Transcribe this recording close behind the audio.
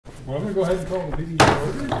Well, I'm going to go ahead and call the meeting to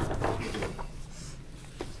order.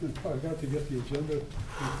 I've got to get the agenda in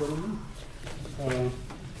front of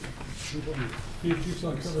me. He keeps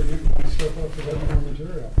on covering it stuff up with other more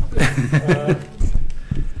material.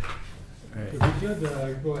 If we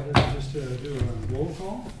could go ahead and just do a roll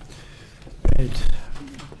call. Right.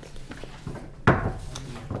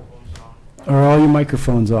 Are all your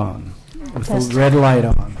microphones on? With the red light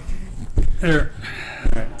on? There.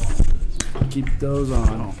 All right. Keep those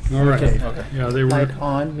on. All right. Okay. Yeah, they were. Light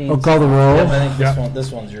on means. I'll call the roll. Yeah, I think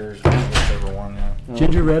this one's yours. Whichever one. Yeah.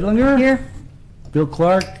 Ginger Redlinger? Here. Bill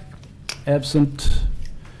Clark? Absent.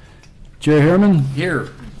 Jerry Herman? Here.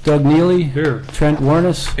 Doug Neely? Here. Trent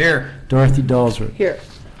Warnes? Here. Dorothy Dalsworth? Here.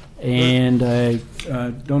 And I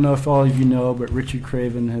don't know if all of you know, but Richard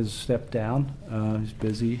Craven has stepped down. He's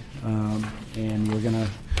busy. And we're going to...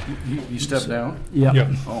 You stepped down? Yeah.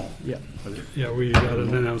 Yeah. Oh, Yeah. Yeah, we got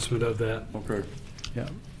an announcement of that. okay. Yeah.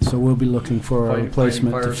 So we'll be looking for a Fighting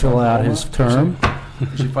replacement to fires fill in out his term.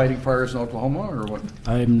 Is he fighting fires in Oklahoma or what?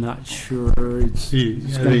 I'm not sure. He's I going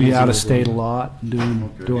to think be he's out in of state a Oklahoma. lot,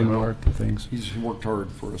 doing Okay, well, work and things. He's worked hard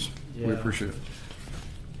for us. We Yeah. appreciate it.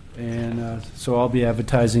 And so I'll be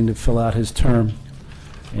advertising to fill out his term.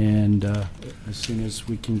 And as soon as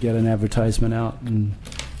we can get an advertisement out, and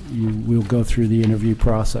we'll go through the interview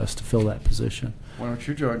process to fill that position. Why don't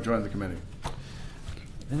you join the committee?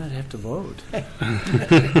 Then I'd have to vote.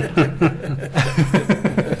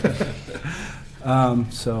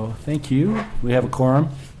 So thank you. We have a quorum.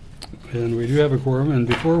 And we do have a quorum. And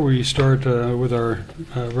before we start with our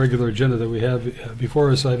regular agenda that we have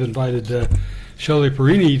before us, I've invited Shelley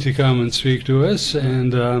Perini to come and speak to us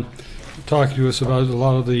and talk to us about a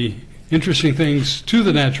lot of the interesting things to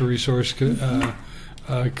the Natural Resource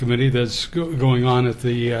Committee that's going on at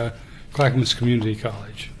the Clackamas Community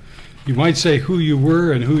College. You might say who you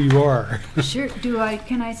were and who you are. Sure.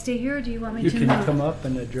 Can I stay here, or do you want me You to can move? come up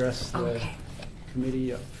and address the Okay.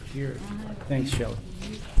 committee up here. Thanks, Shelley.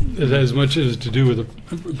 It has as much as to do with,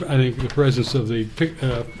 I think, the presence of the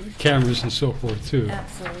cameras and so forth, too.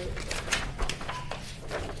 Absolutely.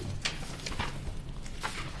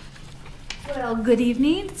 Well, good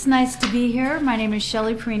evening. It's nice to be here. My name is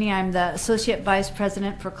Shelley Perini. I'm the Associate Vice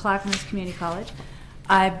President for Clackamas Community College.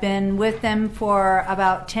 I've been with them for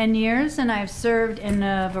about 10 years, and I've served in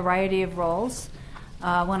a variety of roles.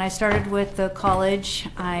 When I started with the college,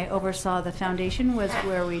 I oversaw the foundation, was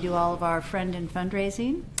where we do all of our friend and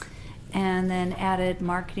fundraising, and then added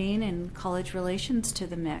marketing and college relations to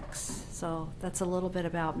the mix. So that's a little bit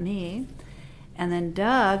about me. And then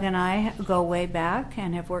Doug and I go way back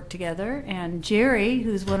and have worked together. And Jerry,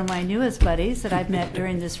 who's one of my newest buddies that I've met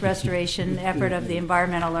during this restoration effort of the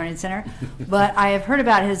Environmental Learning Center. But I have heard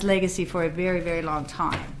about his legacy for a very, very long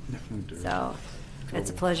time. So it's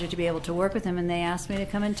a pleasure to be able to work with him. And they asked me to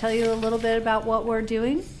come and tell you a little bit about what we're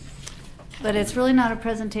doing. But it's really not a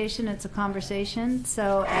presentation, it's a conversation.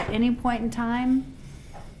 So at any point in time,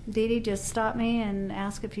 Dee Dee, just stop me and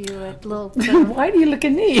ask if you a little Why do you look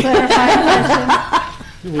at me? clarifying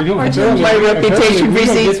question. We don't Or apparently- my reputation apparently we don't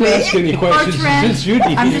precedes get to me. ask any Or questions. Trent. It's Judy.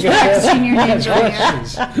 I'm just You gotta practicing your names ask right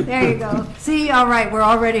questions. here. There you go. See, all right, we're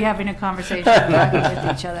already having a conversation talking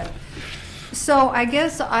with each other. So I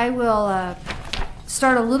guess I will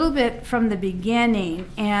start a little bit from the beginning,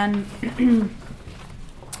 and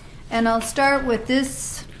and I'll start with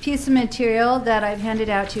this piece of material that I've handed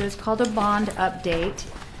out to you. It's called a bond update.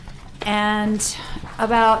 And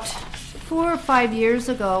about 4 or 5 years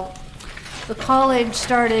ago, the college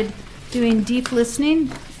started doing deep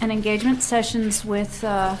listening and engagement sessions with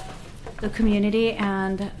the community,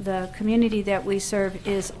 and the community that we serve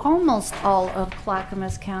is almost all of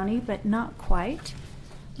Clackamas County, but not quite.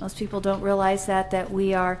 Most people don't realize that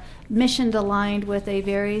we are mission aligned with a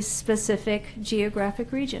very specific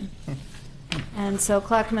geographic region. And so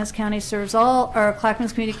Clackamas County serves all, or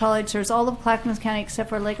Clackamas Community College serves all of Clackamas County except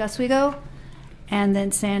for Lake Oswego, and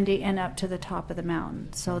then Sandy and up to the top of the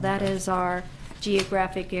mountain. So that is our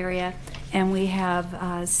geographic area, and we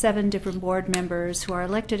have 7 different board members who are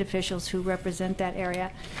elected officials who represent that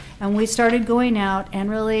area. And we started going out and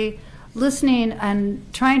really listening and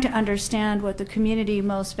trying to understand what the community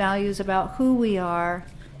most values about who we are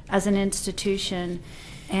as an institution,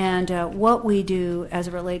 and what we do as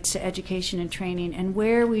it relates to education and training, and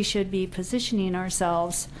where we should be positioning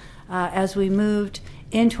ourselves as we moved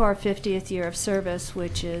into our 50th year of service,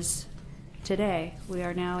 which is today. We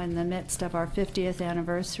are now in the midst of our 50th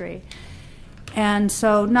anniversary. And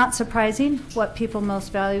so, not surprising, what people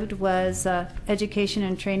most valued was education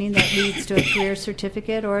and training that leads to a career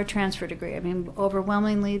certificate or a transfer degree. I mean,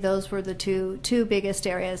 overwhelmingly, those were the two biggest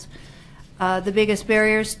areas. The biggest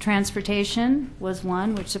barriers, transportation was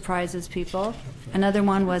one, which surprises people. Another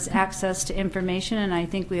one was access to information, and I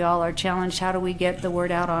think we all are challenged. How do we get the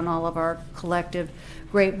word out on all of our collective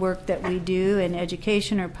great work that we do in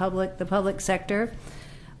education or the public sector?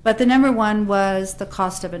 But the number one was the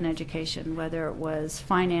cost of an education, whether it was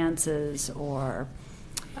finances or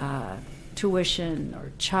tuition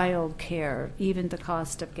or child care, even the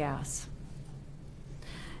cost of gas.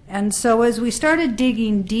 And so as we started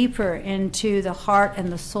digging deeper into the heart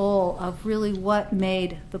and the soul of really what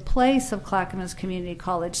made the place of Clackamas Community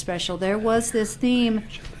College special, there was this theme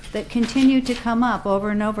that continued to come up over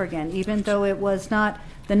and over again, even though it was not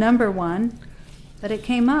the number one, but it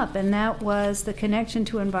came up, and that was the connection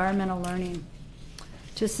to environmental learning,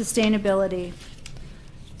 to sustainability,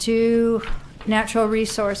 to natural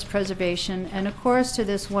resource preservation, and of course to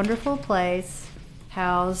this wonderful place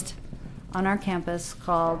housed on our campus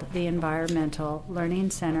called the Environmental Learning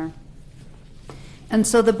Center. And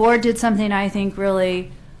so the board did something I think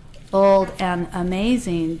really bold and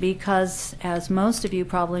amazing, because as most of you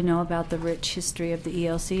probably know about the rich history of the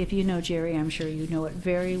ELC, if you know Jerry, I'm sure you know it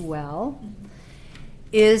very well,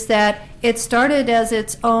 is that it started as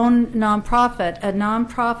its own nonprofit,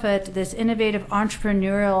 this innovative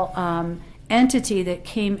entrepreneurial entity that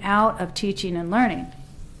came out of teaching and learning,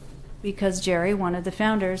 because Jerry, one of the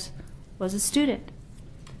founders, was a student.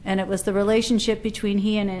 And it was the relationship between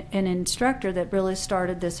he and an instructor that really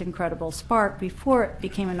started this incredible spark before it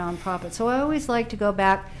became a nonprofit. So I always like to go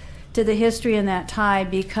back to the history in that tie,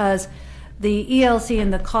 because the ELC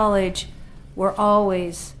and the college were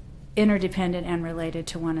always interdependent and related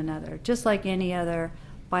to one another, just like any other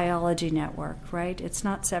biology network, right? It's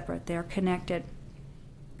not separate, they're connected.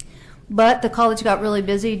 But the college got really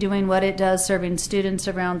busy doing what it does, serving students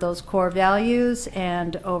around those core values,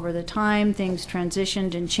 and over the time things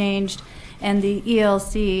transitioned and changed, and the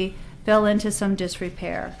ELC fell into some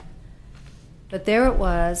disrepair. But there it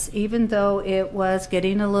was, even though it was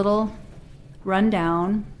getting a little run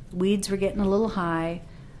down, weeds were getting a little high,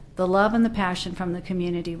 the love and the passion from the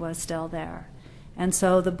community was still there. And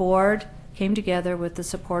so the board came together with the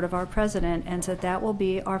support of our president and said that will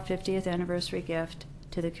be our 50th anniversary gift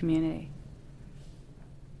to the community.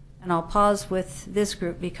 And I'll pause with this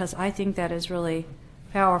group because I think that is really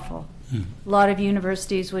powerful. A lot of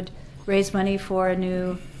universities would raise money for a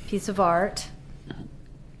new piece of art.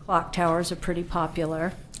 Clock towers are pretty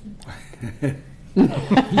popular. But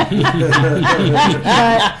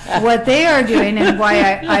what they are doing, and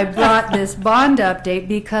why I brought this bond update,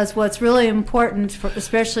 because what's really important,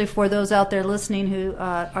 especially for those out there listening who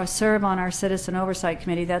serve on our Citizen Oversight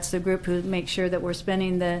Committee, that's the group who makes sure that we're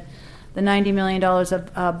spending the $90 million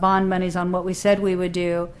of bond monies on what we said we would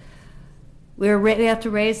do. We have to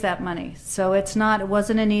raise that money. So it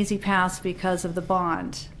wasn't an easy pass because of the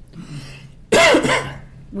bond.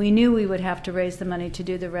 We knew we would have to raise the money to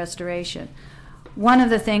do the restoration. One of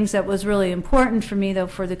the things that was really important for me, though,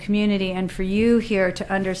 for the community and for you here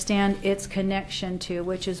to understand its connection to,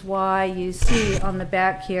 which is why you see on the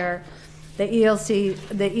back here the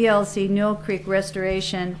ELC Newell Creek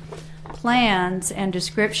restoration plans and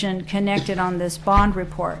description connected on this bond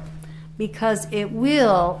report, because it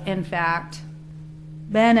will, in fact,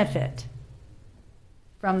 benefit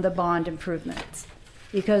from the bond improvements.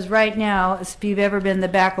 Because right now, if you've ever been in the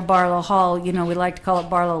back of Barlow Hall, you know, we like to call it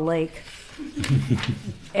Barlow Lake.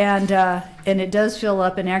 And it does fill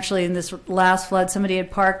up, and actually in this last flood somebody had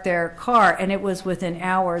parked their car and it was within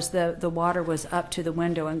hours the water was up to the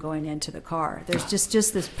window and going into the car. There's just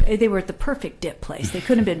this, they were at the perfect dip place. They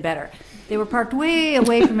couldn't have been better. They were parked way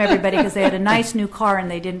away from everybody because they had a nice new car and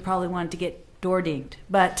they didn't probably want to get door dinged.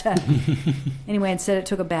 But anyway, instead it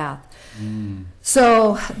took a bath.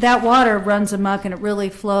 So that water runs amok, and it really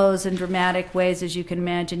flows in dramatic ways, as you can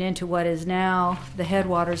imagine, into what is now the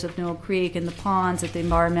headwaters of Newell Creek and the ponds at the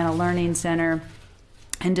Environmental Learning Center,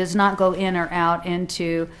 and does not go in or out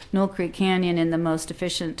into Newell Creek Canyon in the most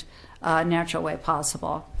efficient natural way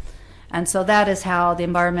possible. And so that is how the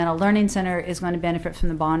Environmental Learning Center is going to benefit from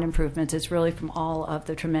the bond improvements. It's really from all of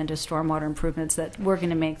the tremendous stormwater improvements that we're going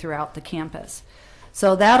to make throughout the campus.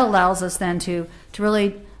 So that allows us then to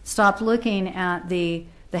really stop looking at the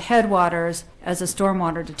headwaters as a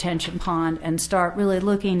stormwater detention pond and start really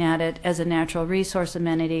looking at it as a natural resource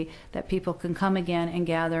amenity that people can come again and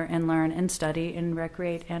gather and learn and study and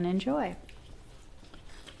recreate and enjoy.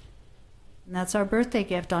 And that's our birthday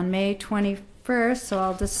gift on May 21st. So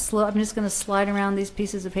I'm just going to slide around these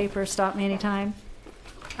pieces of paper. Stop me anytime.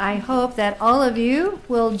 I hope that all of you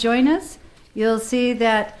will join us. You'll see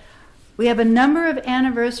that we have a number of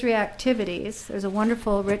anniversary activities. There's a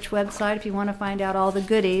wonderful, rich website if you want to find out all the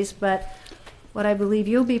goodies, but what I believe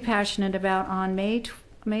you'll be passionate about on May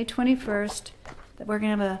 21st, that we're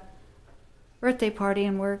going to have a birthday party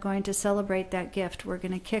and we're going to celebrate that gift. We're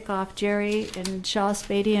going to kick off. Jerry and Shaw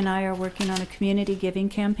Spady and I are working on a community giving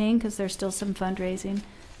campaign because there's still some fundraising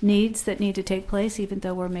needs that need to take place, even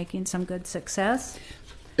though we're making some good success.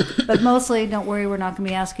 But mostly, don't worry, we're not going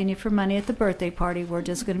to be asking you for money at the birthday party. We're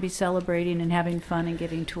just going to be celebrating and having fun and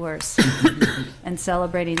giving tours and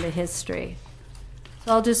celebrating the history.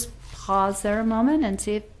 So I'll just pause there a moment and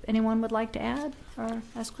see if anyone would like to add or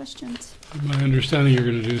ask questions. My understanding, you're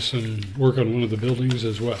going to do some work on one of the buildings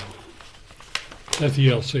as well, at the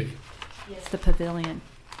ELC. Yes, the pavilion.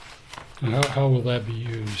 And how will that be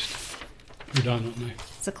used predominantly?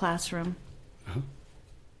 It's a classroom. Uh-huh.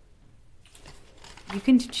 You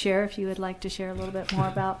can share if you would like to share a little bit more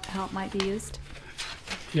about how it might be used.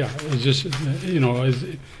 Yeah, it's just,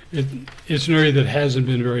 it's an area that hasn't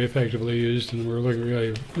been very effectively used, and we're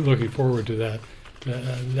really looking forward to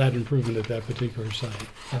that improvement at that particular site.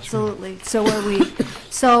 That's Absolutely.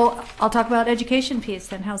 So I'll talk about education piece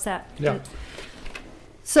then. How's that? Yeah.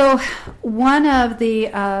 So one of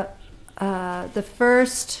the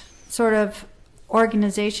first sort of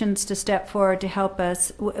organizations to step forward to help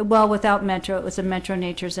us, well, without Metro, it was a Metro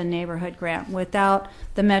Natures and Neighborhood Grant. Without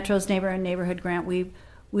the Metro's Neighborhood Grant, we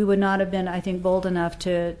would not have been, I think, bold enough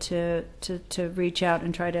to reach out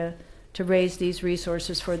and try to raise these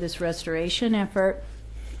resources for this restoration effort.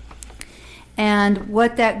 And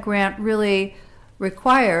what that grant really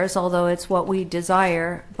requires, although it's what we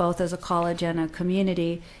desire, both as a college and a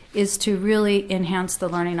community, is to really enhance the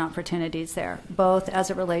learning opportunities there, both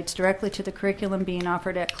as it relates directly to the curriculum being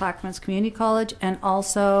offered at Clackamas Community College and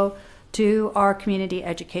also to our community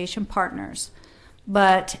education partners.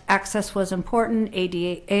 But access was important,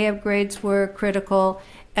 ADA upgrades were critical,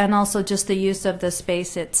 and also just the use of the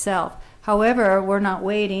space itself. However, we're not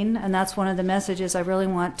waiting, and that's one of the messages I really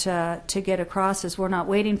want to get across, is we're not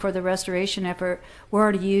waiting for the restoration effort, we're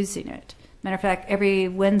already using it. Matter of fact, every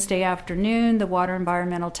Wednesday afternoon, the Water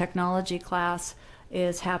Environmental Technology class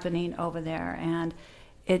is happening over there. And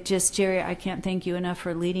it just, Jerry, I can't thank you enough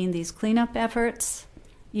for leading these cleanup efforts,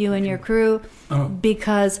 you and your crew,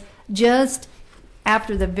 because just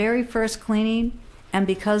after the very first cleaning, and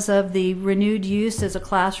because of the renewed use as a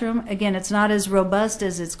classroom, again, it's not as robust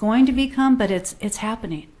as it's going to become, but it's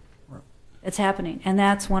happening. It's happening. And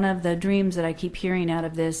that's one of the dreams that I keep hearing out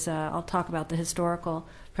of this. I'll talk about the historical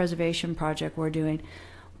preservation project we're doing.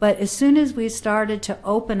 But as soon as we started to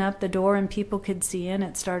open up the door and people could see in,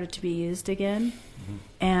 it started to be used again. Mm-hmm.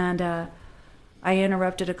 And I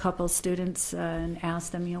interrupted a couple of students and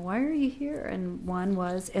asked them, why are you here? And one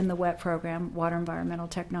was in the WET program, Water Environmental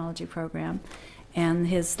Technology program. And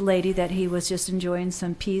his lady that he was just enjoying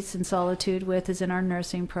some peace and solitude with is in our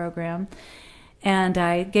nursing program. And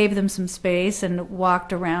I gave them some space and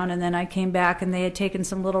walked around, and then I came back and they had taken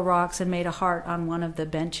some little rocks and made a heart on one of the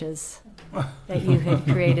benches that you had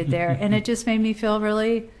created there. And it just made me feel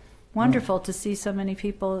really wonderful to see so many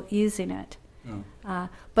people using it.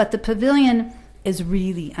 But the pavilion is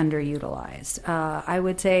really underutilized. I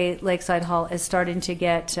would say Lakeside Hall is starting to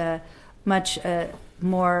get much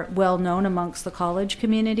more well known amongst the college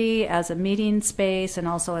community as a meeting space and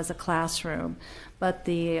also as a classroom. But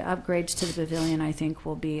the upgrades to the pavilion, I think,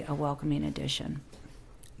 will be a welcoming addition.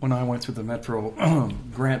 When I went through the Metro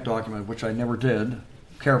grant document, which I never did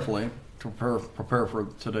carefully to prepare for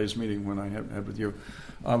today's meeting when I had with you,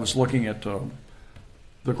 I was looking at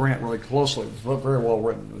the grant really closely. It was very well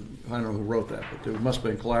written. I don't know who wrote that, but it must have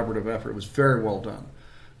been a collaborative effort. It was very well done.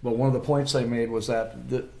 But one of the points they made was that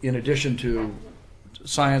in addition to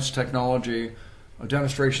science, technology, a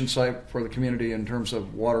demonstration site for the community in terms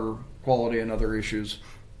of water quality and other issues,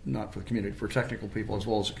 not for the community, for technical people as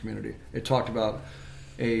well as the community. It talked about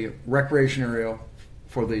a recreation area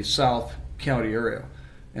for the South County area.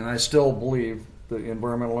 And I still believe the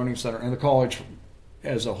Environmental Learning Center and the college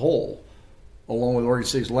as a whole, along with Oregon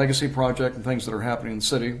City's legacy project and things that are happening in the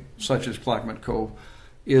city, such as Clackamas Cove,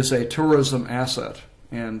 is a tourism asset.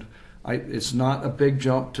 And it's not a big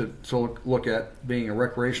jump to look at being a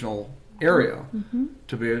recreational area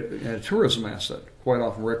to be a tourism asset. Quite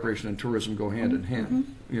often, recreation and tourism go hand in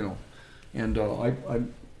hand, And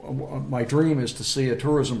my dream is to see a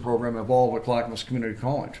tourism program evolve at Clackamas Community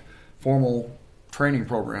College, formal training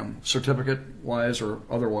program, certificate-wise or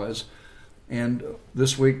otherwise. And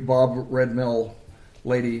this week, Bob Red Mill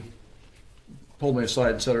lady pulled me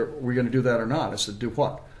aside and said, "Are we going to do that or not?" I said, "Do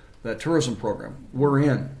what?" "That tourism program. We're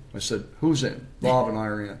in." I said, "Who's in?" "Bob and I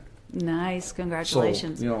are in." Nice,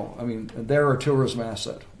 congratulations. So, they're a tourism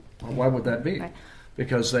asset. Why would that be? Right.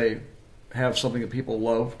 Because they have something that people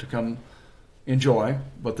love to come enjoy,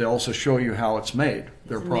 but they also show you how it's made,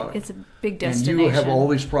 their product. It's a big And destination. you have all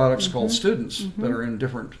these products called students that are in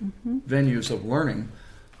different venues of learning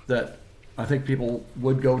that I think people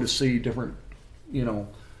would go to see different,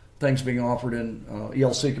 things being offered in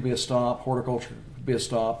ELC could be a stop, horticulture could be a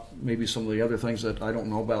stop, maybe some of the other things that I don't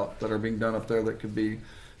know about that are being done up there that could be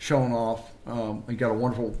shown off. We got a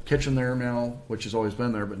wonderful kitchen there now, which has always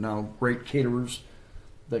been there, but now great caterers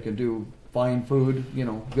that can do fine food,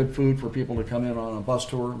 good food for people to come in on a bus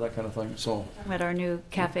tour, that kind of thing. So With our new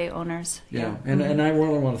cafe owners. yeah, and I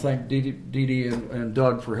really want to thank Dee Dee and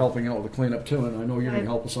Doug for helping out with the cleanup too. And I know you're going to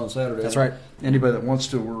help us on Saturday. That's right. Anybody that wants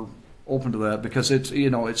to, we're open to that because it's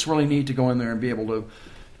it's really neat to go in there and be able to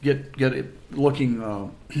get it looking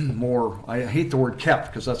more. I hate the word kept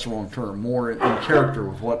because that's the wrong term. More in character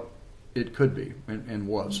with what it could be and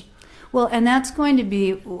was. Well, and that's going to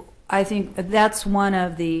be, I think, that's one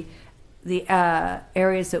of the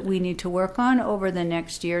areas that we need to work on over the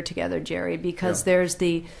next year together, Jerry, because there's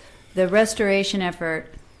the restoration effort,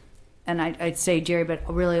 and I'd say Jerry, but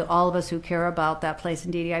really all of us who care about that place.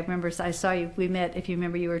 And Dee Dee, I remember I saw you. We met. If you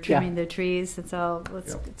remember, you were trimming the trees, and so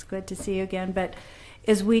it's good to see you again. But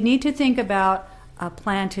is we need to think about a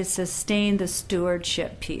plan to sustain the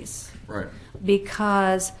stewardship piece, Right.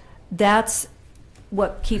 because that's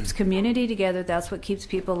what keeps community together. That's what keeps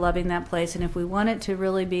people loving that place. And if we want it to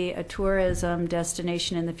really be a tourism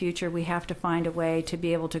destination in the future, we have to find a way to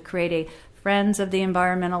be able to create a Friends of the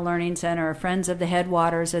Environmental Learning Center or Friends of the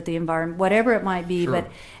Headwaters at the environment, whatever it might be. Sure.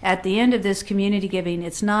 But at the end of this community giving,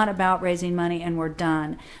 it's not about raising money and we're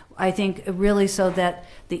done. I think really so that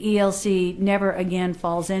the ELC never again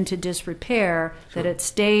falls into disrepair, that it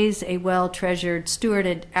stays a well-treasured,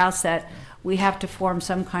 stewarded asset. We have to form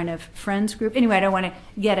some kind of friends group. Anyway, I don't want to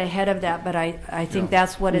get ahead of that, but I think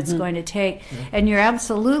that's what it's going to take. And you're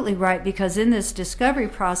absolutely right, because in this discovery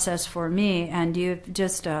process for me, and you've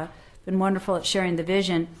just been wonderful at sharing the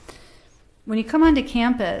vision, when you come onto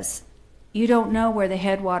campus, you don't know where the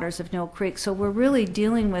headwaters of Mill Creek, so we're really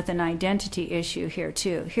dealing with an identity issue here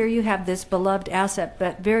too. Here you have this beloved asset,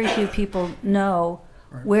 but very few people know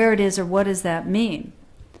where it is or what does that mean.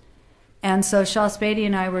 And so Shaw Spady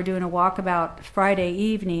and I were doing a walkabout Friday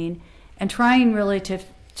evening and trying really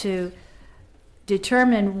to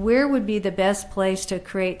determine where would be the best place to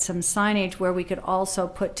create some signage where we could also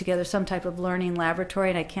put together some type of learning laboratory.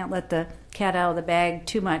 And I can't let the cat out of the bag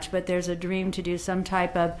too much, but there's a dream to do some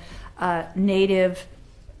type of native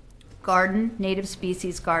garden, native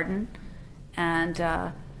species garden. And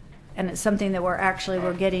it's something that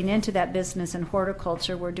we're getting into that business in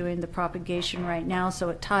horticulture. We're doing the propagation right now, so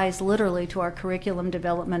it ties literally to our curriculum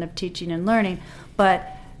development of teaching and learning.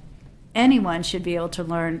 But anyone should be able to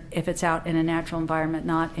learn if it's out in a natural environment,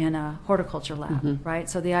 not in a horticulture lab, right?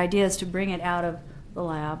 So the idea is to bring it out of the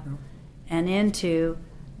lab and into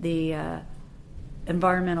the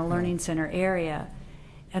environmental learning center area.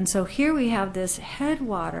 And so here we have this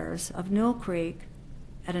headwaters of Newell Creek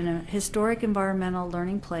at an historic environmental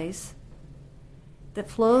learning place that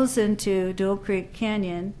flows into Newell Creek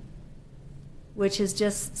Canyon, which has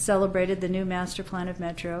just celebrated the new master plan of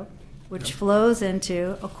Metro, which flows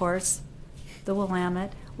into, of course, the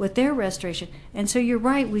Willamette with their restoration. And so you're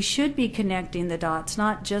right, we should be connecting the dots,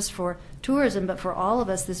 not just for tourism, but for all of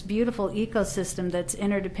us, this beautiful ecosystem that's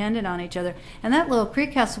interdependent on each other. And that little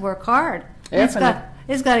creek has to work hard.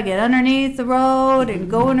 It's got to get underneath the road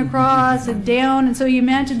and going across and down. And so you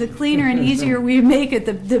imagine the cleaner and easier we make it,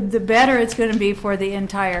 the better it's going to be for the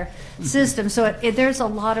entire system. So there's a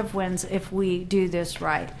lot of wins if we do this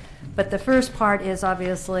right. But the first part is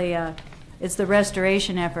obviously it's the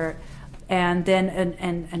restoration effort. And then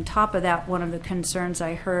and top of that, one of the concerns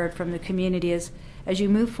I heard from the community is as you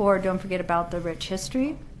move forward, don't forget about the rich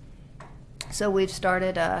history. So we've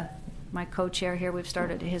started my co-chair here, we've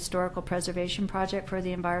started a historical preservation project for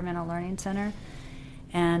the Environmental Learning Center.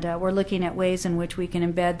 And we're looking at ways in which we can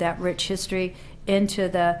embed that rich history into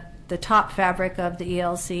the top fabric of the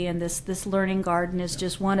ELC. And this learning garden is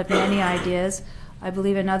just one of many ideas. I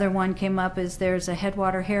believe another one came up is there's a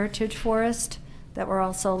headwater heritage forest that we're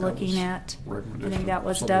also looking at. I think that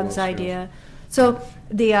was Doug's idea. So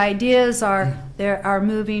the ideas are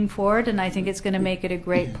moving forward, and I think it's going to make it a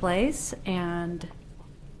great place and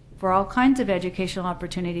for all kinds of educational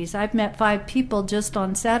opportunities. I've met 5 people just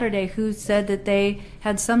on Saturday who said that they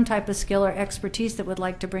had some type of skill or expertise that would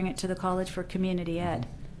like to bring it to the college for community ed.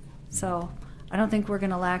 So I don't think we're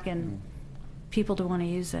going to lack in people to want to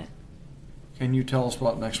use it. Can you tell us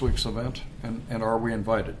about next week's event, and are we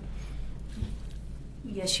invited?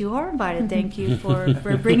 Yes, you are invited. Thank you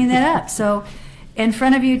for bringing that up. So in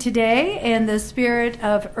front of you today, in the spirit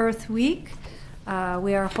of Earth Week,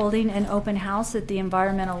 We are holding an open house at the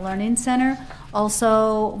Environmental Learning Center.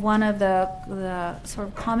 Also, one of the sort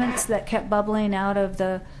of comments that kept bubbling out of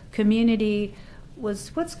the community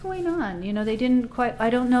was, what's going on? You know, they didn't quite, I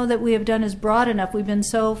don't know that we have done as broad enough. We've been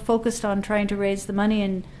so focused on trying to raise the money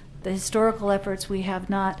and the historical efforts, we have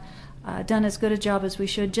not done as good a job as we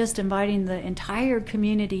should, just inviting the entire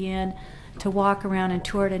community in to walk around and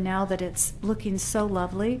tour it. And now that it's looking so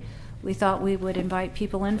lovely, we thought we would invite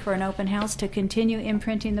people in for an open house to continue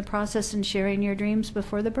imprinting the process and sharing your dreams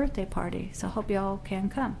before the birthday party. So I hope you all can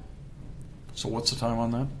come. So what's the time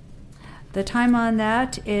on that? The time on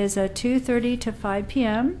that is 2:30 to 5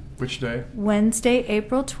 p.m. Which day? Wednesday,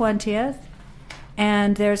 April 20th.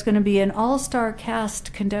 And there's going to be an all-star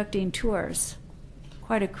cast conducting tours.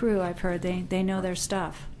 Quite a crew, I've heard. They know their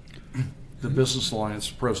stuff. The Business Alliance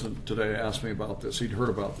president today asked me about this. He'd heard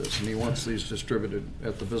about this, and he wants these distributed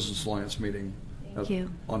at the Business Alliance meeting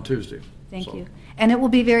on Tuesday. Thank you. And it will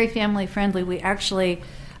be very family-friendly. We actually,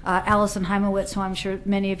 Allison Heimowitz, who I'm sure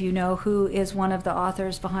many of you know, who is one of the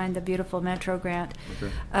authors behind the Beautiful Metro Grant,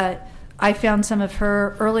 Okay. I found some of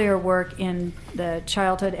her earlier work in the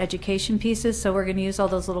childhood education pieces, so we're going to use all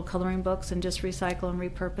those little coloring books and just recycle and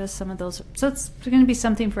repurpose some of those. So it's going to be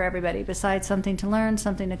something for everybody, besides something to learn,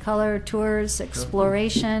 something to color, tours,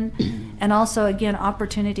 exploration, and also, again,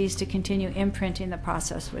 opportunities to continue imprinting the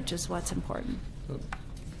process, which is what's important.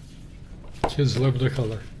 Kids love to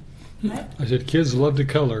color. I said kids love to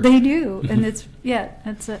color. They do, and it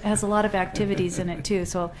has a lot of activities in it too.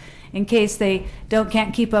 So, in case they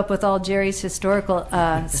can't keep up with all Jerry's historical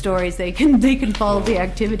stories, they can follow the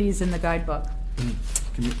activities in the guidebook.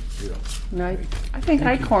 Can you, yeah. No, I think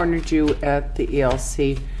I cornered you at the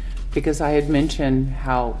ELC because I had mentioned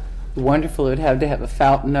how wonderful it would have to have a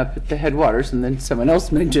fountain up at the headwaters, and then someone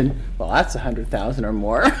else mentioned, well, that's 100,000 or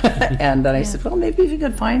more. And then I said, well, maybe if you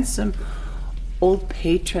could find some old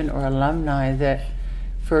patron or alumni that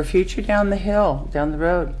for a future down the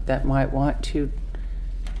road, that might want to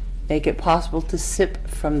make it possible to sip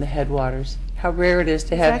from the headwaters. How rare it is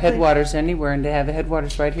to have Exactly. headwaters anywhere, and to have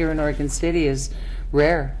headwaters right here in Oregon City is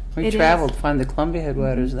rare. We It traveled is. to find the Columbia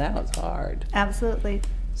headwaters, and that was hard. Absolutely,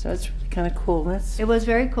 So it's kind of cool. That's it was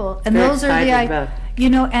very cool. And Very those are the excited about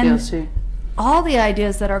and ELC. all the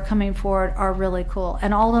ideas that are coming forward are really cool,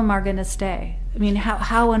 and all of them are going to stay. I mean,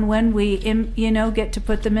 how and when we get to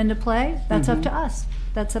put them into play, that's up to us.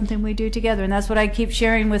 That's something we do together, and that's what I keep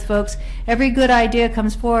sharing with folks. Every good idea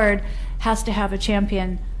comes forward has to have a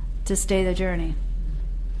champion to stay the journey.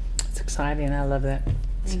 It's exciting. I love that.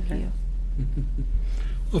 Thank you.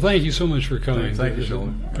 Well, thank you so much for coming. Thank you,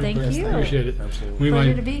 Shelley. Thank you. Appreciate it. Absolutely.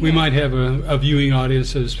 Pleasure to be We here. might have a viewing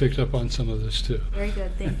audience that has picked up on some of this too. Very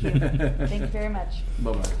good. Thank you. Thank you very much.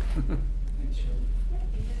 Bye-bye.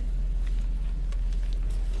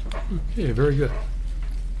 Okay, very good.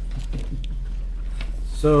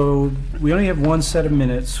 So we only have one set of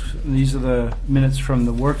minutes. These are the minutes from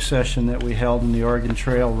the work session that we held in the Oregon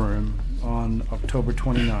Trail Room on October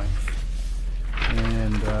 29th.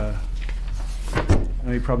 And I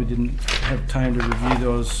know you probably didn't have time to review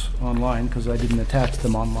those online because I didn't attach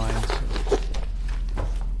them online. So.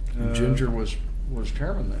 And Ginger was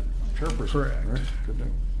chairman then, chairperson. Correct. Right? Good deal.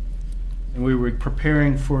 And we were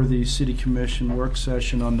preparing for the City Commission work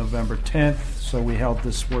session on November 10th, so we held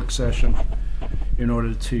this work session in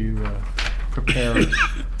order to prepare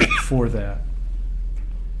for that.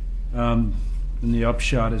 And the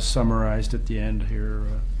upshot is summarized at the end here.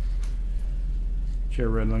 Chair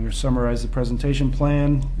Redlinger summarized the presentation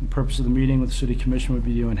plan. The purpose of the meeting with the City Commission would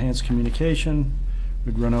be to enhance communication.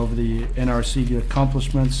 We'd run over the NRC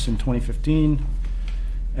accomplishments in 2015.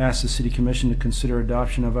 Asked the City Commission to consider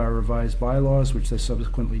adoption of our revised bylaws, which they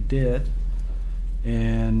subsequently did,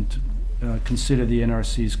 and consider the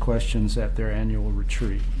NRC's questions at their annual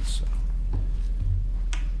retreat. So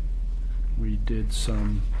we did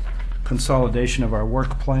some consolidation of our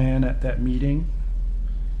work plan at that meeting,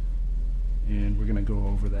 and we're going to go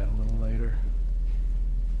over that a little later.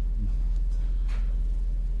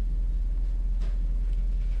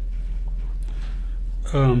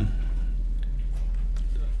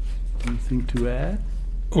 Anything to add?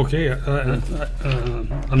 Okay,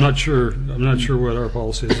 I'm not sure what our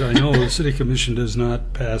policy is. I know the City Commission does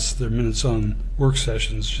not pass their minutes on work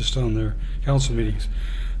sessions, just on their council meetings.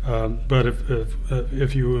 But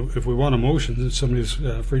if we want a motion, somebody's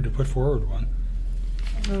free to put forward one.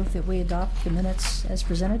 I move that we adopt the minutes as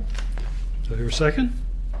presented. Do I hear a second?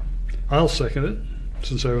 I'll second it,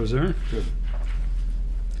 since I was there. Good.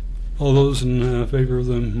 All those in favor of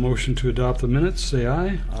the motion to adopt the minutes, say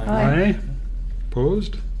aye. Aye.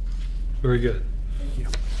 Opposed? Very good.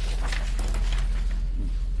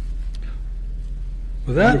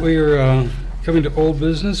 With that, we are coming to old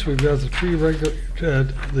business. We've got the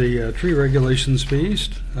tree regulations piece.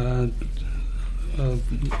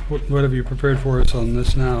 What have you prepared for us on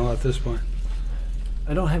this now at this point?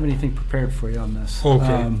 I don't have anything prepared for you on this.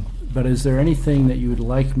 Okay. But is there anything that you would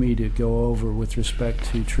like me to go over with respect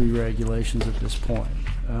to tree regulations at this point?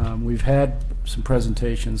 We've had some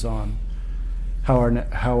presentations on how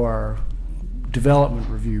our development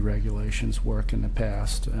review regulations work in the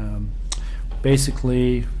past.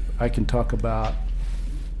 Basically, I can talk about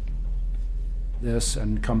this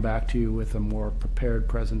and come back to you with a more prepared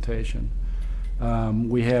presentation.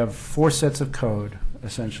 We have 4 sets of code,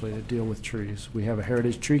 essentially, that deal with trees. We have a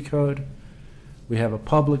heritage tree code. We have a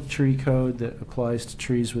public tree code that applies to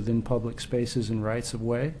trees within public spaces and rights of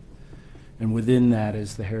way. And within that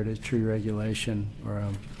is the heritage tree regulation, or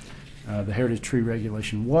the heritage tree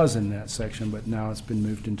regulation was in that section, but now it's been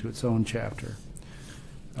moved into its own chapter.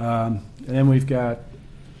 And then we've got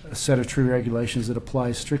a set of tree regulations that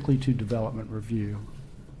apply strictly to development review.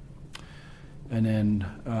 And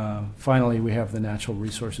then finally, we have the Natural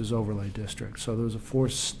Resources Overlay District. So those are 4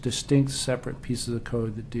 distinct separate pieces of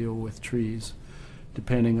code that deal with trees,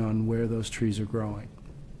 depending on where those trees are growing.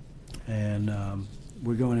 And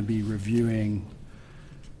we're going to be reviewing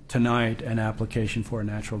tonight an application for a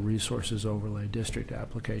Natural Resources Overlay District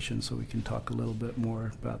application, so we can talk a little bit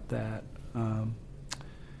more about that.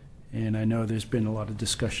 And I know there's been a lot of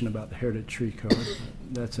discussion about the Heritage Tree Code.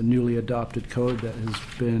 That's a newly adopted code that has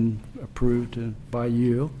been approved by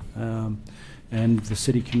you and the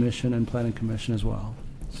City Commission and Planning Commission as well.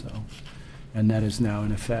 So, and that is now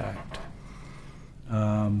in effect.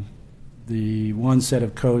 The one set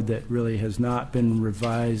of code that really has not been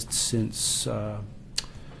revised since,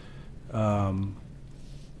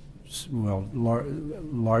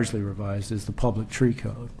 largely revised, is the Public Tree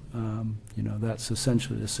Code. You know, that's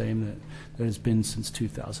essentially the same that has been since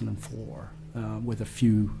 2004, with a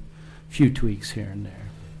few tweaks here and there.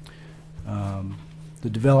 The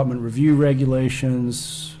Development Review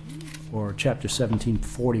Regulations, or Chapter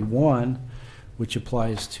 1741, which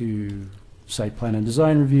applies to site plan and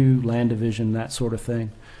design review, land division, that sort of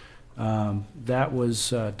thing. That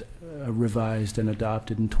was revised and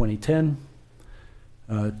adopted in 2010,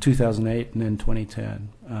 2008, and then 2010.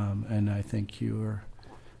 And I think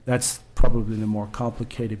that's probably the more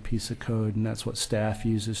complicated piece of code, and that's what staff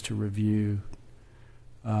uses to review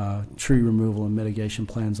tree removal and mitigation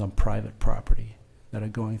plans on private property that are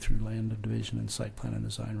going through land division and site plan and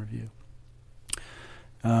design review.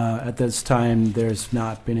 At this time, there's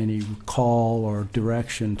not been any call or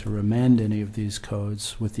direction to amend any of these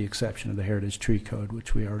codes, with the exception of the Heritage Tree Code,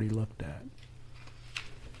 which we already looked at.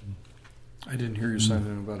 I didn't hear you say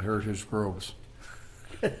anything about heritage groves.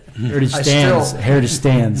 Heritage stands. Heritage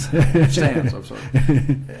stands. Stands, I'm sorry.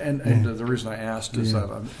 And the reason I asked is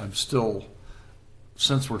that I'm still,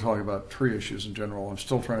 since we're talking about tree issues in general, I'm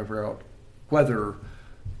still trying to figure out whether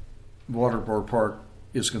Waterboard Park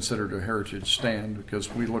is considered a heritage stand,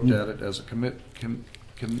 because we looked at it as a committee.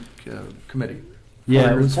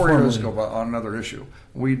 Yeah, it was 4 years formally- ago on another issue.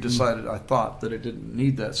 We decided, I thought, that it didn't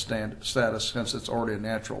need that status since it's already a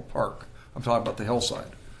natural park. I'm talking about the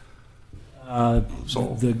hillside.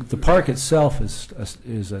 So The park itself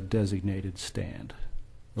is a designated stand.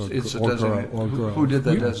 it's a or designated. grove. Who did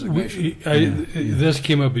that designation? This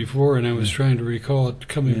came up before, and I was trying to recall it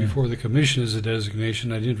coming before the commission as a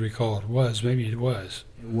designation. I didn't recall it was. Maybe it was.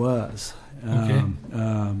 It was. Okay.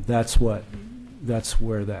 That's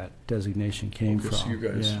where that designation came Okay, from. so you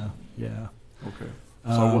guys- Yeah. Okay.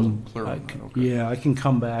 So I wasn't clear on that. Okay. Yeah, I can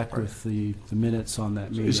come back Right. with the minutes on that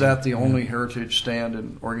meeting. Is that the only heritage stand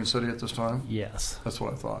in Oregon City at this time? Yes. That's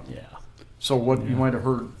what I thought. Yeah. So what you Yeah. might have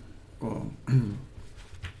heard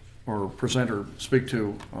or presenter speak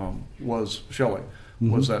to was Shelley,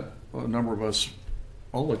 was that a number of us,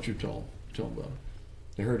 I'll let you tell them about it.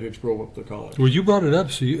 The Heritage Grove up the college. Well, you brought it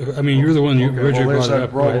up, so you're the one who Okay, originally well, brought there's it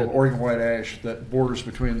up. that Go row ahead. of Oregon White Ash that borders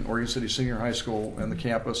between Oregon City Senior High School and the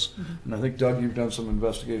campus. And I think, Doug, you've done some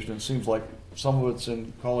investigation. It seems like some of it's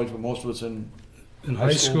in college, but most of it's in In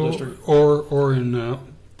high school district? or in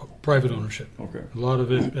private ownership. Okay. A lot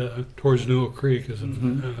of it towards Newell Creek is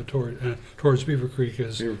towards Beaver Creek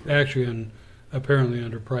is Beaver Creek. actually apparently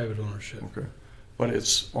under private ownership. Okay. But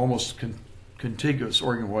it's almost contiguous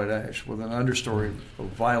Oregon White Ash with an understory of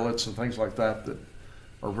violets and things like that that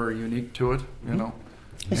are very unique to it, you know.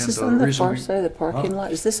 Is And, this on the reason far we- side of the parking Huh?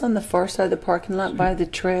 lot? Is this on the far side of the parking lot by the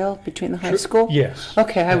trail between the high school? Yes.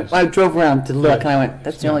 Okay, Yes. I drove around to look, and I went,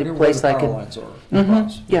 that's the only Near where place the I power could. lines are, Mhm,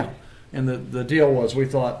 across. yeah. And the deal was, we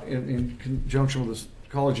thought, in conjunction with the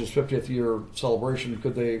college's 50th year celebration,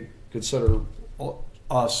 could they consider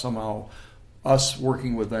us somehow us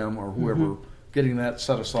working with them or whoever, getting that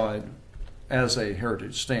set aside as a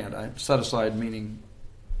heritage stand. Set aside meaning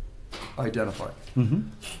identified.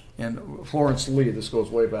 And Florence Lee, this goes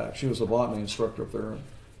way back, she was a botany instructor up there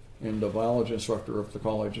and a biology instructor up at the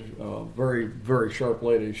college. Very, very sharp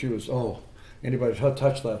lady. She was, anybody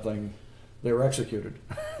touched that thing, they were executed.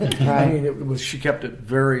 I mean, it was. She kept it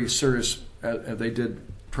very serious. They did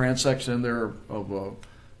transects in there of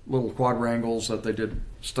little quadrangles that they did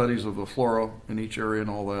studies of the flora in each area and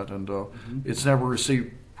all that, and it's never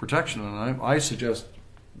received protection. And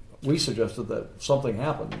we suggested that something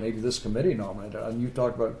happened. Maybe this committee nominated. And you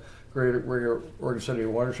talked about Greater Oregon City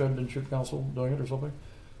Watershed, didn't you, Council, doing it or something?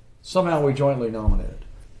 Somehow we jointly nominated.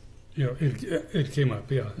 Yeah, it came up,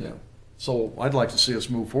 yeah. Yeah. So I'd like to see us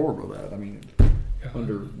move forward with that. I mean,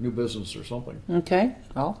 under new business or something. Okay,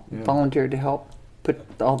 I'll volunteer to help put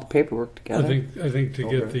all the paperwork together. I think to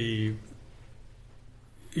get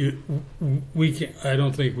we can. I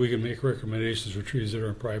don't think we can make recommendations for trees that are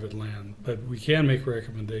on private land, but we can make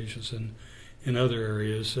recommendations in other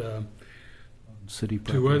areas. City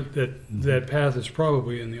to what that path is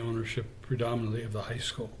probably in the ownership predominantly of the high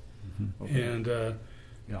school, and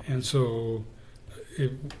so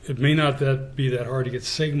it may not be that hard to get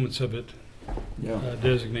segments of it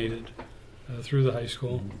designated through the high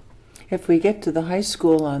school. If we get to the high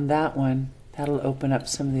school on that one, that'll open up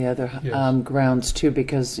some of the other grounds too,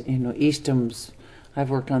 because Easton's, I've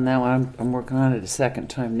worked on that one. I'm working on it a second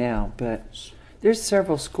time now, but there's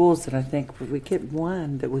several schools that I think if we get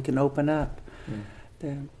one that we can open up.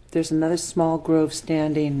 There's another small grove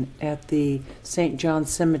standing at the St. John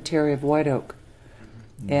Cemetery of White Oak,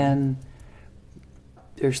 and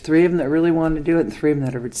there's 3 of them that really want to do it and 3 of them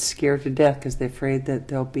that are scared to death because they're afraid that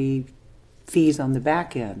there'll be fees on the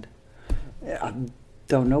back end. I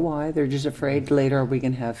don't know why. They're just afraid later are we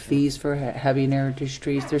going to have fees for having heritage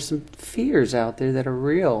trees. There's some fears out there that are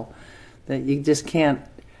real that you just can't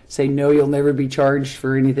say, no, you'll never be charged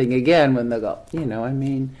for anything again when they'll go, I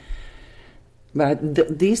mean.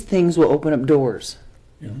 But these things will open up doors.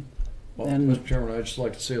 Yeah. Well, Mr. Chairman, I'd just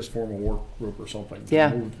like to see us form a work group or something.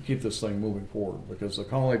 Yeah. Keep this thing moving forward because the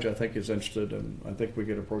college, I think, is interested, and I think we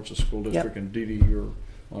could approach the school district and Dee Dee, you're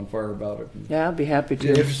on fire about it. Yeah, I'd be happy The to.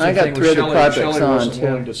 interesting I got thing 3 was other projects Shelley on wasn't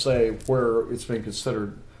willing too. to say where it's been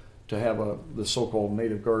considered to have the so-called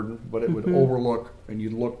native garden, but it would overlook, and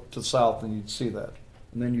you'd look to the south and you'd see that.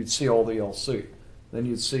 And then you'd see all the LC. Then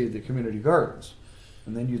you'd see the community gardens.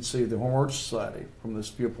 And then you'd see the Home Orchard Society from this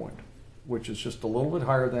viewpoint, which is just a little bit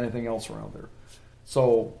higher than anything else around there.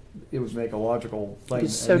 So it would make a logical thing.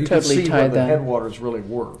 So and you totally could see tie where the that. headwaters really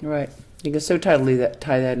were. Right. You can so totally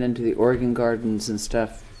tie that into the Oregon gardens and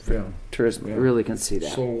stuff. Yeah. Tourism Yeah. really can see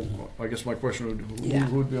that. So I guess my question would,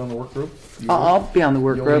 who would be on the work group? You I'll be on the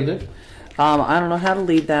work You'll group. lead it? I don't know how to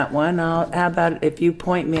lead that one. How about if you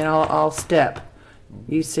point me and I'll step.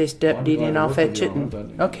 You say step, I'm Dee Dee, glad and to I'll work with fetch you it. on And,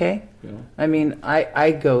 it, then. okay. You know? I mean, I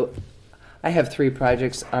have 3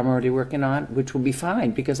 projects I'm already working on, which will be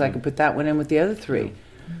fine because I can put that one in with the other 3.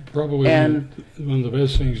 Probably And- one of the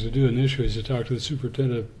best things to do initially is to talk to the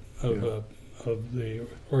superintendent of the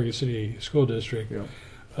Oregon City School District.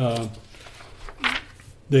 Yeah.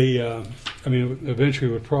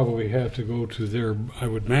 Eventually would probably have to go to their, I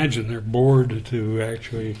would imagine, their board to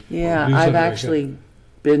actually Yeah, do I've something like actually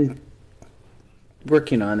been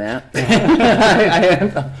working on that.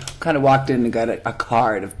 I kind of walked in and got a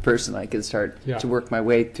card of person I could start to work my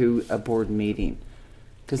way through a board meeting.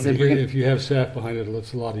 Because if you have staff behind it,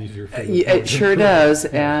 it's a lot easier for the it sure does,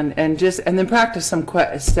 and then practice some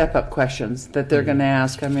step up questions that they're going to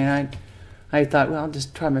ask. I mean, I thought, well, I'll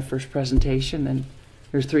just try my first presentation, and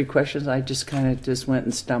there's 3 questions. I just kind of just went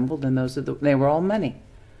and stumbled, and they were all money.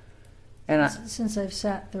 And Since I've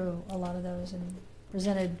sat through a lot of those and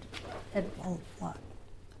presented at a lot,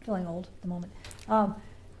 feeling old at the moment,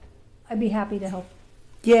 I'd be happy to help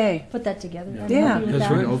yay. put that together. I'd Yeah. help you with That's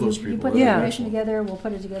that. right. I know those You people. put the Yeah. information together, we'll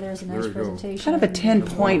put it together as a nice There you go. presentation. Kind of a and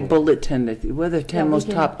 10-point bulletin, what are the 10 we most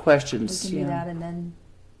can- top We questions? can do Yeah. that and then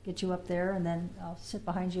get you up there, and then I'll sit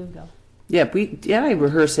behind you and go. Yeah, I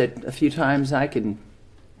rehearse it a few times. I can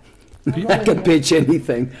I'll go with pitch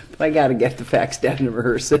anything, but I got to get the facts down and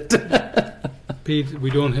rehearse it. Pete, we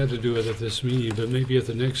don't have to do it at this meeting, but maybe at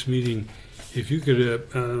the next meeting, if you could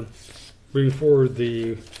bring forward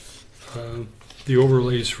the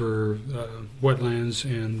overlays for wetlands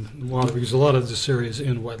and water, because a lot of this area is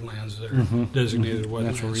in wetlands that are designated Natural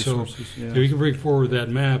wetlands. So resources, yeah. if you can bring forward that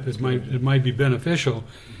map, it might be beneficial.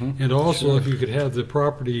 And also, if you could have the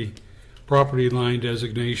property line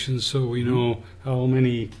designations, so we know how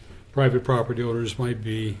many private property owners might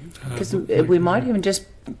be. Because we might even just,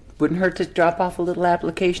 wouldn't hurt to drop off a little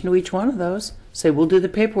application to each one of those. Say, we'll do the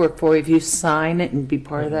paperwork for you if you sign it and be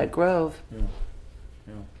part of that grove. Yeah,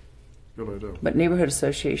 yeah, good idea. But neighborhood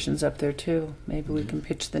associations up there too. Maybe we can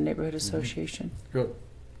pitch the neighborhood association. Good.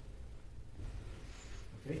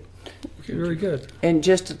 Okay, very good. And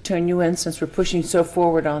just to turn you in, since we're pushing so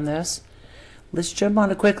forward on this, let's jump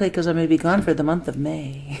on it quickly because I'm going to be gone for the month of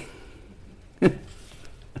May.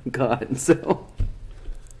 God, so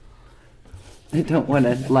I don't want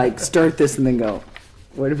to like start this and then go,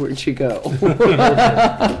 where'd she go?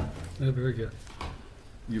 Yeah, very good.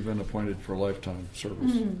 You've been appointed for lifetime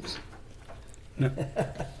service.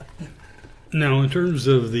 Now, in terms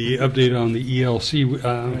of the update on the ELC,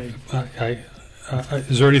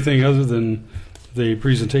 is there anything other than the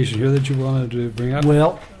presentation here that you wanted to bring up?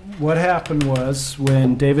 Well, what happened was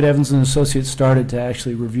when David Evans and Associates started to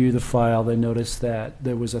actually review the file, they noticed that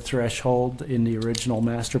there was a threshold in the original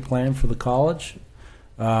master plan for the college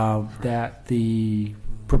that the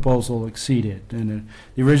proposal exceeded. And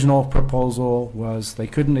the original proposal was they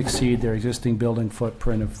couldn't exceed their existing building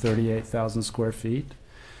footprint of 38,000 square feet.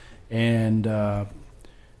 And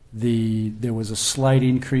there was a slight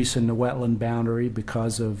increase in the wetland boundary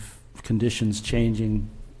because of conditions changing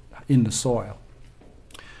in the soil.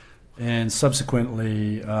 And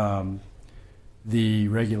subsequently, the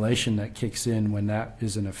regulation that kicks in when that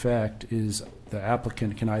is in effect is the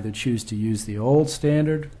applicant can either choose to use the old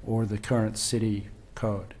standard or the current city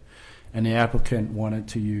code. And the applicant wanted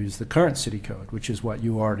to use the current city code, which is what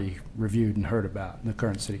you already reviewed and heard about, the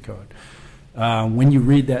current city code. When you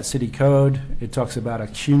read that city code, it talks about a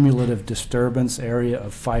cumulative disturbance area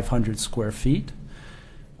of 500 square feet.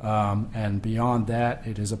 And beyond that,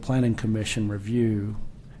 it is a planning commission review,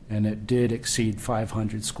 and it did exceed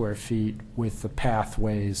 500 square feet with the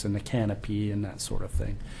pathways and the canopy and that sort of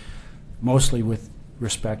thing, mostly with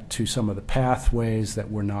respect to some of the pathways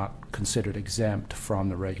that were not considered exempt from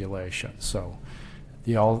the regulation. So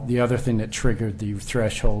the other thing that triggered the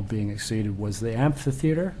threshold being exceeded was the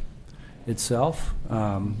amphitheater itself,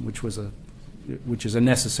 which is a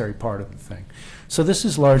necessary part of the thing. So this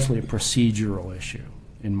is largely a procedural issue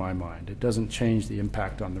in my mind. It doesn't change the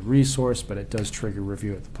impact on the resource, but it does trigger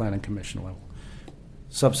review at the Planning Commission level.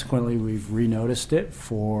 Subsequently, we've renoticed it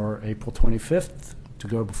for April 25th to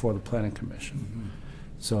go before the Planning Commission. Mm-hmm.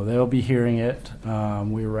 So they'll be hearing it.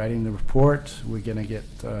 We're writing the report. We're going to get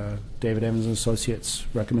David Evans and Associates'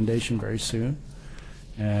 recommendation very soon,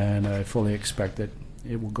 and I fully expect that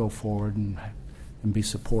it will go forward and be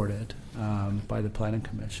supported by the Planning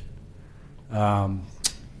Commission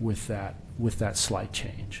with that slight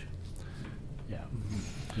change. Yeah,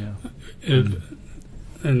 yeah.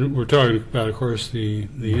 And we're talking about, of course, the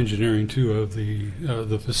engineering too of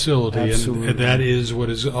the facility, Absolutely. and that is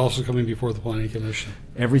what is also coming before the Planning Commission.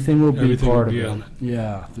 Everything will be Everything part will be of on it.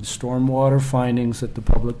 Yeah, the stormwater findings that the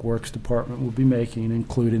Public Works Department will be making,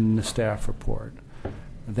 included in the staff report.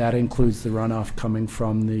 That includes the runoff coming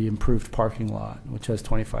from the improved parking lot, which has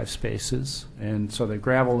 25 spaces, and so the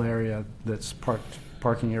gravel area that's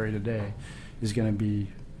parking area today is going to be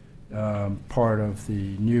part of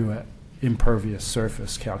the new impervious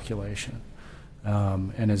surface calculation,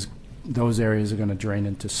 and as those areas are going to drain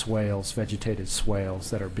into swales, vegetated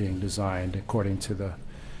swales that are being designed according to the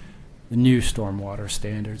new stormwater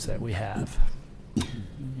standards that we have.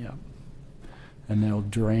 Yeah, and they'll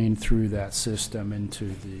drain through that system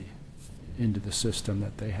into the system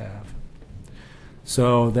that they have.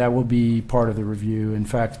 So that will be part of the review. In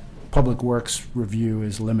fact, Public Works review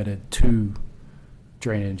is limited to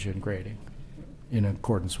drainage and grading in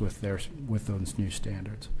accordance with those new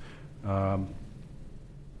standards.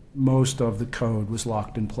 Most of the code was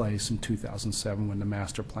locked in place in 2007 when the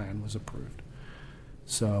master plan was approved.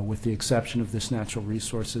 So with the exception of this natural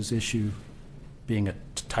resources issue being a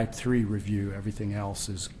type 3 review, everything else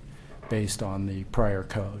is based on the prior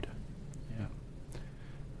code.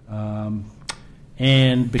 Yeah.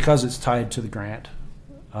 And because it's tied to the grant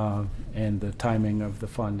and the timing of the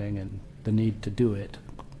funding and the need to do it,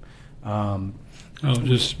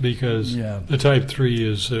 just because the Type 3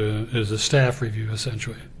 is a staff review,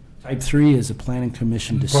 essentially. Type 3 is a Planning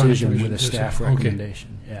Commission decision with a staff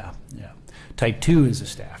recommendation. Okay. Yeah, yeah. Type 2 is a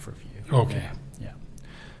staff review. Okay. Yeah.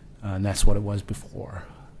 And that's what it was before.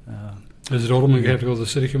 Does it ultimately have to go to the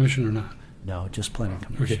City Commission or not? No, just Planning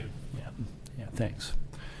Commission. Okay. Yeah, thanks.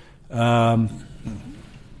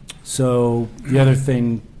 So the other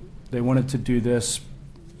thing, they wanted to do this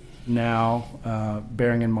now,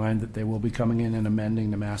 bearing in mind that they will be coming in and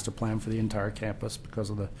amending the master plan for the entire campus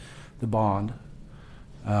because of the bond.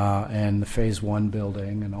 and the Phase 1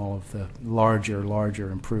 building and all of the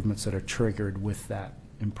larger improvements that are triggered with that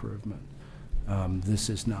improvement. This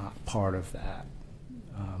is not part of that,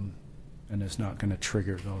 and it's not going to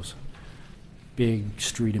trigger those big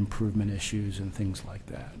street improvement issues and things like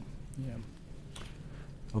that. Yeah.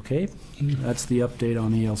 Okay, that's the update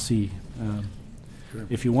on ELC.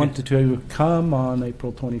 If you wanted to come on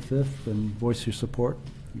April 25th and voice your support,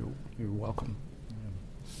 you're welcome.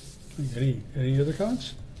 Any other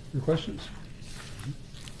comments or questions?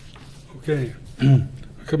 Okay.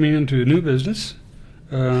 Coming into new business,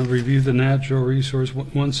 review the natural resource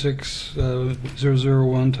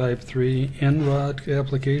 16001 type 3 NROD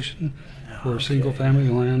application for single-family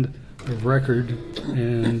land of record,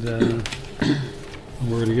 and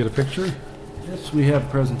we're going to get a picture. Yes, we have a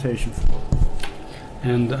presentation for it.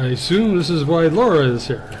 And I assume this is why Laura is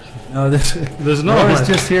here. No, this There's no Laura's one.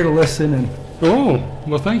 just here to listen Oh,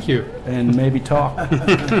 well, thank you. and maybe talk. I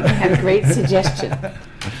had a great suggestion.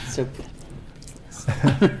 So,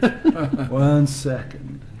 1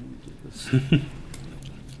 second.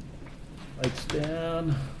 Lights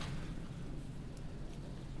down.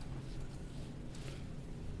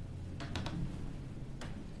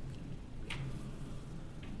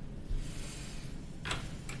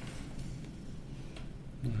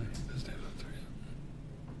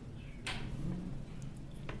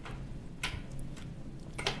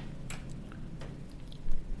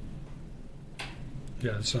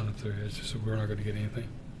 Yeah, it's not up there. It's just we're not going to get anything.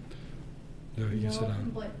 No, you can sit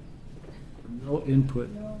down. No input.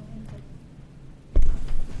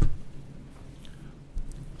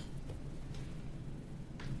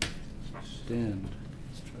 Stand.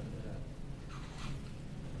 Let's try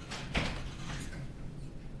that.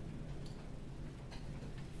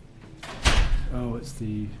 Oh, it's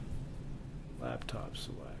the laptop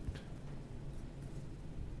select.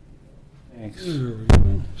 Thanks. There we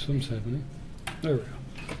go. Something's happening. There we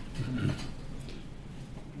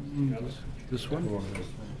go. This one?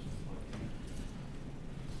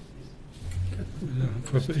 Yeah,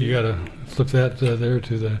 flip it. You got to flip that there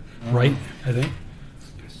to the right, I think.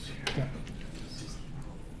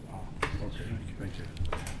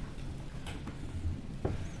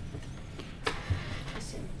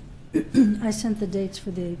 I sent the dates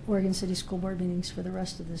for the Oregon City School Board meetings for the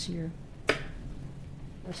rest of this year. For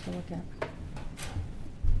us to look at.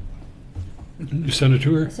 You sent it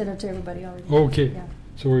to I her? sent it to everybody already. Okay. Yeah.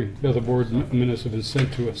 So we got the board minutes have been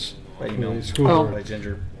sent to us. By for email. the school Oh. board. By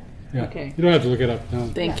Ginger. Yeah. Okay. You don't have to look it up now.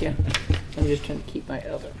 thank you. I'm just trying to keep my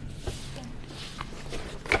other.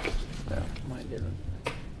 No, mine didn't.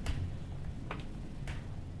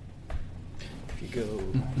 If you go.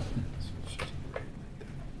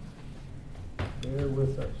 Bear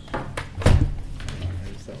with us.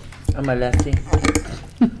 I'm a lefty.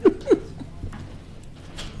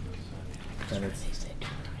 And it's,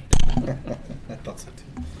 I thought so too.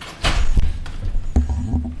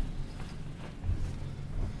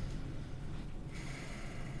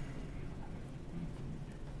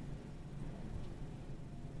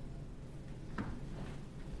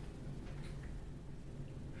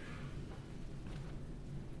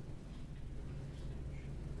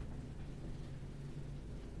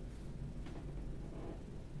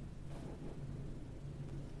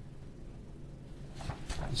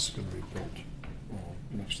 This is going to be built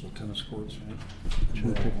next to the tennis courts. Should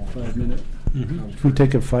we take a 5-minute? Mhm. Should we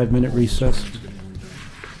take a 5-minute recess?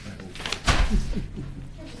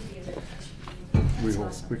 We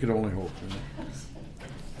hope. We could only hope. You know.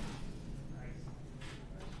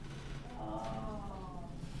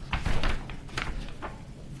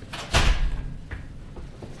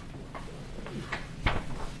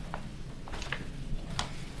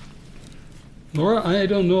 Laura, I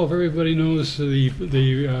don't know if everybody knows if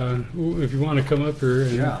you want to come up here,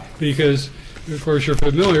 Yeah. because of course you're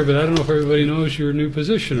familiar, but I don't know if everybody knows your new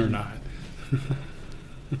position or not.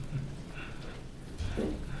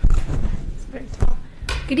 Very tall.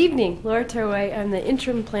 Good evening, Laura Turway. I'm the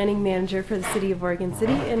interim planning manager for the City of Oregon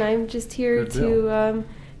City, and I'm just here Good deal. to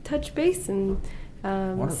touch base and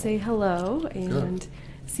Wonderful. say hello and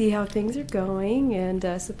see how things are going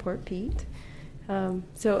and support Pete.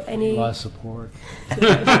 So any A lot of support.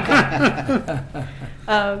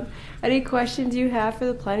 any questions you have for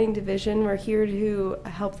the planning division, we're here to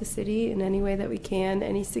help the city in any way that we can.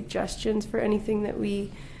 Any suggestions for anything that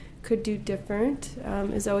we could do different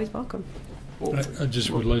is always welcome. I just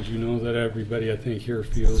would let you know that everybody, I think, here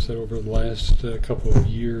feels that over the last couple of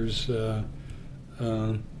years,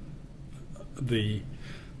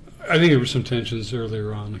 I think there were some tensions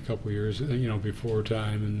earlier on, a couple of years, before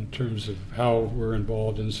time, in terms of how we're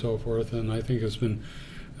involved and so forth. And I think it's been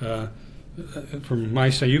from my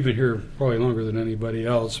side, you've been here probably longer than anybody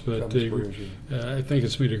else, but Demonstration. I think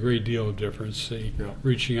it's made a great deal of difference, Yeah.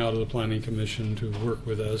 reaching out to the Planning Commission to work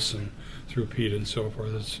with us and through Pete and so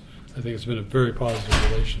forth. I think it's been a very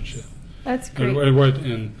positive relationship. That's great.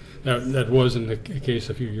 And that wasn't the case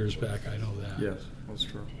a few years back, I know that. Yes, that's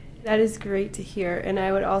true. That is great to hear, and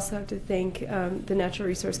I would also have to thank the Natural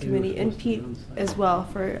Resource Committee and Pete as well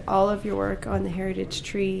for all of your work on the Heritage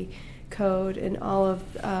Tree Code, and all of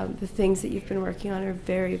the things that you've been working on are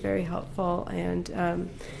very, very helpful, and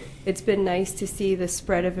it's been nice to see the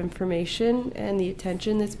spread of information and the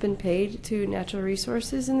attention that's been paid to natural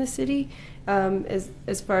resources in the city.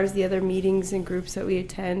 As far as the other meetings and groups that we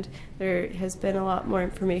attend, there has been a lot more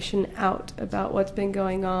information out about what's been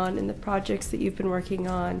going on and the projects that you've been working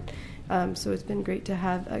on. So it's been great to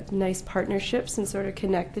have nice partnerships and sort of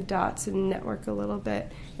connect the dots and network a little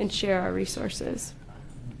bit and share our resources.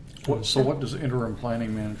 So what does interim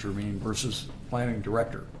planning manager mean versus planning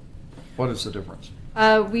director? What is the difference?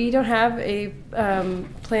 We don't have a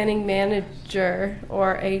planning manager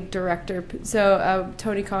or a director. So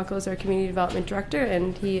Tony Conkle is our community development director,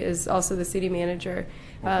 and he is also the city manager.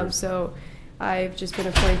 Okay. So I've just been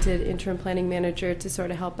appointed interim planning manager to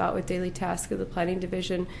sort of help out with daily tasks of the planning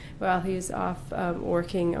division while he's off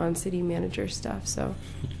working on city manager stuff. So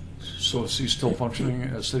is he still functioning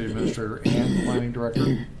as city administrator and planning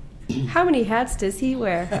director? how many hats does he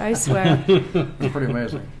wear? I swear. Pretty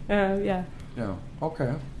amazing. Yeah. Yeah.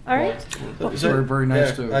 Okay. All right. It's very, very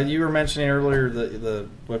nice to. You were mentioning earlier the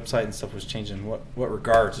website and stuff was changing. What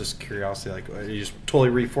regards? Just curiosity. Like, are you just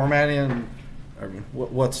totally reformatting? Or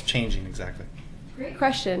what's changing exactly? Great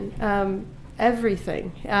question.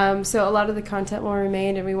 Everything. So a lot of the content will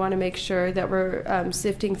remain, and we want to make sure that we're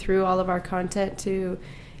sifting through all of our content to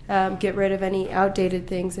get rid of any outdated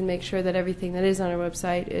things and make sure that everything that is on our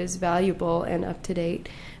website is valuable and up to date.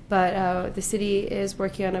 But the city is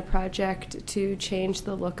working on a project to change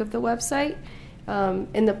the look of the website.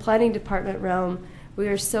 In the planning department realm, we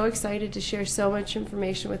are so excited to share so much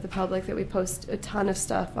information with the public that we post a ton of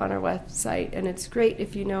stuff on our website. And it's great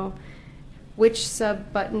if you know which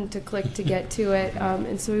sub button to click to get to it.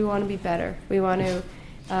 And so we want to be better. We want to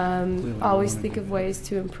always think of ways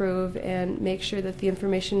to improve and make sure that the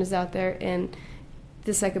information is out there. And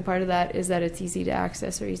the second part of that is that it's easy to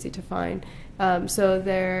access or easy to find. So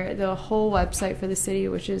the whole website for the city,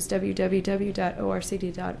 which is www.orcd.org,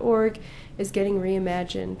 is getting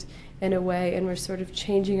reimagined in a way, and we're sort of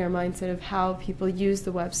changing our mindset of how people use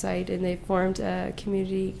the website, and they've formed a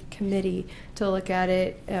community committee to look at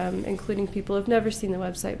it, including people who've never seen the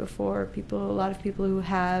website before, a lot of people who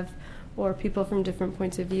have, or people from different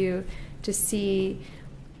points of view, to see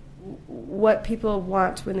what people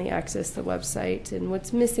want when they access the website and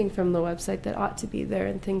what's missing from the website that ought to be there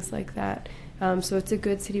and things like that. So it's a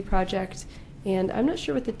good city project, and I'm not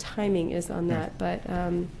sure what the timing is on that, but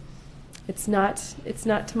it's not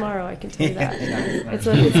tomorrow, I can tell you that. It's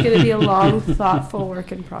going to be a long, thoughtful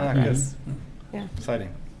work in progress. Yeah.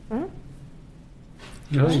 Exciting. Uh-huh.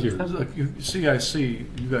 Thank you. CIC,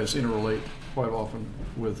 you guys interrelate quite often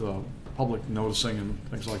with public noticing and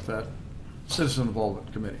things like that. Citizen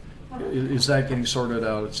Involvement Committee. Is that getting sorted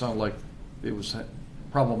out? It sounded like it was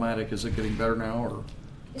problematic. Is it getting better now, or?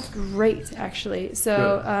 It's great, actually.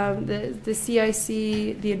 So the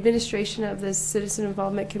CIC, the administration of the Citizen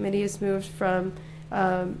Involvement Committee has moved from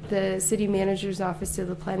the city manager's office to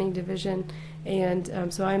the planning division,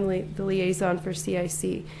 and so I'm the liaison for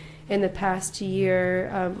CIC. In the past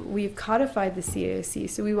year, we've codified the CIC,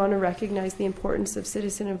 so we want to recognize the importance of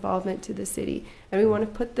citizen involvement to the city, and we want to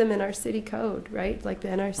put them in our city code, right, like the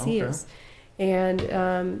NRC is.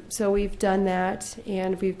 And so we've done that,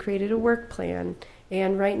 and we've created a work plan.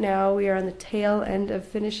 And right now we are on the tail end of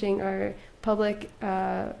finishing our public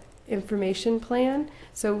information plan.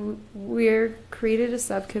 So we're created a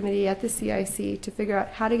subcommittee at the CIC to figure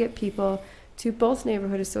out how to get people to both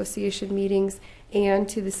neighborhood association meetings and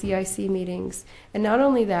to the CIC meetings. And not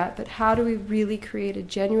only that, but how do we really create a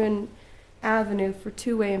genuine avenue for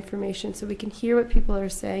two-way information so we can hear what people are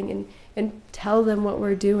saying and tell them what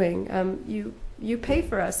we're doing. You pay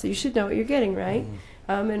for us, so you should know what you're getting, right?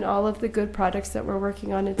 And all of the good products that we're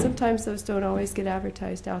working on, and sometimes those don't always get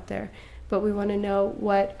advertised out there. But we want to know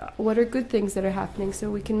what are good things that are happening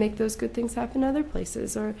so we can make those good things happen other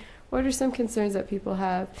places, or what are some concerns that people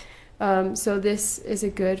have. So this is a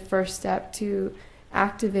good first step to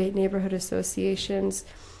activate neighborhood associations.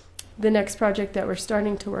 The next project that we're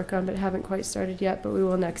starting to work on, but haven't quite started yet, but we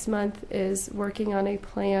will next month, is working on a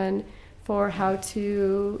plan for how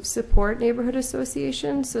to support neighborhood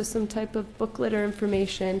associations. So some type of booklet or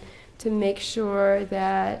information to make sure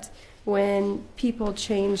that when people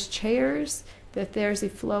change chairs, that there's a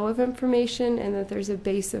flow of information and that there's a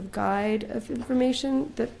base of guide of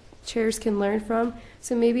information that chairs can learn from.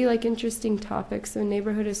 So maybe like interesting topics. So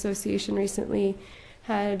Neighborhood Association recently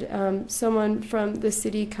had someone from the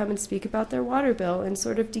city come and speak about their water bill and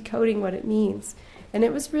sort of decoding what it means. And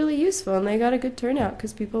it was really useful, and they got a good turnout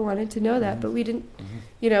because people wanted to know that. But we didn't,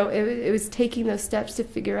 it was taking those steps to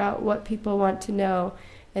figure out what people want to know,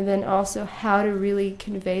 and then also how to really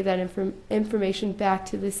convey that information back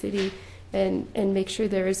to the city and make sure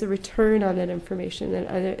there is a return on that information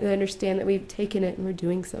and they understand that we've taken it and we're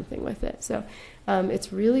doing something with it. So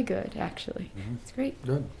it's really good, actually. It's great.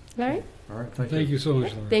 Good. All right. All right, thank you. Thank you so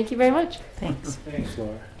much, Laura. Thank you very much. Thanks. Thanks,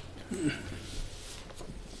 Laura.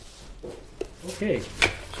 Okay,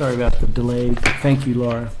 sorry about the delay. Thank you,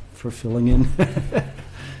 Laura, for filling in.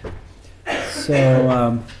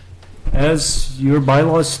 So, as your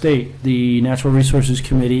bylaws state, the Natural Resources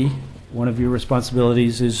Committee, one of your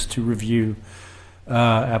responsibilities is to review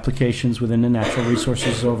applications within the Natural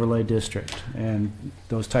Resources Overlay District and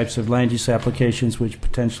those types of land use applications which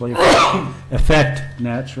potentially affect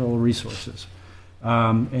natural resources.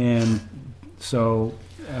 And so,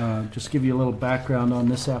 just give you a little background on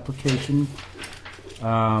this application.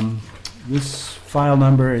 This file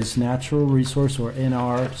number is Natural Resource, or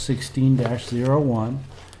NR 16-01.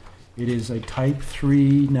 It is a Type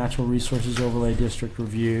 3 Natural Resources Overlay District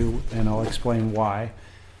review, and I'll explain why.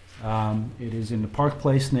 It is in the Park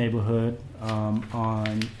Place neighborhood, and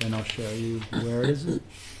I'll show you where it is.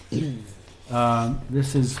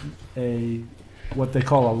 This is what they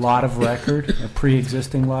call a lot of record, a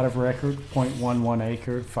pre-existing lot of record, 0.11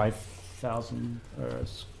 acre, 5,000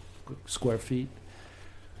 square feet.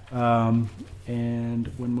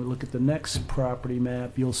 And when we look at the next property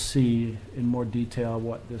map, you'll see in more detail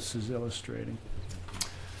what this is illustrating.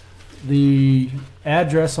 The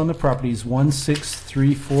address on the property is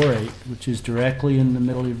 16348, which is directly in the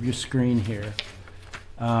middle of your screen here.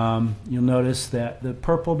 You'll notice that the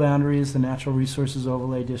purple boundary is the Natural Resources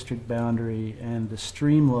Overlay District boundary and the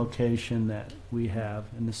stream location that we have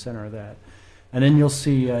in the center of that. And then you'll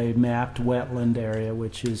see a mapped wetland area,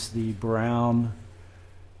 which is the brown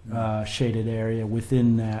shaded area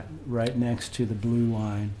within that, right next to the blue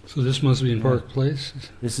line. So this must be in Park Place?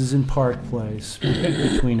 This is in Park Place,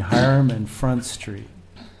 between Hiram and Front Street.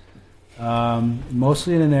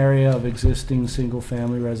 Mostly in an area of existing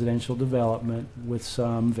single-family residential development with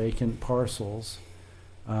some vacant parcels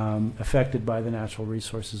affected by the Natural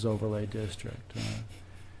Resources Overlay District.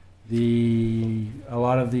 A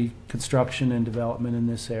lot of the construction and development in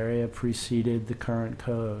this area preceded the current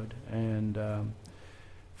code, and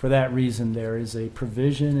for that reason, there is a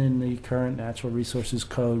provision in the current Natural Resources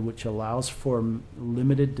Code which allows for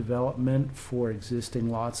limited development for existing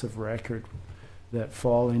lots of record that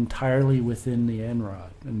fall entirely within the NROD,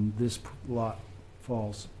 and this lot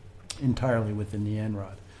falls entirely within the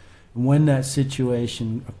NROD. And when that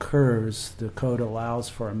situation occurs, the code allows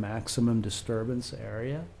for a maximum disturbance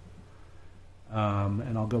area,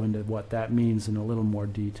 and I'll go into what that means in a little more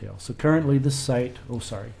detail. So currently the site,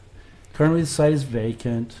 Currently, the site is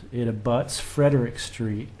vacant. It abuts Frederick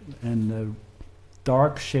Street, and the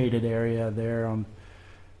dark shaded area there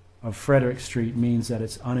of Frederick Street means that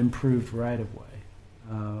it's unimproved right-of-way.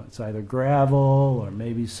 It's either gravel or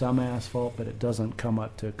maybe some asphalt, but it doesn't come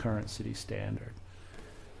up to current city standard.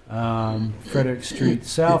 Frederick Street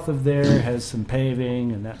south of there has some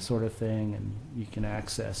paving and that sort of thing, and you can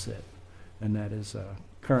access it, and that is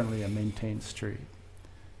currently a maintained street.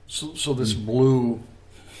 So this blue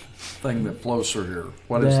thing that flows through here,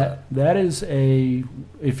 what is that? That is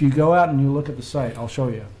if you go out and you look at the site, I'll show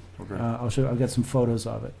you. Okay. I've got some photos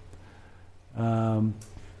of it.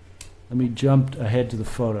 Let me jump ahead to the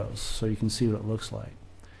photos so you can see what it looks like.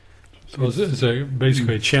 So it's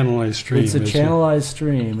basically a channelized stream. It's a channelized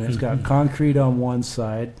stream. It's got concrete on one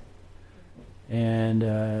side, and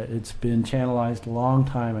it's been channelized a long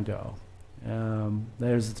time ago.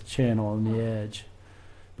 There's the channel on the edge,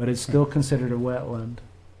 but it's still considered a wetland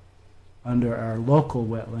under our local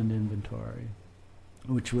wetland inventory,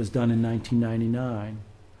 which was done in 1999.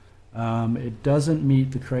 It doesn't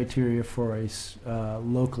meet the criteria for a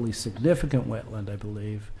locally significant wetland, I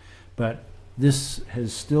believe, but this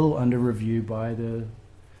is still under review by the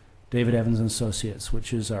David Evans and Associates,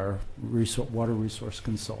 which is our water resource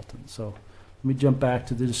consultant. So let me jump back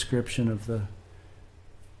to the description of the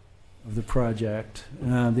project.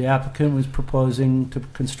 The applicant was proposing to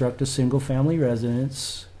construct a single-family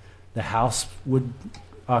residence. The house would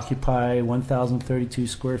occupy 1,032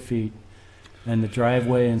 square feet, and the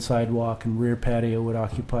driveway and sidewalk and rear patio would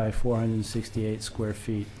occupy 468 square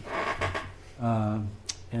feet.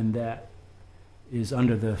 and that is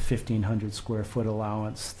under the 1,500 square foot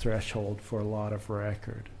allowance threshold for a lot of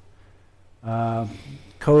record.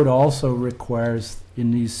 Code also requires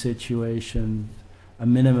in these situations a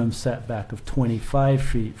minimum setback of 25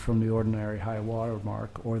 feet from the ordinary high water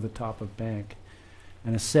mark or the top of bank,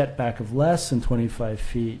 and a setback of less than 25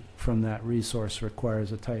 feet from that resource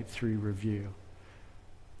requires a type 3 review.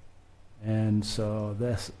 And so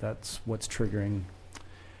that's what's triggering.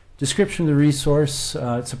 Description of the resource,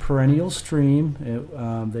 it's a perennial stream.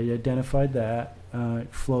 They identified that.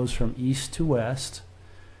 It flows from east to west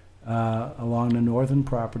along the northern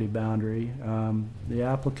property boundary. The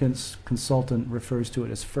applicant's consultant refers to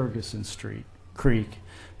it as Ferguson Street Creek,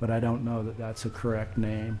 but I don't know that that's a correct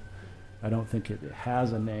name. I don't think it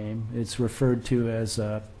has a name. It's referred to as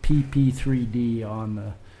PP3D on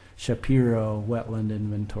the Shapiro Wetland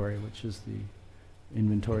Inventory, which is the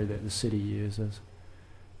inventory that the city uses.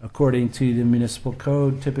 According to the municipal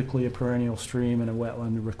code, typically a perennial stream in a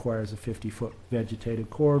wetland requires a 50-foot vegetated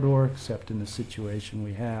corridor, except in the situation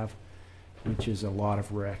we have, which is a lot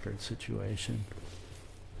of record situation.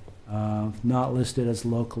 Not listed as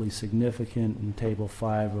locally significant in Table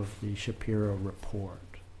 5 of the Shapiro report.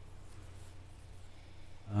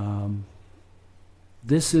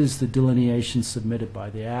 This is the delineation submitted by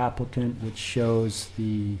the applicant, which shows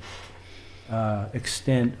the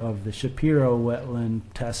extent of the Shapiro wetland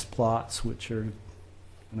test plots, which are,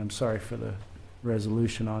 and I'm sorry for the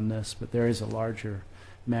resolution on this, but there is a larger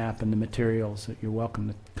map in the materials that you're welcome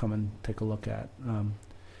to come and take a look at.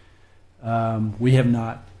 We have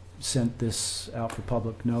not sent this out for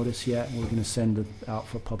public notice yet. We're going to send it out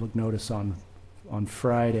for public notice on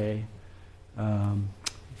Friday.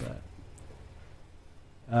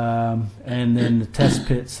 And then the test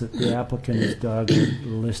pits that the applicant has dug are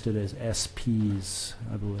listed as SPs,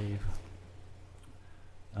 I believe.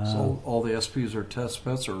 So all the SPs are test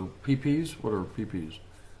pits or PPs? What are PPs?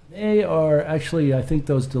 They are actually, I think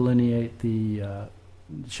those delineate the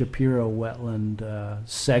Shapiro wetland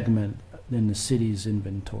segment in the city's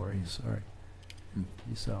inventories. All right.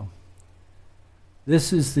 So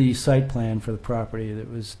this is the site plan for the property that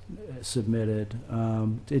was submitted.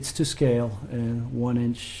 It's to scale, and 1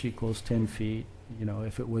 inch equals 10 feet. You know,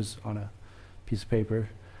 if it was on a piece of paper,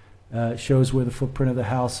 it shows where the footprint of the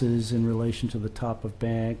house is in relation to the top of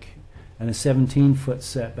bank, and a 17-foot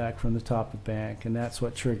setback from the top of bank, and that's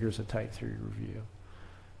what triggers a Type 3 review,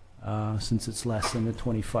 since it's less than the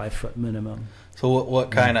 25-foot minimum. So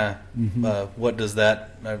what kind of what does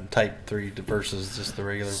that Type 3 versus just the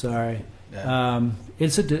regular? Sorry. Yeah.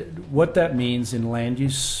 What that means in land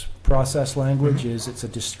use process language is it's a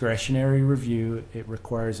discretionary review. It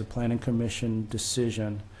requires a planning commission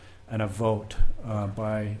decision and a vote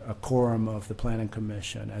by a quorum of the planning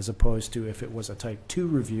commission, as opposed to if it was a Type 2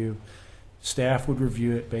 review, staff would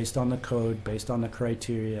review it based on the code, based on the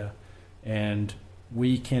criteria, and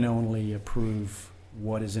we can only approve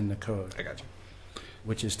what is in the code. I got you.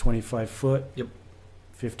 Which is 25 foot. Yep.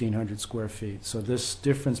 1,500 square feet. So this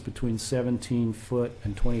difference between 17 foot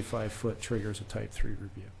and 25 foot triggers a Type 3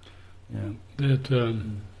 review. Yeah.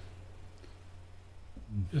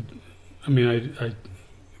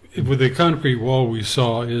 With the concrete wall we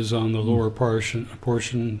saw is on the lower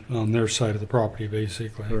portion on their side of the property,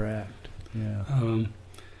 basically. Correct. Yeah.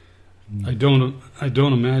 I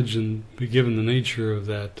don't imagine, given the nature of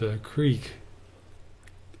that creek,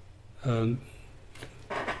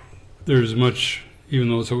 there's much. Even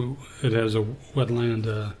though it has a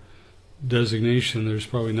wetland designation, there's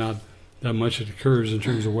probably not that much that occurs in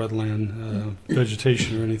terms of wetland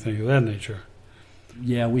vegetation or anything of that nature.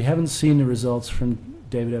 Yeah, we haven't seen the results from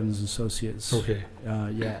David Evans Associates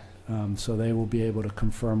yet, so they will be able to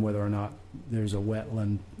confirm whether or not there's a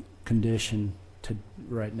wetland condition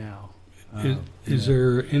right now. Is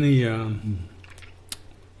there any when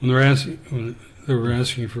they were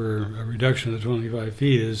asking for a reduction of 25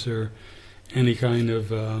 feet? Is there any kind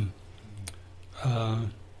of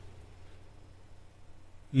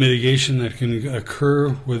mitigation that can occur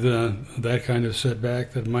with that kind of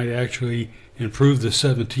setback that might actually improve the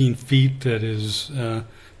 17 feet that is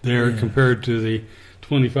there compared to the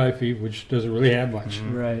 25 feet, which doesn't really have much?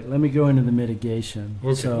 Right. Let me go into the mitigation.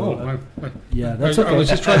 Okay. So, yeah, that's okay. I was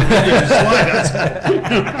just trying to get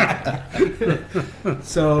the slide.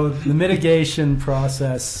 So the mitigation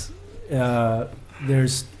process,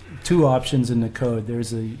 there's two options in the code.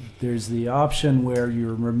 There's the option where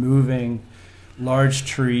you're removing large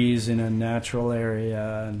trees in a natural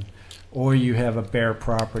area, or you have a bare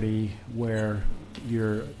property where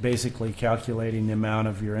you're basically calculating the amount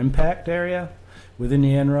of your impact area within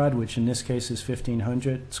the NROD, which in this case is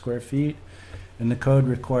 1,500 square feet, And the code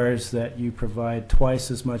requires that you provide twice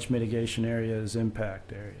as much mitigation area as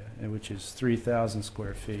impact area, which is 3,000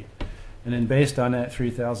 square feet. And then based on that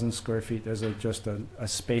 3,000 square feet, there's just a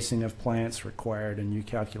spacing of plants required, and you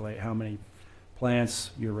calculate how many plants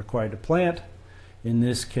you're required to plant. In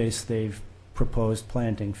this case, they've proposed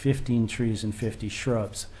planting 15 trees and 50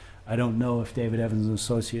 shrubs. I don't know if David Evans and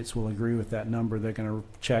Associates will agree with that number. They're going to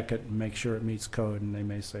check it and make sure it meets code, and they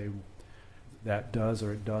may say that does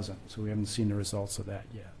or it doesn't. So we haven't seen the results of that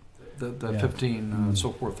yet. The Yeah. 15,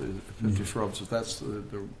 so forth, the 50 shrubs, if that's the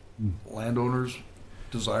landowner's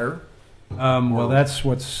desire? Well, Or- that's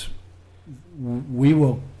we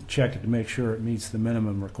will check it to make sure it meets the minimum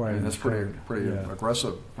I mean, requirement. that's pretty Yeah.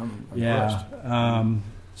 aggressive. I'm Yeah. impressed.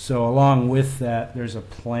 So along with that, there's a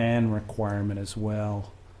plan requirement as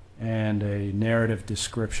well, and a narrative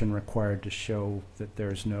description required to show that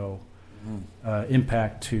there's no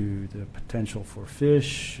impact to the potential for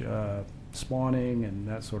fish spawning and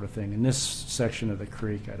that sort of thing. In this section of the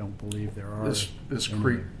creek, I don't believe there are. This any-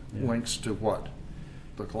 creek yeah. links to what?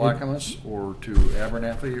 The Clackamas or to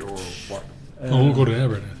Abernathy or what? Uh, I won't go to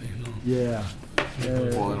Abernathy, no. Yeah.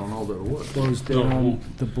 Well, I don't know that it would. Goes No. down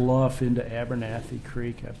the bluff into Abernathy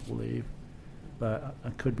Creek, I believe. But I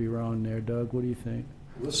could be wrong there. Doug, what do you think?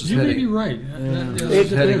 This is You may be heading, right.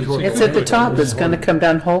 It's heading toward- It's at the top, it's gonna come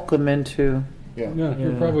down Holcomb into, Yeah, Yeah.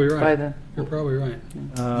 you're probably by right. the, You're probably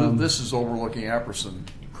right. this is overlooking Apperson,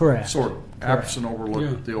 Correct. sort of. Correct. Apperson Yeah,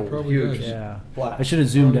 overlooked the old probably huge does. Yeah. flat. I should have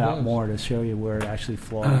zoomed Probably out does. more to show you where it actually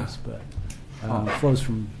flows, but it flows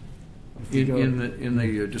from. if you go- In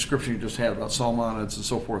the description you just had about salmonids and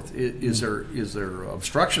so forth, is there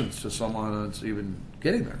obstructions to salmonids even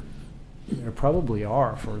getting there? There probably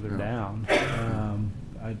are further Yeah. down.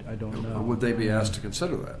 I don't know. Would they be asked to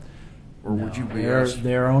consider that? Or would you No, be they're, asked?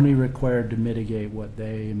 they're only required to mitigate what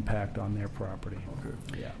they impact on their property.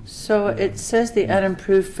 Okay. Yeah. so it says the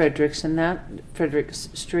unimproved Fredericks and that, Fredericks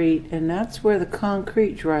Street, and that's where the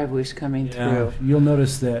concrete driveway's coming through. You'll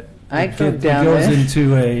notice that I it drove down goes there.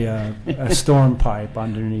 into a storm pipe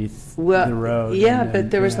underneath the Well, road. yeah, and then-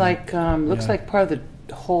 but there was yeah. like, looks Yeah. like part of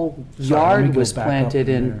the whole Sorry, let me yard go was back up planted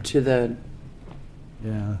from there. into the,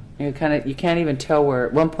 Yeah. you can't even tell where,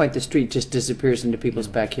 at one point the street just disappears into people's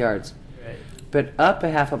backyards. But up a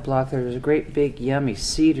half a block, there's a great big yummy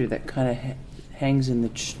cedar that kind of hangs in the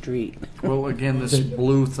street. Well, again, this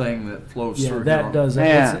blue thing that flows Yeah, through. that here. does.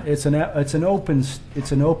 Yeah. It's an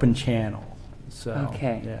open channel. So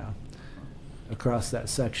Okay. yeah, across that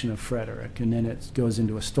section of Frederick, and then it goes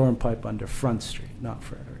into a storm pipe under Front Street, not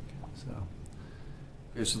Frederick. So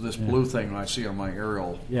Okay, so this Yeah. blue thing I see on my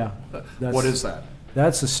aerial, yeah, that's- what is that?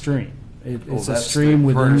 That's a stream. Oh, It's a that's stream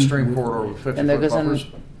the within stream corridor with 50 And there foot goes on- buffers?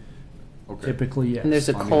 Okay. Typically, yes. And there's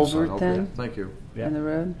a On either culvert side, okay. then Thank you. Yeah. in the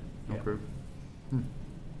road? Yeah. Okay.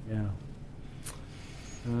 Yeah.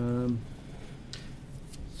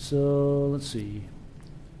 So let's see.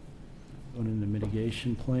 Going into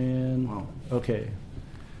mitigation plan. Wow. Okay.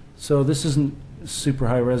 So this isn't super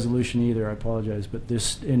high resolution either, I apologize, but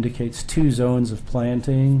this indicates 2 zones of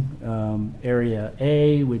planting. Area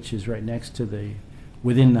A, which is right next to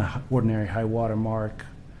within the ordinary high water mark,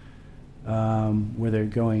 where they're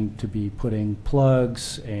going to be putting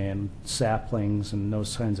plugs and saplings and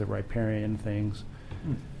those kinds of riparian things.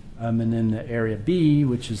 And then the area B,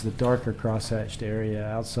 which is the darker crosshatched area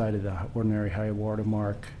outside of the ordinary high water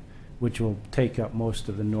mark, which will take up most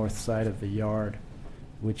of the north side of the yard,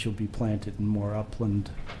 which will be planted in more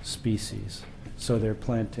upland species. So they're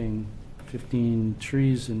planting 15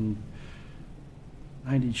 trees and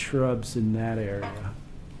 90 shrubs in that area.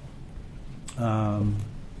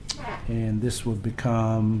 And this will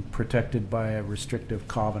become protected by a restrictive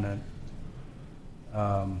covenant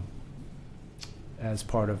as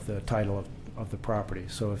part of the title of the property.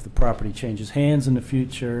 So if the property changes hands in the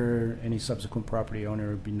future, any subsequent property owner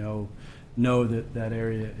would be know that that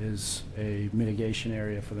area is a mitigation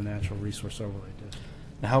area for the natural resource overlay district.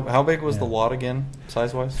 How big was the Yeah. lot again,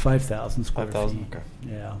 size wise? 5,000 square 5,000. feet. Okay.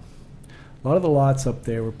 Yeah. A lot of the lots up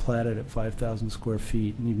there were platted at 5,000 square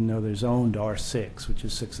feet, and even though there's owned R6, which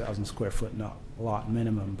is 6,000 square foot lot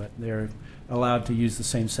minimum, but they're allowed to use the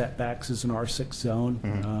same setbacks as an R6 zone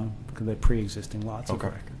because they're pre-existing lots of Okay.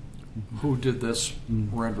 record. Who did this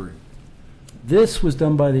rendering? This was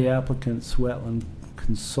done by the applicant's wetland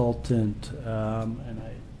consultant, and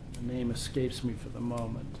the name escapes me for the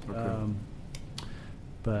moment. Okay.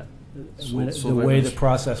 But So- when so the that way was- the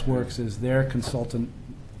process works is their consultant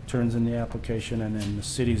turns in the application, and then the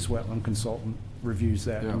city's wetland consultant reviews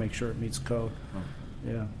that Yeah. to make sure it meets code. Oh.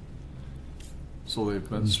 Yeah. So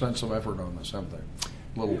they've spent some effort on this, haven't they?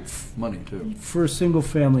 little money too. For a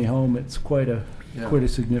single-family home, it's quite a Yeah.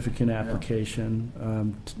 significant application.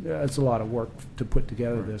 It's a lot of work to put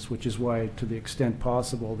together this, which is why, to the extent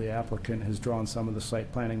possible, the applicant has drawn some of the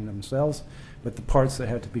site planning themselves, but the parts that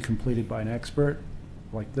have to be completed by an expert,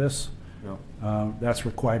 like this, that's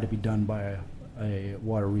required to be done by a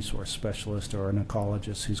water resource specialist or an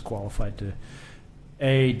ecologist who's qualified to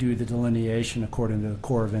do the delineation according to the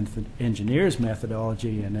Corps of Engineers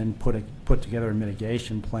methodology, and then put together a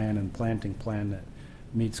mitigation plan and planting plan that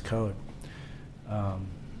meets code.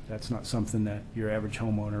 That's not something that your average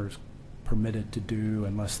homeowner is permitted to do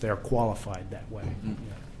unless they're qualified that way.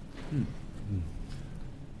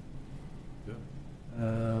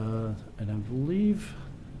 And I believe.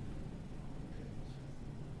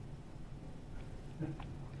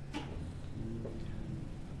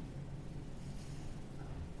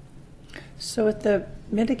 So with the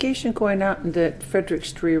mitigation going out into Frederick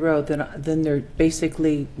Street Road, then they're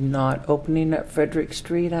basically not opening up Frederick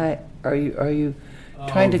Street. Are you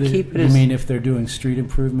trying to keep it You as? mean if they're doing street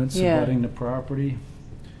improvements Yeah. abutting the property?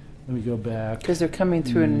 Let me go back. Because they're coming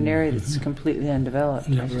through in an area that's completely undeveloped.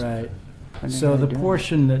 Yeah. Right. Wondering So how the they're doing it.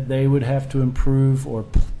 portion that they would have to improve or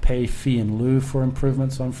pay fee in lieu for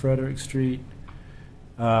improvements on Frederick Street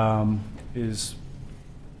is,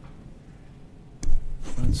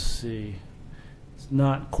 let's see, it's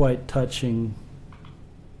not quite touching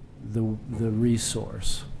the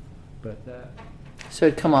resource, but that. So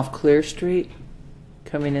it'd come off Clear Street,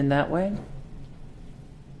 coming in that way?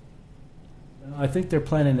 I think they're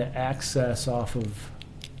planning to access off of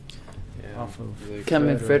The-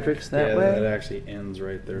 Coming Fredericks that yeah, way? that actually ends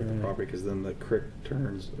right there at the Right. property, because then the creek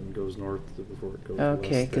turns and goes north before it goes west.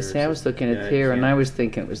 Okay, because there. I was looking Yeah, at it here, and can't- I was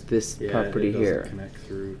thinking it was this yeah, property it doesn't here. connect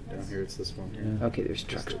through down here. It's this one here. Yeah. Okay, there's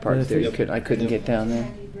trucks Just- parked there. Yep. I couldn't get down there.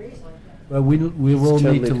 Well, we will It's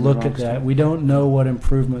totally need to from look at Roxton. that. We don't know what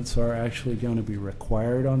improvements are actually going to be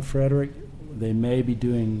required on Frederick. They may be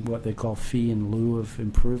doing what they call fee in lieu of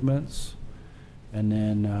improvements, and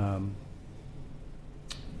then,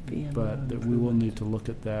 but that we will need to look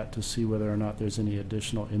at that to see whether or not there's any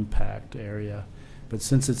additional impact area. But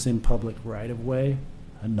since it's in public right-of-way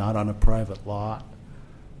and not on a private lot,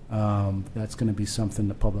 that's going to be something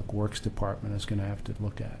the Public Works Department is going to have to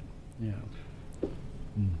look at. Yeah.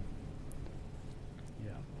 Mm.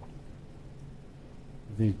 Yeah.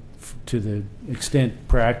 I think to the extent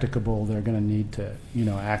practicable, they're going to need to,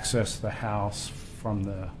 access the house from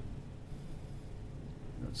the,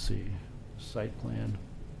 let's see, site plan.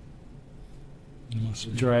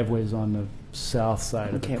 Driveway's on the south side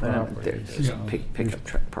of Okay, the well, property. there's a so pickup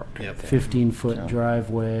truck parked right Yep. there. 15-foot So-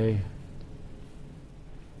 driveway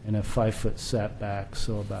and a 5-foot setback,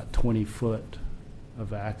 so about 20 foot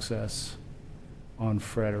of access on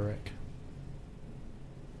Frederick.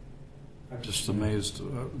 I'm just amazed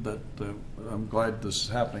that, I'm glad this is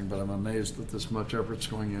happening, but I'm amazed that this much effort's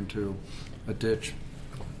going into a ditch.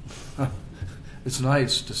 It's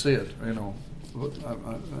nice to see it,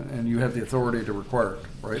 and you have the authority to require it,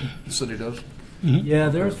 right? The city does? Yeah,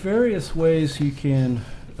 there's various ways you can,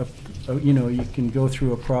 you can go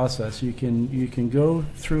through a process. You can go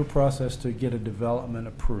through a process to get a development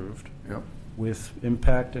approved Yep. with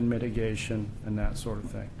impact and mitigation and that sort of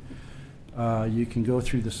thing. You can go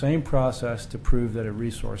through the same process to prove that a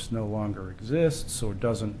resource no longer exists or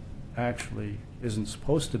isn't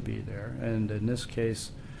supposed to be there. And in this case,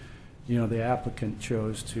 the applicant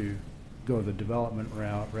chose to go the development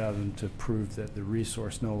route rather than to prove that the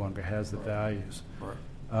resource no longer has the values. Right.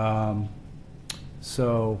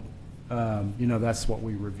 That's what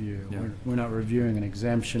we review. Yeah. We're not reviewing an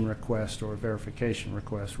exemption request or a verification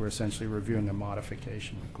request. We're essentially reviewing a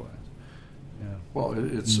modification request. Yeah. Well,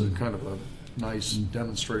 it's a kind of a nice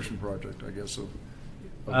demonstration project, I guess, of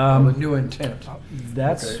Um, a new intent.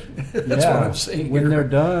 That's Okay. That's yeah. what I'm saying When here. they're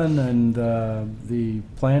done and the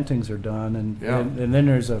plantings are done, and Yeah. and then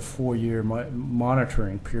there's a 4-year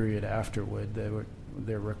monitoring period afterward.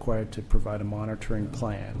 They're required to provide a monitoring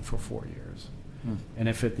plan for 4 years. Hmm. And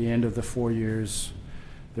if at the end of the 4 years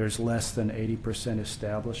there's less than 80%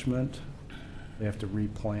 establishment, they have to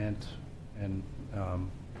replant and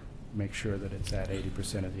make sure that it's at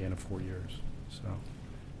 80% at the end of 4 years. So,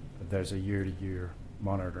 but there's a year-to-year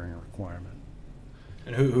monitoring requirement.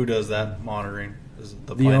 And who does that monitoring? Is it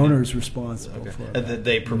The planning? owner's responsible Okay. for And it.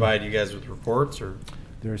 they provide you guys with reports, or?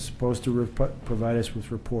 They're supposed to provide us with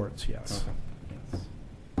reports, yes. Okay.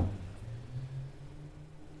 Yes.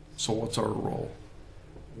 So what's our role?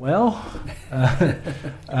 Well,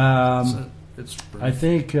 It's I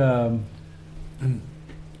think you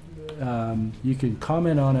can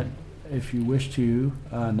comment on it if you wish to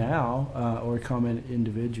now, or comment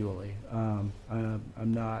individually. I'm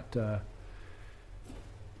not.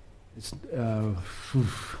 It's.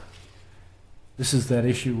 This is that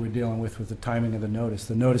issue we're dealing with the timing of the notice.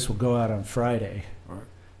 The notice will go out on Friday,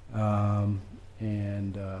 All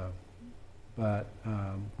but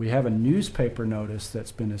we have a newspaper notice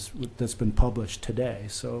that's been published today.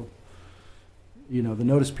 So, the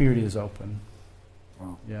notice period is open.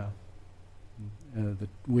 Wow. Yeah.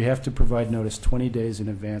 We have to provide notice 20 days in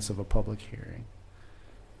advance of a public hearing.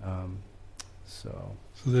 So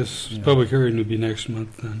So this Yeah. public hearing will be next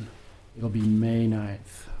month then. it'll be May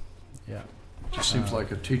 9th. Yeah. Just seems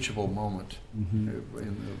like a teachable moment Mhm.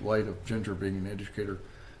 in the light of Ginger being an educator,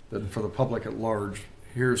 that for the public at large,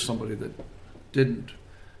 here's somebody that didn't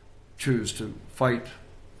choose to fight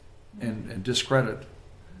and discredit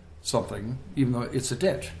something, even though it's a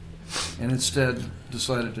ditch, and instead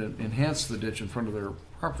decided to enhance the ditch in front of their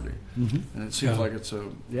property. Mhm. And it seems Yeah. like it's a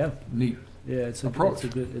Yeah. neat, Yeah. It's a Approach.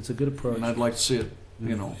 It's a good approach. and I'd like to see it,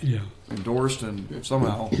 Yeah. endorsed and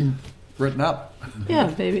somehow written up.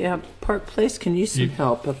 Yeah, maybe Park Place can use some You-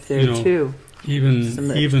 help up there you know, too. Even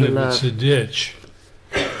Some even extra if it's a ditch,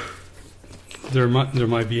 there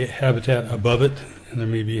might be habitat above it, and there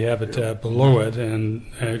may be habitat below it, and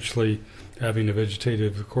actually having a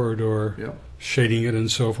vegetative corridor, Yeah. shading it, and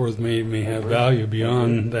so forth may have agree. value I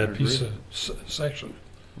beyond agree. that I piece agree. of section.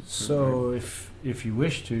 So if you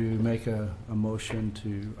wish to make a motion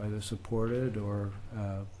to either support it or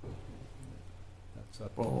that's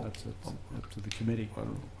up, Well, that's up to the committee. I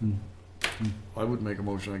don't- Mm. I would make a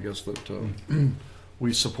motion, I guess, that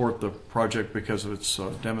we support the project because of its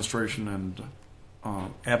demonstration and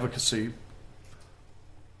advocacy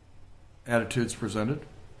attitudes presented,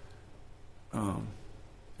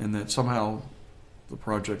 and that somehow the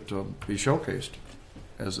project be showcased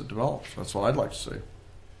as it develops. That's what I'd like to say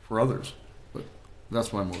for others, but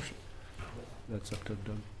that's my motion. That's up to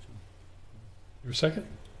Doug. Your second?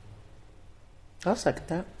 I'll second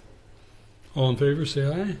that. All in favor, say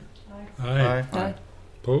aye. Aye. Aye.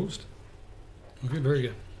 Opposed? Okay, very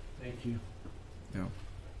good. Thank you.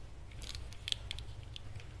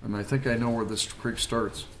 And I think I know where this creek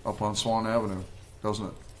starts, up on Swan Avenue, doesn't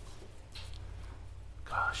it?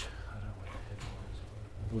 Gosh, I don't know what the head was.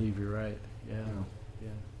 I believe you're right. Yeah. Yeah.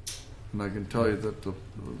 Yeah. And I can tell you that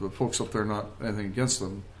the folks up there, not anything against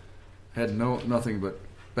them, had nothing but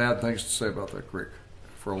bad things to say about that creek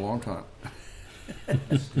for a long time.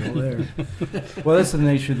 Still there. Well, that's the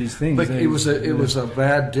nature of these things. But They- it was a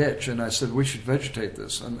bad ditch, and I said we should vegetate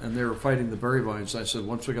this, and they were fighting the berry vines. I said,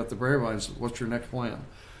 once we got the berry vines, what's your next plan?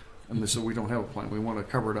 And they said, we don't have a plan. We want to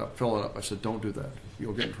cover it up, fill it up. I said, don't do that.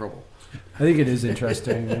 You'll get in trouble. I think it is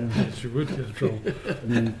interesting. Yes, you would get in trouble. I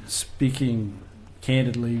mean, speaking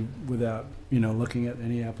candidly, without looking at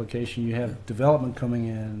any application, you have development coming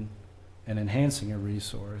in and enhancing a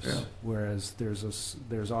resource, Yeah. whereas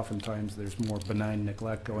there's oftentimes there's more benign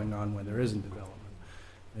neglect going on when there isn't development.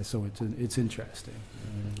 And so it's interesting.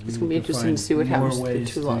 It's going to be interesting to see what happens to the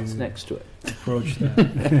two lots next to it. Approach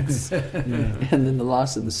that. Yeah. And then the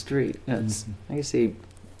loss of the street. That's, I can see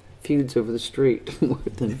feuds over the street more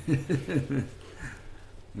than.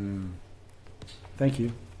 Thank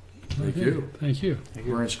you. Thank Okay, you. Thank you.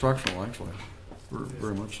 We're instructional, actually.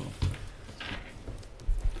 Very much so.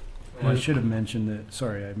 Well, I should have mentioned that.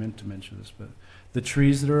 Sorry, I meant to mention this, but the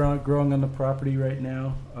trees that are growing on the property right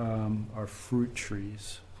now are fruit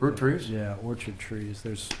trees. Fruit trees? Yeah, orchard trees.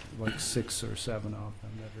 There's like 6 or 7 of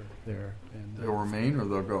them that are there. And They'll remain or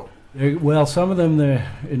they'll go? well, some of them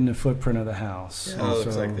they're in the footprint of the house. Yeah, it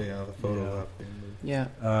looks So, like the photo yeah. up.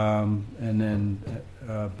 Yeah. and then,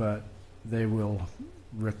 but they will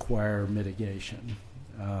require mitigation,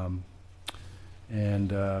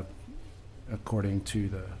 and according to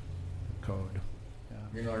the code. Yeah.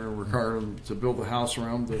 You're not going to require them to build a house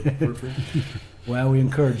around the fruit tree? Well, we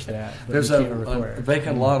encourage that, but There's we a can't require it.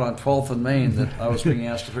 vacant lot on 12th and Main that I was being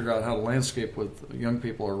asked to figure out how to landscape with young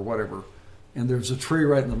people or whatever. And there's a tree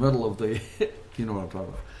right in the middle of the, you know what I'm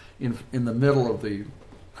talking about, in the middle of the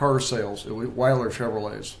car sales, Weiler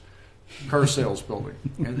Chevrolet's car sales building.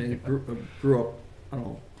 And it grew up, I don't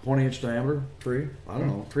know, 20-inch diameter tree? I don't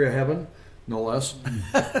know, tree of heaven, no less,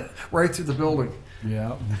 right through the building.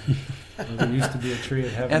 Yeah. Well, there used to be a tree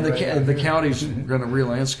at heaven. And the, right ca- out the here. county's going to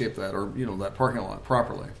re-landscape that, or, that parking lot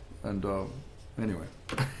properly. And anyway.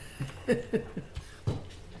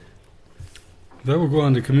 That will go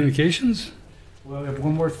on to communications? Well, we have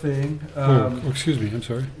one more thing. Excuse me, I'm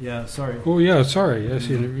sorry. Yeah, sorry. Oh, yeah, sorry. Yes,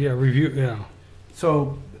 yeah, review, yeah.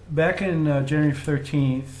 So back in January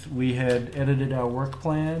 13th, we had edited our work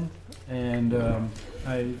plan, and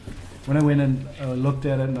I when I went and looked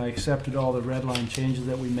at it and I accepted all the red line changes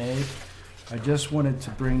that we made, I just wanted to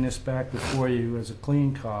bring this back before you as a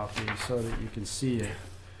clean copy so that you can see it.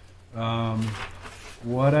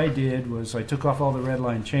 What I did was I took off all the red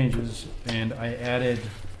line changes and I added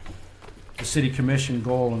the city commission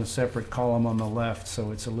goal in a separate column on the left, so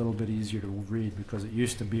it's a little bit easier to read because it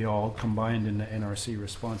used to be all combined in the NRC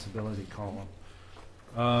responsibility column.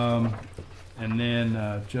 And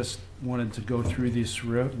then just wanted to go through this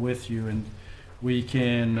with you, and we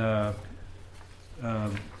can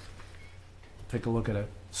take a look at it.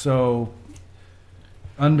 So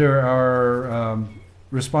under our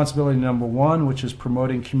responsibility number 1, which is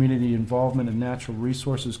promoting community involvement in natural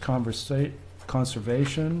resources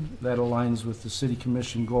conservation, that aligns with the City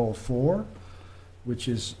Commission Goal 4, which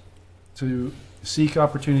is to seek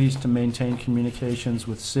opportunities to maintain communications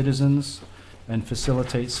with citizens and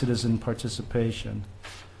facilitate citizen participation.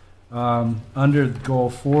 Under Goal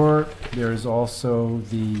 4, there is also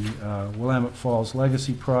the Willamette Falls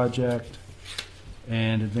Legacy Project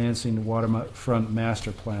and advancing the waterfront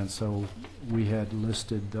master plan. So we had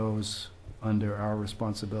listed those under our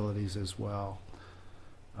responsibilities as well.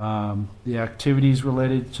 The activities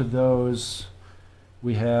related to those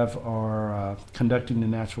we have are conducting the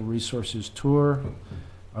natural resources tour.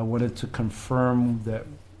 I wanted to confirm that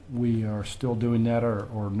we are still doing that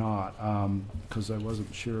or not, because I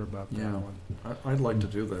wasn't sure about that one. I'd like to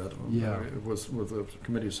do that. Yeah. It was with the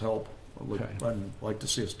committee's help. I'd like to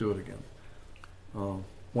see us do it again.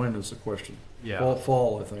 When is the question? Yeah.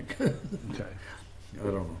 Fall, I think. Okay. I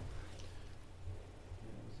don't know.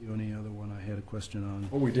 The only other one I had a question on.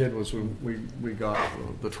 What we did was we got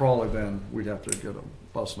the trolley van. We'd have to get a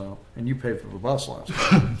bus now, and you paid for the bus last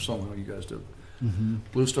time. Somehow you guys did. Mm-hmm.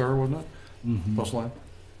 Blue Star, wasn't it? Mm-hmm. Bus line.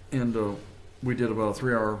 And we did about a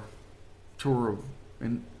 3-hour tour of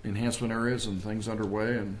enhancement areas and things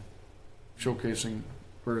underway and showcasing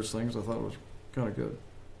various things. I thought it was kind of good.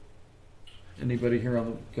 Anybody here on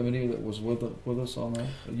the committee that was with us on that?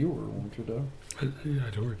 You were, weren't you, Doug? I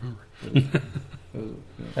don't remember.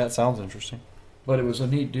 That sounds interesting. But it was a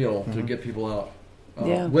neat deal to get people out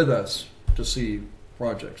Yeah. with us to see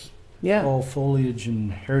projects. Yeah. Fall Foliage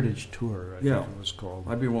and Heritage Tour, I think it was called.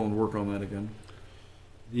 I'd be willing to work on that again.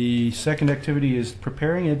 The second activity is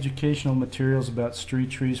preparing educational materials about street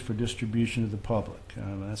trees for distribution to the public.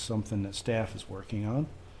 That's something that staff is working on.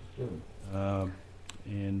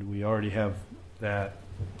 And we already have that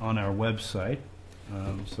on our website.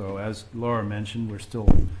 So as Laura mentioned, we're still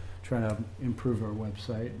trying to improve our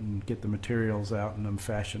website and get the materials out in a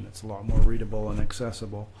fashion that's a lot more readable and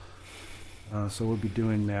accessible. So we'll be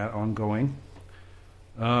doing that ongoing.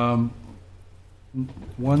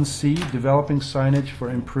 1C, developing signage for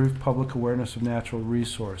improved public awareness of natural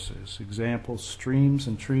resources. Examples, streams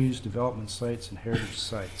and trees, development sites, and heritage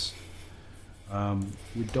sites.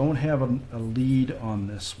 We don't have a lead on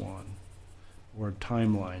this one or a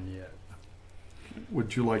timeline yet.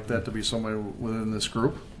 Would you like that to be somebody within this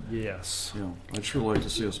group? Yes. Yeah, I'd sure like to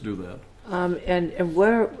see us do that. And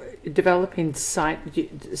we're developing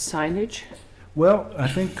signage. Well, I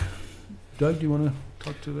think, Doug, do you want to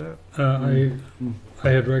talk to that? I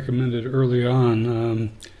had recommended early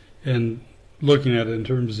on, and looking at it in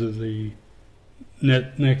terms of the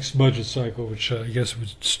next budget cycle, which I guess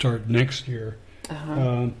would start next year,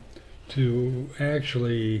 to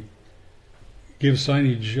actually give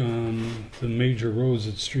signage on the major roads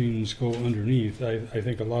that streams go underneath. I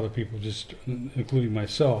think a lot of people just, including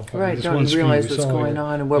myself, Right, this don't one stream realize we what's saw going here,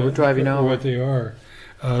 on and what we're driving over. what they are.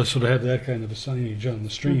 So to have that kind of a signage on the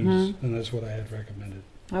streams, and that's what I had recommended.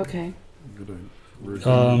 Okay. Good idea. Very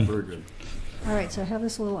good. Very good. All right, so I have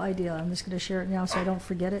this little idea. I'm just going to share it now so I don't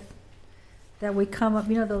forget it. That we come up,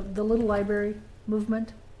 the little library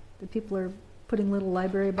movement, that people are putting little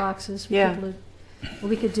library boxes. For Yeah. people well,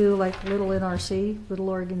 we could do like little NRC, little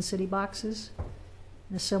Oregon City boxes,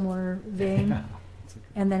 in a similar vein,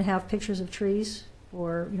 and then have pictures of trees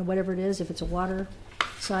or whatever it is, if it's a water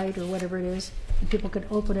site or whatever it is, and people could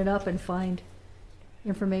open it up and find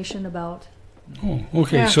information about Oh,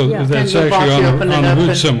 okay, Yeah. so Yeah. that's And the box, actually you on open the it up route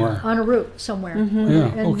and- somewhere. on a route somewhere.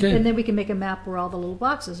 Yeah, okay. And then we can make a map where all the little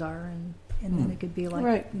boxes are, and then it could be like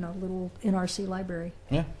Right. little NRC library.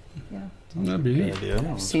 Yeah. Yeah. That'd be Good neat.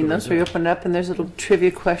 idea. I've seen those where you open it up and there's little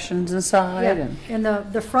trivia questions inside. Yeah, And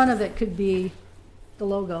and the front of it could be the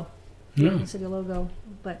logo, the Yeah. Oregon City logo,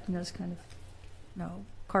 but it's kind of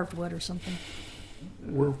carved wood or something.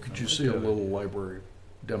 Where could you see a little library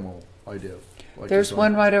demo idea? Like there's this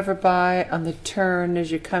one right over by on the turn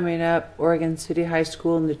as you're coming up Oregon City High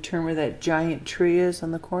School, and the turn where that giant tree is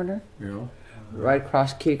on the corner. Yeah. Right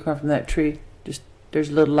across kitty corner from that tree. Just there's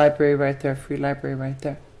a little library right there, free library right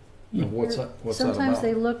there. And what's that Sometimes about?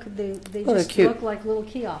 they look, they Well, they're just cute. look like little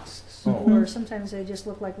kiosks, Oh. or sometimes they just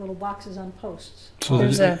look like little boxes on posts. So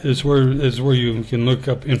There's it's where you can look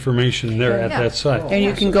up information there at Yeah. that site. And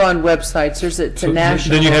you can go on websites. It's a So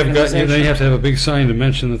national then you have organization. then you have to have a big sign to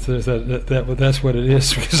mention that's what it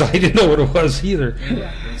is, because I didn't know what it was either.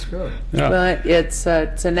 That's good. Yeah. Well, it's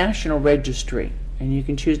a national registry, and you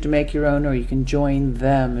can choose to make your own, or you can join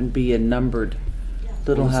them and be a numbered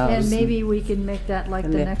little house. And maybe we can make that like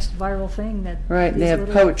And the they- next viral thing that. Right, they these have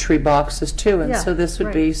little- poetry boxes too, and Yeah, so this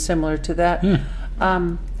would be right. similar to that. Hmm.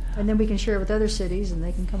 Um, And then we can share it with other cities, and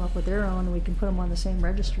they can come up with their own, and we can put them on the same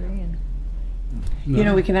registry, and. You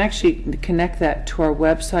know, we can actually connect that to our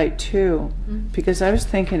website too, because I was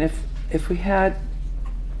thinking if we had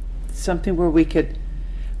something where we could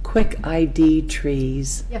quick ID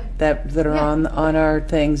trees Yeah. that are Yeah. on our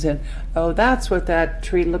things, and oh, that's what that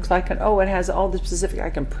tree looks like, and oh, it has all the specific. I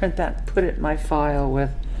can print that, and put it in my file with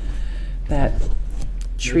that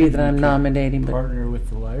tree Maybe that I'm you could nominating. But Partner with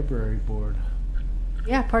the library board.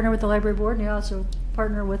 Yeah, partner with the library board, and you also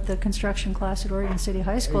partner with the construction class at Oregon City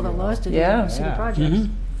High School that loves to do Yeah. city Yeah. projects. Mhm.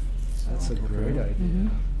 That's a great idea.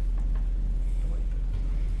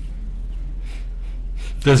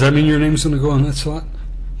 Does that mean your name's going to go on that slot?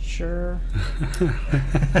 Sure.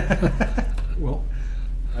 Well,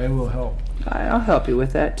 I will help. I'll help you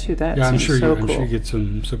with that too. That Yeah, I'm seems sure so I'm cool. sure you get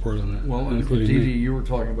some support on that. Well, and including Dee me. Dee, you were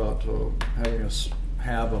talking about having us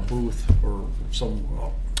have a booth or some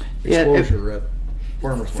Yeah, exposure at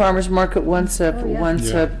farmers market. Farmers market once Oh, yeah.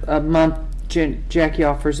 Yeah. a month. Jackie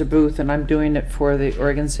offers a booth, and I'm doing it for the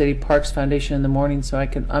Oregon City Parks Foundation in the morning. So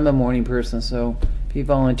I'm a morning person. So if you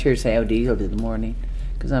volunteer, say, "Oh, Dee, you'll do the morning,"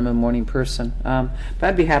 because I'm a morning person. But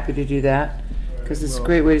I'd be happy to do that because it's a Well-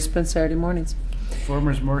 great way to spend Saturday mornings.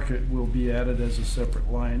 Farmers market will be added as a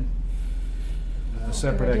separate line, a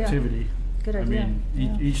separate idea. activity. Good I idea. mean,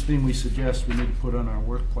 Yeah. each thing we suggest, we need to put on our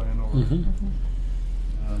work plan or,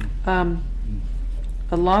 Mhm.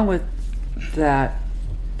 Along with that,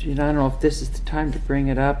 I don't know if this is the time to bring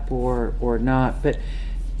it up or not, but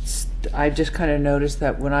I just kind of noticed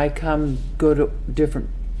that when I go to different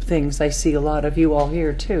things, I see a lot of you all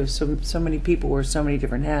here too. So many people wear so many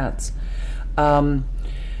different hats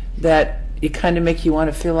that it kind of make you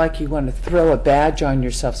want to feel like you want to throw a badge on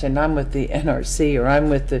yourself, saying I'm with the NRC or I'm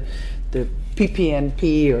with the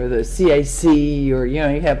PPNP or the CIC, or you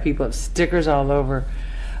have people have stickers all over.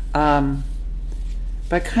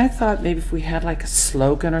 But I kind of thought maybe if we had like a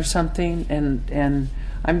slogan or something, and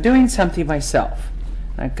I'm doing something myself.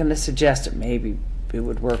 I'm going to suggest it maybe it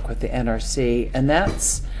would work with the NRC, and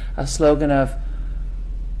that's a slogan of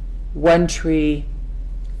one tree,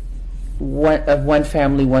 one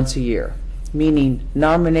family once a year. Meaning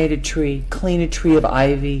nominate a tree, clean a tree of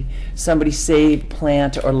ivy, somebody save,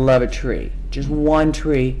 plant, or love a tree. Just one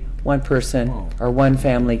tree, one person, or one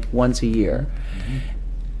family once a year.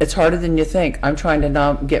 It's harder than you think. I'm trying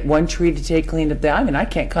to get one tree to take clean up. I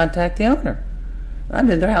can't contact the owner. I'm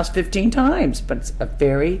in their house 15 times, but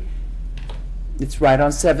it's right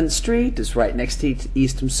on 7th Street. It's right next to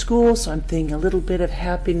Eastham School, so I'm thinking a little bit of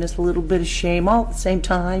happiness, a little bit of shame, all at the same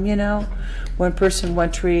time, One person,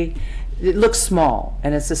 one tree. It looks small,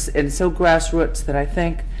 and it's so grassroots that I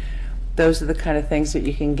think those are the kind of things that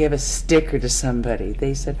you can give a sticker to somebody.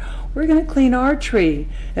 They said, we're going to clean our tree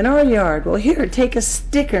in our yard. Well, here, take a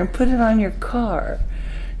sticker and put it on your car.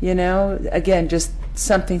 Again, just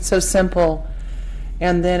something so simple.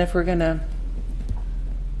 And then if we're going to,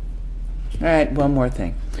 all right, one more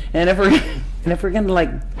thing. And if we're going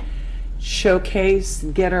to showcase,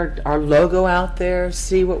 get our logo out there,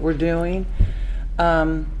 see what we're doing,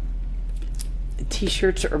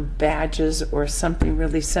 T-shirts or badges or something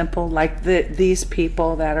really simple, like these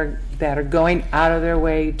people that are going out of their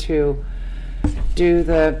way to do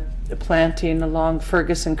the planting along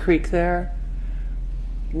Ferguson Creek there.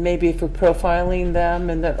 Maybe if we're profiling them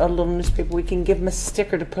in a little newspaper, we can give them a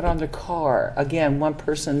sticker to put on their car. Again, one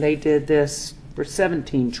person, they did this for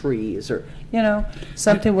 17 trees, or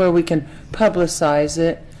something where we can publicize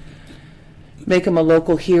it, make them a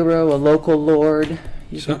local hero, a local lord.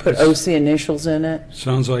 You can put OC initials in it.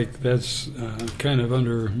 Sounds like that's kind of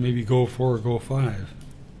under maybe goal 4 or goal 5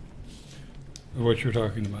 of what you're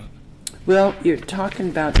talking about. Well, you're talking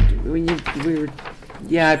about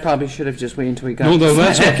I probably should have just waited until we got. No,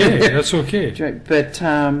 that's okay. That's okay. Right, but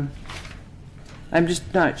I'm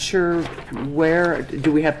just not sure where.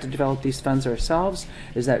 Do we have to develop these funds ourselves?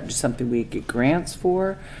 Is that just something we get grants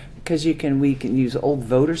for? Because we can use old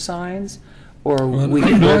voter signs, or Well, we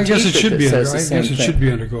can no, wear I guess it t-shirt should that be under. says I the same guess it thing. should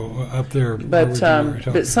be under go up there. where But we were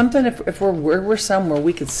talking. something if we're somewhere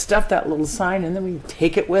we could stuff that little sign and then we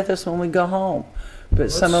take it with us when we go home.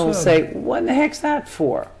 But someone will Let's, say, what in the heck's that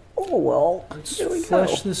for? Oh, well, Let's there we go.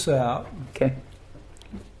 flesh this out. Okay.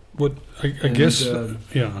 What, I And, guess, uh,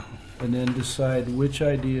 yeah. And then decide which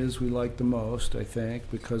ideas we like the most, I think,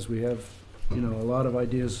 because we have, a lot of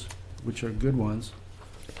ideas which are good ones.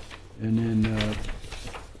 And then,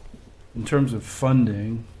 in terms of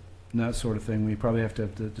funding and that sort of thing, we probably have to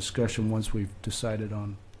have the discussion once we've decided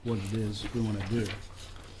on what it is we want to do.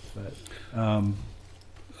 But,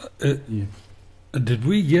 yeah. Did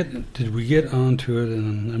we get onto it,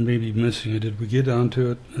 and I may be missing it, did we get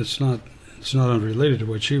onto it? It's not unrelated to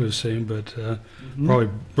what she was saying, but probably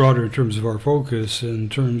broader in terms of our focus, in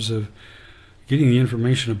terms of getting the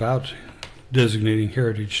information about designating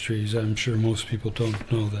heritage trees. I'm sure most people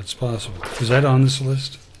don't know that's possible. Is that on this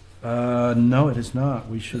list? No, it is not.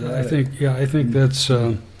 We should add it. I think that's,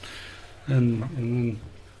 and then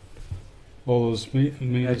all those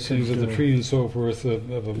maintenance things of the tree and so forth, of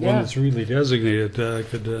one Yeah. that's really designated,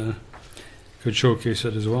 could showcase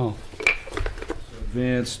it as well.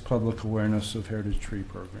 Advanced public awareness of heritage tree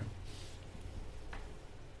program.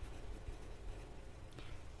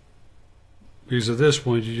 Because at this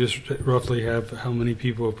point, you just roughly have how many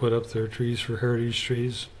people have put up their trees for heritage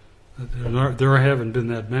trees. There haven't been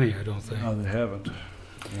that many, I don't think. No, they haven't.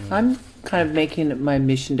 I'm kind of making it my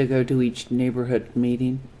mission to go to each neighborhood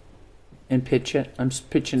meeting and pitch it. I'm just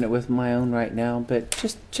pitching it with my own right now, but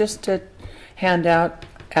just to hand out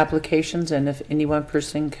applications, and if any one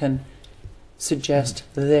person can suggest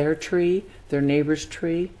their tree, their neighbor's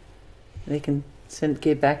tree, they can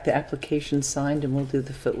get back the application signed, and we'll do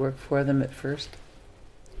the footwork for them at first.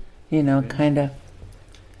 Kind of.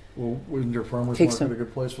 Well, isn't your farmer's Take market some- a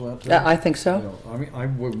good place for that too? I think so. You know, I mean,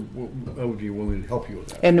 I would be willing to help you with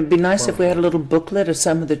that. And it'd be nice if we had a little booklet of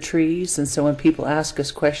some of the trees, and so when people ask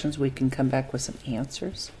us questions, we can come back with some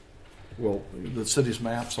answers. Well, the city's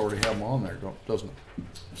maps already have them on there, doesn't it?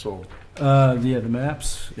 So, The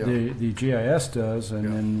maps, Yeah. the GIS does, and Yeah.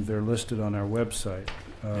 then they're listed on our website.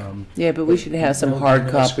 Yeah, but we should have some Well, hard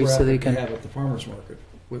the copies so scrap they that can. have at the farmer's market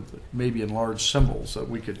with maybe in large symbols that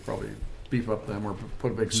we could probably beef up them or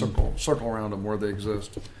put a big circle around them where they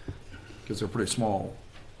exist, because they're pretty small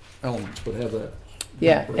elements, but have that.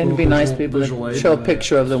 Yeah, and it'd be nice people Visual to aid show a and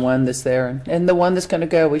picture of the one that's there. And the one that's going to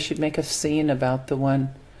go, we should make a scene about the one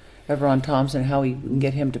over on Thompson, how we can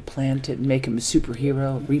get him to plant it and make him a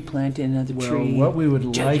superhero, replant another Well, tree. what we would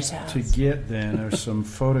like Judge's to house. get then are some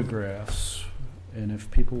photographs, and if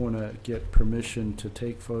people want to get permission to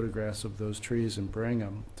take photographs of those trees and bring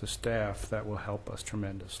them to staff, that will help us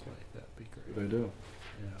tremendously. That'd be great. They do.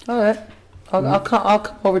 All right. I'll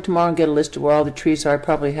come over tomorrow and get a list of where all the trees are. I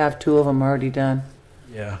probably have 2 of them already done.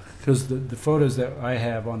 Yeah, because the photos that I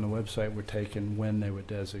have on the website were taken when they were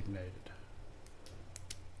designated,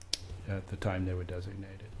 at the time they were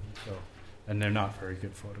designated. So, and they're not very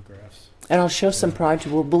good photographs. And I'll show some projects.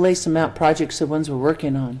 We'll lay some out projects, the ones we're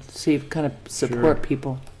working on. See if kind of support Sure.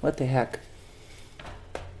 people. What the heck?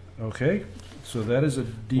 Okay, so that is a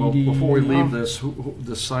DD. Well, before we leave this,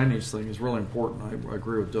 this signage thing is really important. I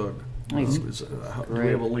agree with Doug. Nice. Do we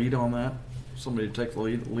have a lead on that? Somebody to take the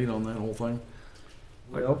lead on that whole thing?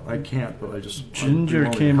 Well, I can't, but I just. I'd be Ginger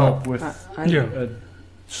willing to came help. up with Yeah. a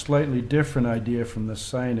slightly different idea from the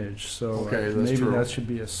signage, so Okay, that's maybe true. that should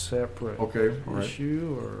be a separate Okay, all right.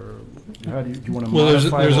 issue, or how do you want to Well,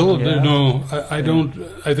 modify there's a what little we bit, have? no, I don't,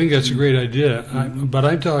 I think that's a great idea, Mhm. but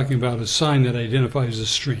I'm talking about a sign that identifies a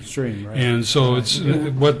stream. Stream, right? And so it's,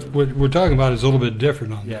 what we're talking about is a little bit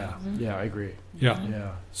different on that. Yeah, I agree. Yeah.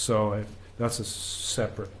 Yeah, so that's a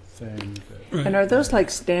separate thing. That, And are those like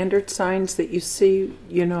standard signs that you see,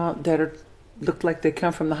 that are look like they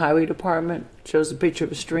come from the highway department? Shows a picture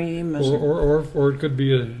of a stream. Or it could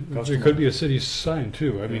be a city sign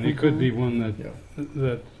too. I mean, it could be one Yeah.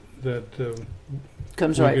 that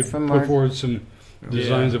comes we right could from put our. forward some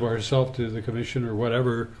designs Yeah. of ourselves to the commission or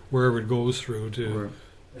whatever, wherever it goes through to. Right.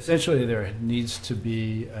 essentially, there needs to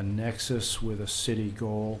be a nexus with a city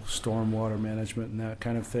goal, stormwater management and that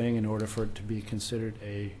kind of thing, in order for it to be considered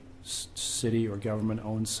a city or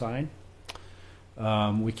government-owned sign.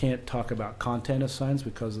 We can't talk about content of signs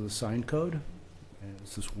because of the sign code. And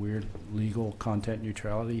it's this weird legal content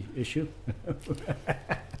neutrality issue.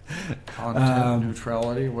 Content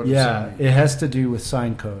neutrality, what does Yeah, that mean? it has to do with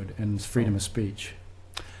sign code and freedom of speech.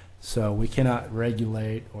 So we cannot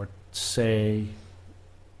regulate or say,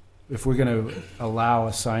 if we're going to allow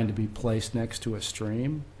a sign to be placed next to a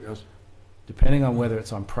stream, Yes. depending on whether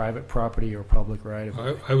it's on private property or public right of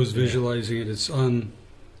way. I was visualizing it. It's on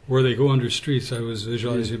where they go under streets. I was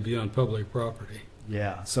visualizing it be on public property.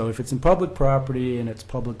 Yeah, so if it's in public property and it's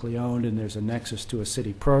publicly owned and there's a nexus to a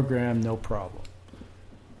city program, no problem.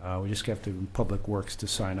 We just have to Public Works to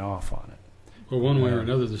sign off on it. Well, one way or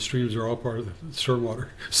another, the streams are all part of the stormwater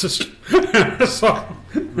system. So-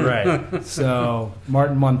 Right. So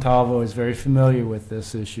Martin Montalvo is very familiar with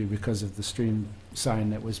this issue because of the stream sign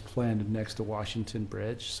that was planted next to Washington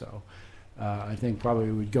Bridge. So I think probably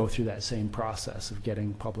we would go through that same process of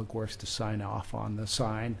getting Public Works to sign off on the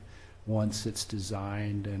sign once it's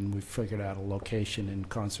designed and we've figured out a location in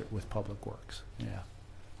concert with Public Works. Yeah.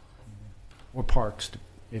 Or parks,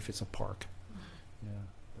 if it's a park. Yeah.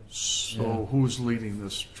 So who's leading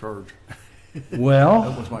this charge? That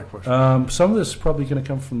Well, was my question. some of this is probably going to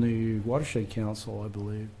come from the Watershed Council, I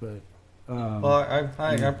believe, but. Well, I'm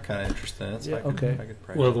kind of interested in it. So Yeah, I could, okay. I could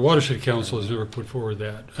probably- Well, the Watershed Council has never put forward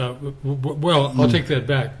that. Well, I'll take that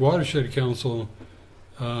back. Watershed Council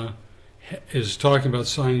is talking about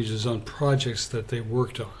signages on projects that they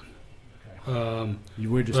worked on.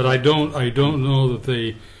 You were just. But I don't know that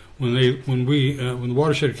they, when the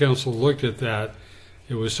Watershed Council looked at that,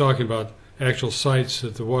 it was talking about actual sites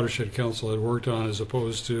that the Watershed Council had worked on as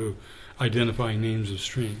opposed to identifying names of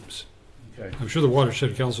streams. Okay. I'm sure the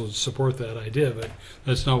Watershed Council would support that idea, but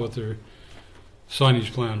that's not what their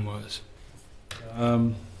signage plan was.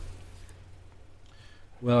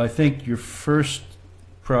 Well, I think your first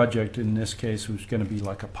project in this case was going to be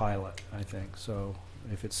like a pilot, I think. So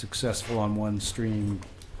if it's successful on one stream,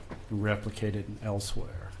 replicate it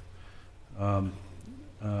elsewhere.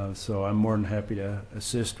 So I'm more than happy to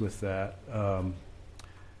assist with that.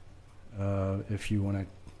 If you want to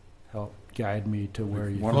help guide me to where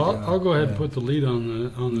you. Well, I'll go ahead and Yeah. put the lead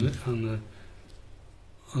on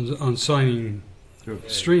signing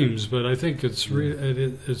streams, but I think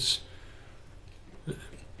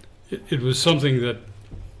it was something that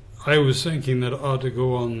I was thinking that ought to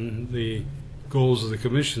go on the goals of the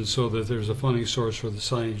commission so that there's a funding source for the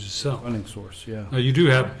signage itself. Funding source, yeah. Now you do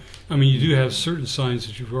have certain signs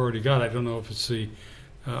that you've already got. I don't know if it's city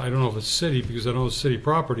because I know it's city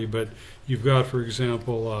property, but you've got, for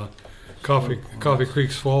example, Coffee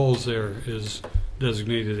Creek's Falls there is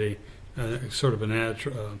designated a sort of a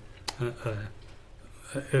natural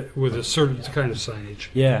with a certain kind of signage.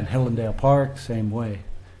 Yeah, and Hellendale Park, same way.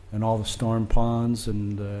 And all the storm ponds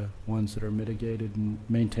and the ones that are mitigated and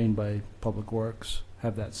maintained by Public Works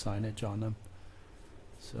have that signage on them.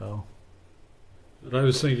 So, But I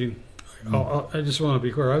was thinking, I just want to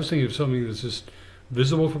be clear, I was thinking of something that's just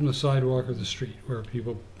visible from the sidewalk or the street, where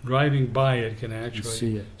people driving by it can you actually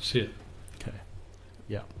see it. see it. Okay.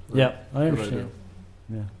 Yeah. Yeah, I Good understand.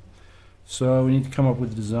 Yeah. So we need to come up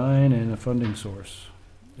with a design and a funding source.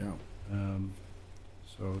 Yeah.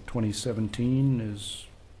 So 2017 is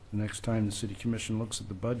the next time the city commission looks at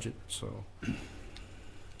the budget, so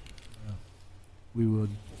we would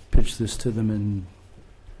pitch this to them in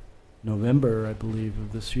November, I believe,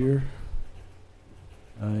 of this year,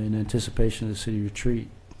 in anticipation of the city retreat.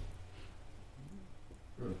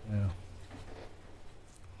 Good. Yeah.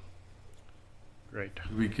 Great. To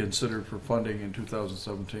be considered for funding in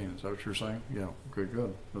 2017, is that what you're saying? Yeah, okay,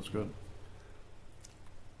 good, that's good.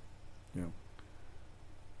 Yeah.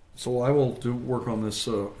 So I will work on this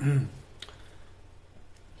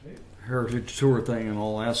heritage tour thing, and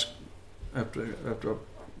I'll ask after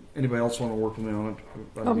anybody else want to work with me on it.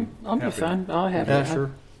 I'll be happy. fine. I'll have Yeah, it.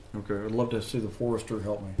 sure. Okay, I'd love to see the forester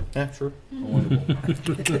help me. Yeah, sure.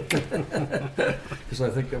 Because I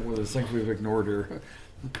think that one of the things we've ignored here,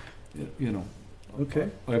 you know. Okay.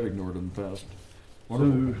 I've ignored in the past.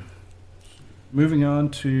 So, moving on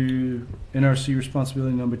to NRC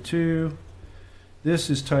responsibility number 2. This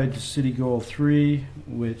is tied to City Goal 3,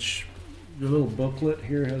 which your little booklet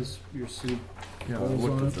here has your city Yeah, I goals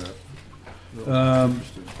looked on at it. that. That was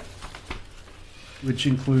interesting. Which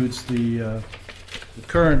includes the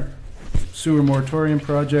current sewer moratorium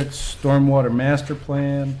projects, stormwater master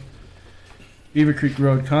plan, Beaver Creek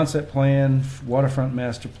Road concept plan, waterfront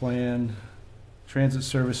master plan, transit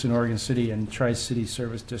service in Oregon City, and Tri-City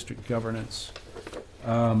Service District governance.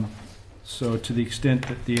 So to the extent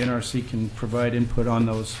that the NRC can provide input on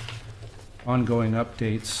those ongoing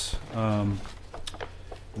updates,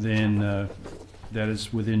 then that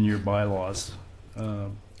is within your bylaws. I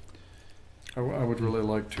would really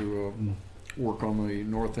like to work on the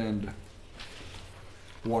North End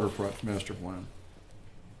waterfront master plan.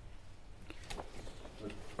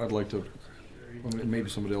 I'd like to, maybe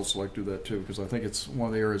somebody else would like to do that too, because I think it's one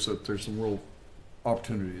of the areas that there's some real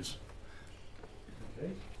opportunities.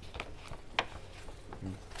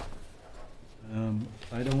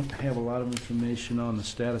 I don't have a lot of information on the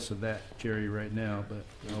status of that, Jerry, right now, but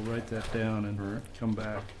I'll write that down and come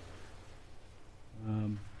back.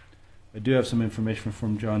 I do have some information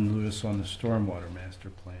from John Lewis on the stormwater master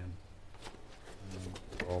plan.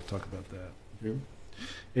 I'll talk about that. You?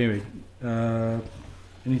 Anyway,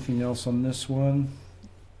 anything else on this one?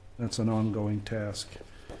 That's an ongoing task.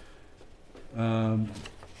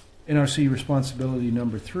 NRC responsibility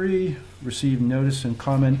number 3, receive notice and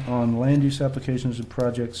comment on land use applications and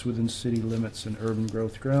projects within city limits and urban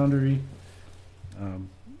growth boundary.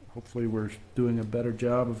 Hopefully we're doing a better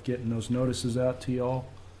job of getting those notices out to y'all,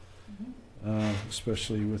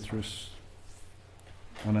 especially with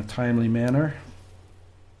on a timely manner.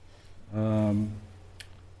 Let's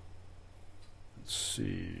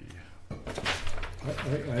see. I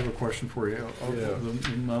have a question for you. Of Yeah.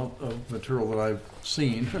 the amount of material that I've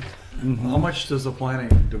seen, Mhm. how much does the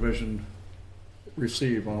planning division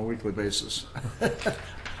receive on a weekly basis?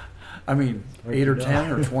 I mean, 8 or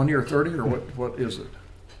 10 or 20 or 30, or what is it?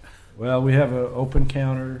 Well, we have an open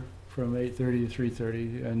counter from 8:30 to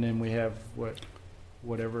 3:30, and then we have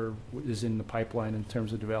whatever is in the pipeline in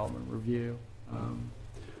terms of development review.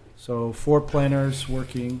 So 4 planners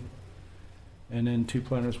working, and then 2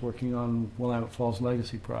 planners working on Willamette Falls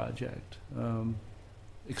Legacy Project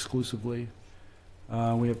exclusively.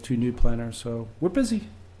 We have 2 new planners, so we're busy,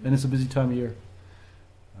 and it's a busy time of year.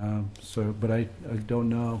 But I don't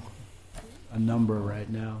know a number right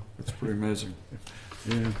now. It's pretty amazing.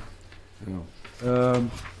 Yeah. Yeah.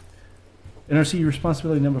 NRC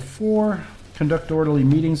responsibility number 4, conduct orderly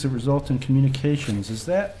meetings that result in communications. Is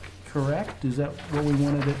that correct? Is that what we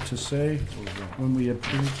wanted it to say when we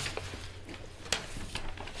approved?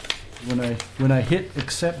 When I hit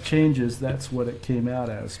accept changes, that's what it came out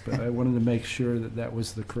as, but I wanted to make sure that that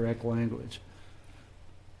was the correct language.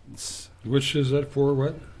 Which is that for,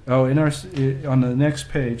 what? Oh, on the next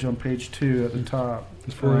page, on page 2 at the top.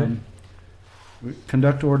 It's for- We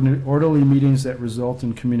conduct orderly meetings that result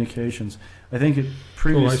in communications. I think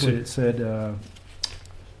previously see. it said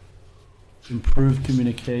improved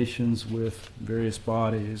communications with various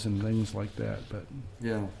bodies and things like that, but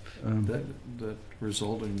Yeah, that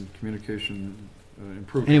result in communication,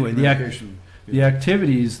 improved Anyway, communication. the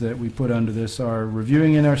activities that we put under this are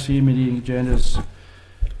reviewing NRC meeting agendas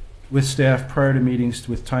with staff prior to meetings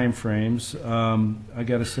with timeframes. I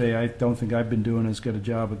got to say, I don't think I've been doing as good a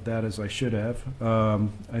job at that as I should have.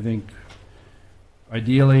 I think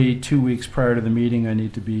ideally 2 weeks prior to the meeting, I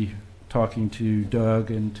need to be talking to Doug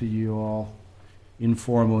and to you all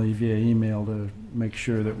informally via email to make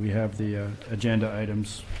sure that we have the agenda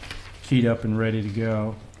items keyed up and ready to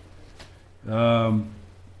go.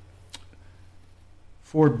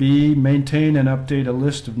 4B, maintain and update a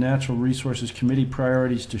list of Natural Resources Committee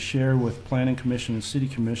priorities to share with Planning Commission and City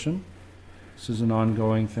Commission. This is an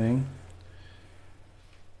ongoing thing.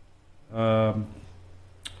 4C,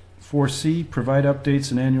 provide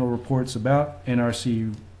updates and annual reports about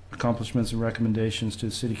NRC accomplishments and recommendations to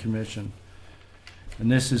the City Commission.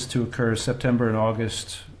 And this is to occur September and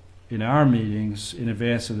August in our meetings in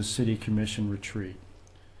advance of the City Commission retreat,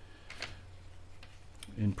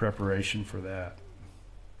 in preparation for that.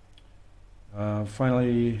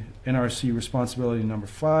 Finally, NRC responsibility number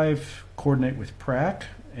 5, coordinate with PRAC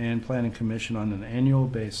and Planning Commission on an annual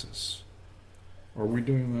basis. Are we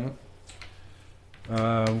doing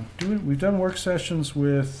that? We've done work sessions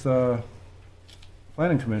with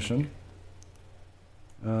Planning Commission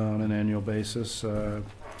on an annual basis.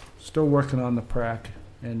 Still working on the PRAC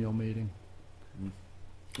annual meeting.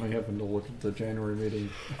 I happened to look at the January meeting.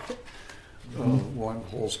 One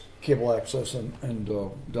holds cable access, and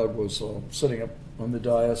Doug was sitting up on the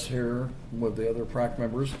dais here with the other PRAC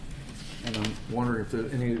members, and I'm wondering if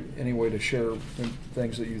there's any way to share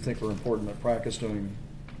things that you think are important that PRAC is doing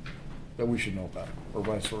that we should know about, or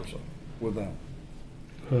vice versa, with them.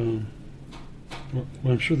 Well,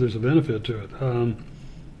 I'm sure there's a benefit to it.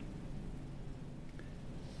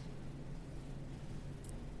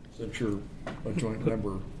 Since you're a joint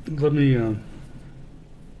member.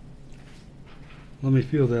 Let me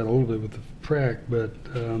feel that a little bit with the PRAC, but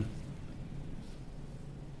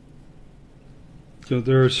so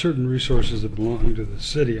there are certain resources that belong to the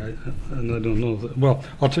city, and I don't know. Well,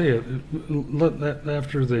 I'll tell you,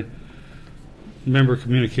 after the member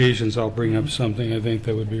communications, I'll bring up something I think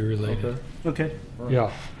that would be related. Okay.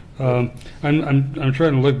 Yeah. I'm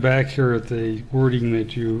trying to look back here at the wording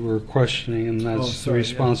that you were questioning, and that's the sorry, yeah.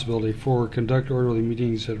 responsibility for conduct orderly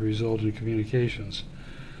meetings that result in communications.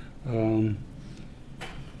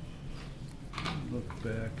 Look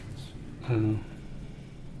back.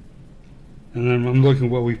 And then I'm looking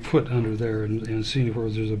at what we put under there and seeing if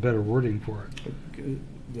there's a better wording for it.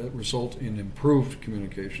 That result in improved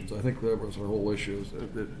communications. I think that was our whole issue, is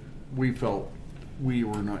that we felt we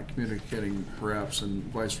were not communicating, perhaps, and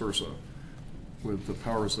vice versa, with the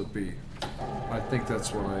powers that be. I think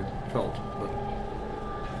that's what I felt, but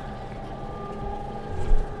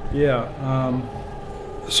Yeah,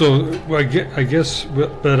 So, well, I guess, but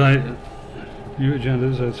view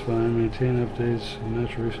agendas, that's fine, maintain updates,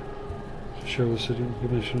 measures, share with city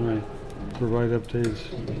commission, right, provide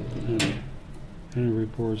updates, and any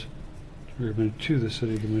reports to the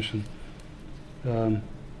city commission.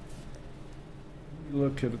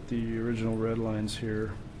 look at the original red lines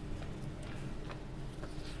here.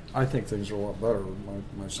 I think things are a lot better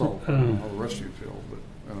myself. I don't know how the rest of you feel, but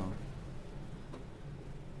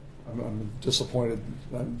I'm disappointed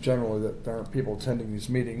generally that there aren't people attending these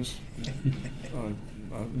meetings. None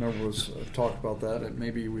of us talked about that, and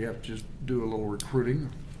maybe we have to just do a little recruiting.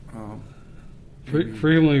 Maybe-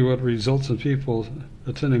 Frequently, what results in people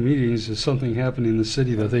attending meetings is something happening in the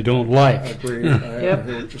city that they don't I like. agree. I Yep.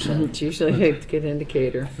 hear what you're saying. It's usually a good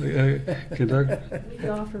indicator. Conduct, We could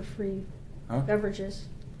offer free Huh? beverages.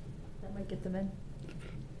 That might get them in.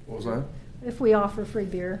 What was that? If we offer free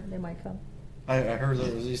beer, they might come. I heard that.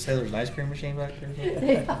 Did you say there's an ice cream machine back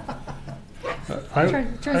there?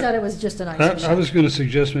 Turns out it was just an ice I machine. was going to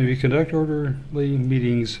suggest maybe conduct orderly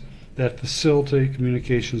meetings that facilitate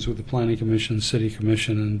communications with the planning commission, city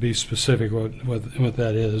commission, and be specific what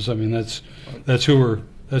that is. I mean, that's who we're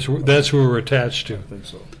attached I to. think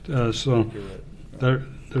so. So You're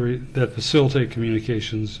right. that facilitate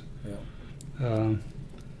communications. Yeah.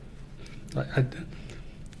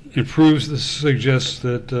 Improves the suggests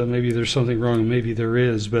that maybe there's something wrong, and maybe there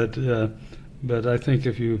is, but I think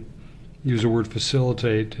if you use the word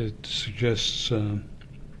facilitate, it suggests Derek?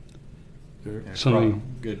 Yeah, something.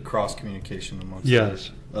 good cross communication amongst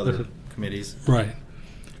Yes. other committees, Right.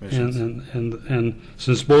 commissions. And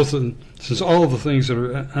since since all of the things that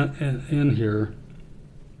are in here,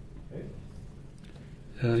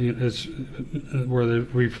 it's where they're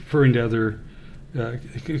referring to other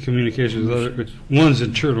communications with other. One's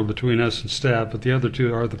internal between us and staff, but the other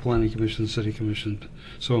two are the planning commission, city commission.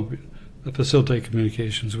 So facilitate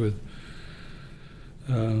communications with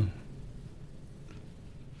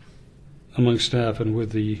among staff and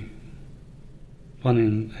with the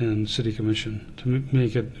planning and city commission to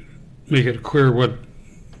make it clear what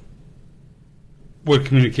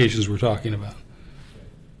communications we're talking about.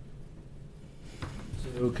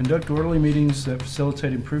 So conduct orderly meetings that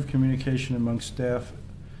facilitate improved communication among staff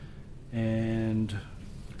and,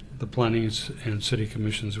 The planning and city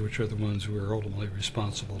commissions, which are the ones who are ultimately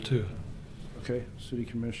responsible too. okay, city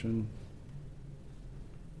commission,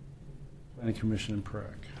 planning commission, and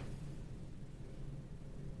PRAC.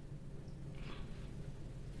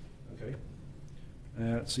 Okay,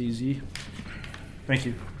 that's easy. Thank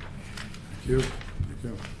you. Thank you. Thank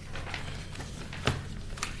you.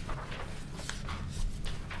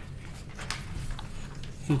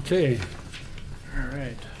 Okay, All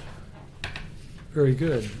right. very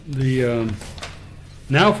good. The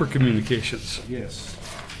now for communications. Yes.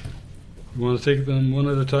 You want to take them one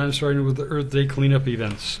at a time, starting with the Earth Day cleanup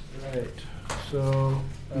events. Right, so,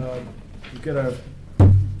 you've got a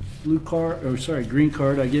blue card, or sorry, green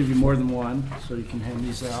card, I gave you more than one, so you can hand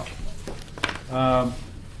these out.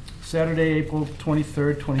 Saturday, April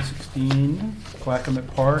 23rd, 2016, Clackamas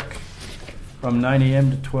Park, from 9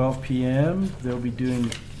 a.m. to 12 p.m. They'll be doing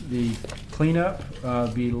the cleanup,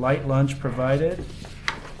 be light lunch provided.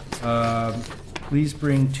 Please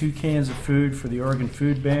bring 2 cans of food for the Oregon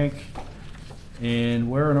Food Bank, and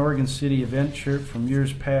wear an Oregon City event shirt from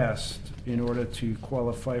years past in order to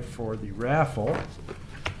qualify for the raffle.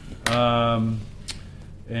 And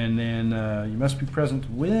then you must be present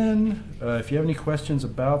to win. If you have any questions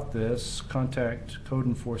about this, contact Code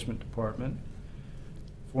Enforcement Department,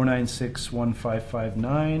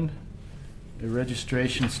 496-1559. The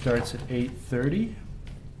registration starts at 8:30.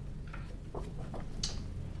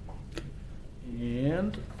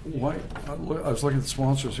 And Why, I was looking at the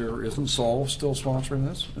sponsors here. Isn't Solve still sponsoring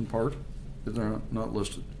this in part? They're not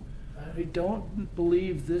listed. I don't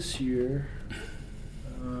believe this year.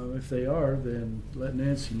 If they are, then let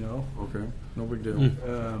Nancy know. Okay, no big deal.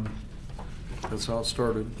 Mm. That's how it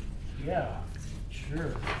started. Yeah,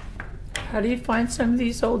 sure. How do you find some of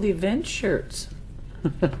these old event shirts?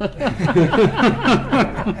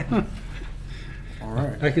 All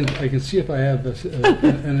right. I can see if I have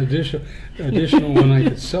an additional one I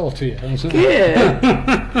could sell to you. How's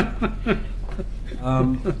that? Good.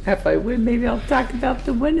 Um, If I win, maybe I'll talk about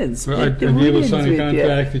the winnings. Well, I'd the be able to winnings sign a with you.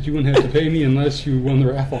 contract that you wouldn't have to pay me unless you won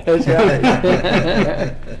the raffle. That's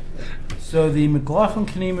right. So the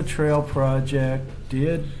McLaughlin-Kanema Trail project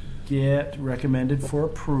did get recommended for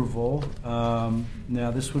approval.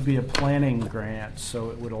 Now, this would be a planning grant,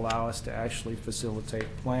 so it would allow us to actually facilitate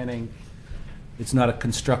planning it's not a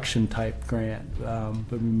construction type grant, but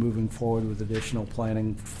we're moving forward with additional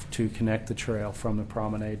planning to connect the trail from the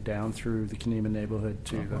promenade down through the Kenema neighborhood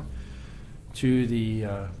to the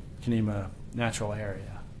Kenema natural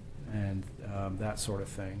area, and that sort of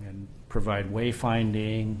thing, and provide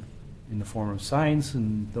wayfinding in the form of signs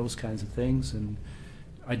and those kinds of things, and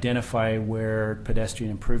identify where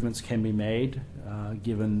pedestrian improvements can be made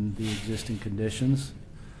given the existing conditions,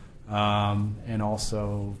 and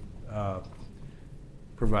also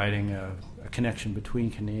providing a connection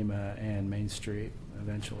between Kenema and Main Street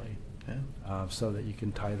eventually, so that you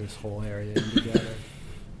can tie this whole area in together.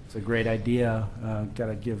 It's a great idea. Got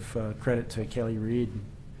to give credit to Kelly Reed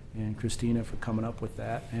and Christina for coming up with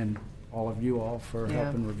that, and all of you all for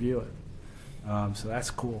helping review it. So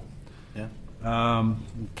that's cool. Yeah.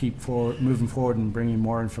 Keep moving forward and bringing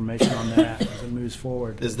more information on that as it moves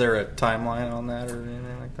forward. Is there a timeline on that or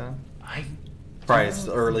anything like that? Probably it's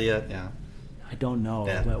early yet. Yeah. I don't know,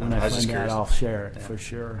 Yeah, but when I I was just find out, curious. I'll share it for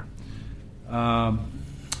sure.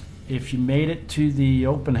 If you made it to the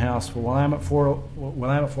open house for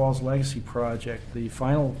Willamette Falls Legacy Project, the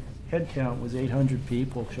final head count was 800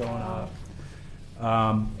 people showing up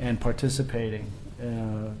and participating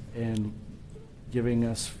and giving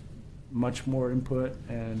us much more input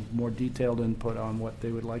and more detailed input on what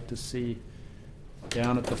they would like to see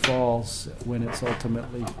down at the falls when it's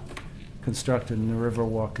ultimately constructed and the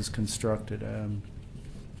Riverwalk is constructed.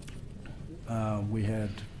 We had,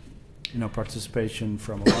 participation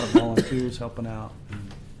from a lot of volunteers helping out,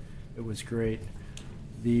 and it was great.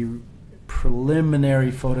 The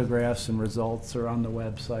preliminary photographs and results are on the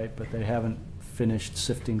website, but they haven't finished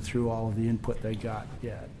sifting through all of the input they got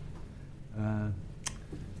yet.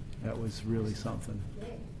 That was really something.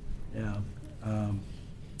 Yeah.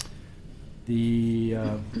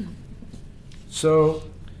 So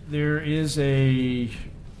there is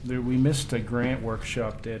we missed a grant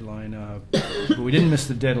workshop deadline, but we didn't miss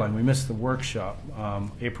the deadline. We missed the workshop,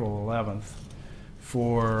 April 11th,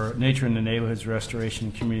 for Nature in the Neighborhoods Restoration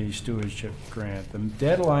and Community Stewardship Grant. The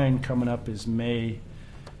deadline coming up is May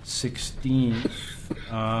 16th.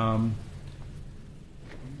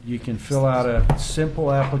 You can fill out a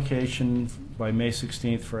simple application by May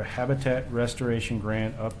 16th for a habitat restoration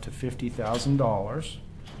grant up to $50,000.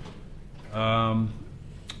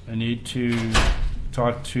 I need to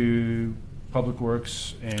talk to Public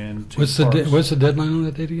Works and to Parks. What's the deadline on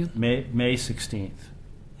that date again? May 16th.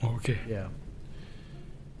 Oh, okay. Yeah.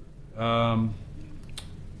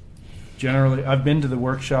 Generally, I've been to the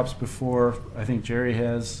workshops before. I think Jerry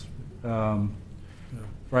has.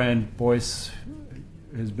 Brian Boyce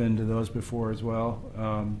has been to those before as well.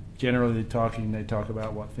 Generally they talk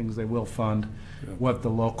about what things they will fund, what the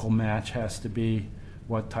local match has to be,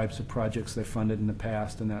 what types of projects they funded in the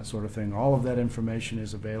past, and that sort of thing. All of that information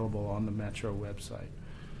is available on the Metro website.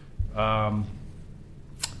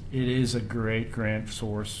 It is a great grant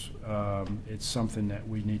source. It's something that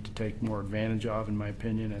we need to take more advantage of, in my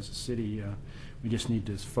opinion, as a city. We just need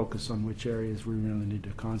to focus on which areas we really need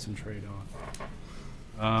to concentrate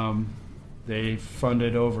on. They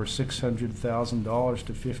funded over $600,000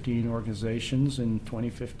 to 15 organizations in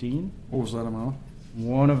 2015. What was that amount?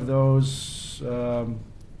 One of those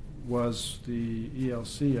was the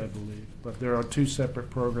ELC, I believe, but there are two separate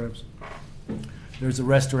programs. There's a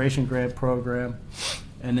restoration grant program,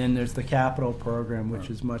 and then there's the capital program, which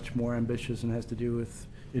is much more ambitious and has to do with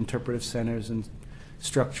interpretive centers and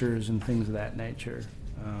structures and things of that nature,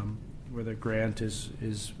 where the grant is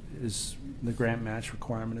the grant match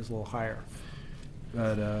requirement is a little higher.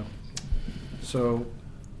 But so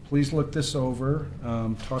please look this over.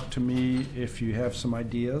 Talk to me if you have some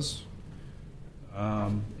ideas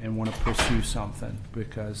and want to pursue something,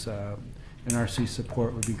 because NRC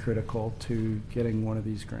support would be critical to getting one of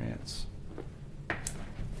these grants.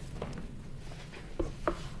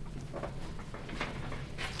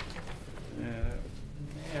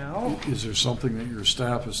 Now, Is there something that your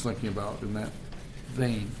staff is thinking about in that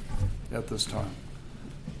vein at this time?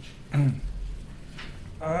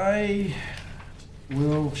 I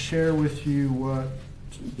will share with you what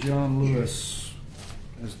John Lewis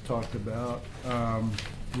has talked about,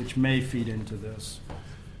 which may feed into this,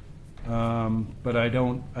 but I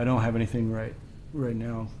don't have anything right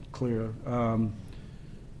now clear.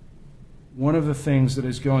 One of the things that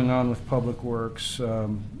is going on with Public Works,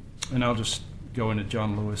 and I'll just go into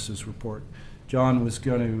John Lewis's report. John was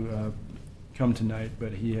going to come tonight,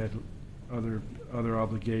 but he had other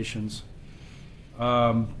obligations.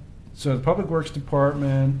 So the Public Works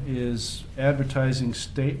Department is advertising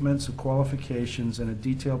statements of qualifications and a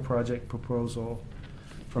detailed project proposal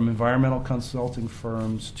from environmental consulting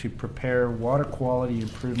firms to prepare water quality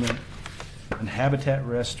improvement and habitat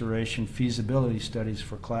restoration feasibility studies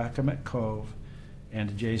for Clackamas Cove and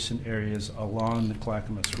adjacent areas along the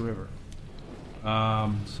Clackamas River.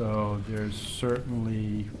 So there's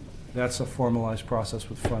certainly, that's a formalized process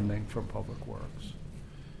with funding for Public Works.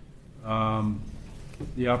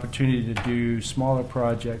 The opportunity to do smaller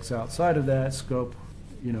projects outside of that scope,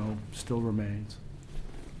 still remains.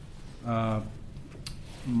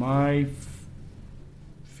 My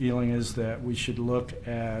feeling is that we should look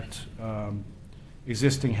at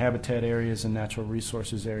existing habitat areas and natural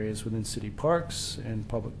resources areas within city parks and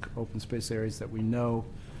public open space areas that we know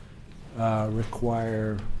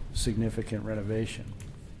require significant renovation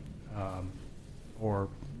or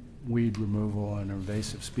weed removal and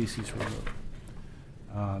invasive species removal.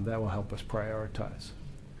 That will help us prioritize.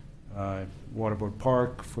 Waterboard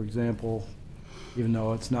Park, for example, even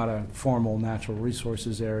though it's not a formal natural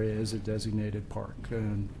resources area, is a designated park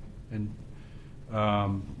and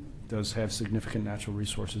does have significant natural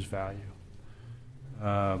resources value.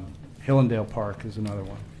 Hillendale Park is another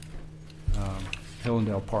one.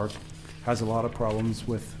 Hillendale Park has a lot of problems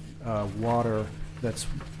with water that's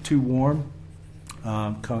too warm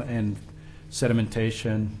and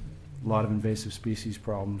sedimentation, a lot of invasive species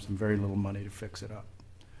problems, and very little money to fix it up.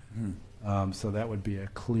 So that would be a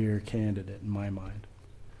clear candidate in my mind.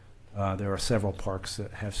 There are several parks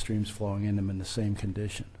that have streams flowing in them in the same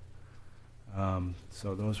condition.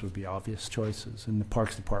 So those would be obvious choices. And the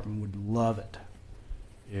Parks Department would love it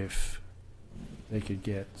if they could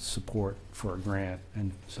get support for a grant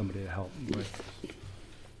and somebody to help with,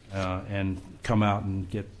 and come out and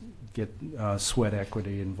get sweat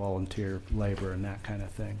equity and volunteer labor and that kind of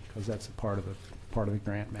thing, because that's a part of the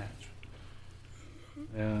grant match.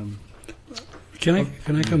 Can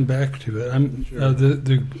I come back to it? Sure.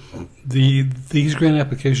 These grant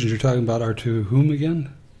applications you're talking about are to whom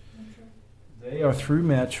again? They are through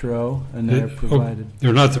Metro, and they're provided.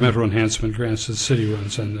 They're not the Metro Enhancement grants that the city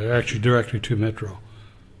runs, and they're actually directly to Metro.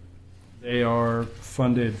 They are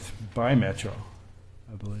funded by Metro,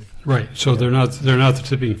 I believe. Right. So they're not the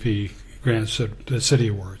tipping fee grants that the city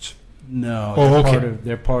awards. No. Oh, okay.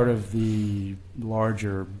 They're part of the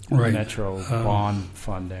larger right. Metro bond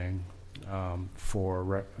funding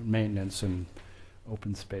for maintenance and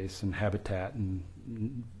open space and habitat and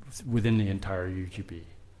within the entire UGB.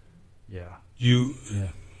 Yeah.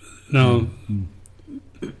 Now,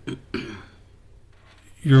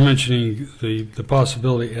 you're mentioning the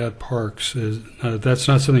possibility at parks. That's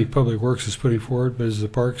not something Public Works is putting forward, but is the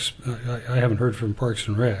parks? I haven't heard from Parks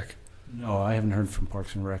and Rec. No, I haven't heard from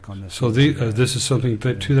Parks and Rec on this. So this is something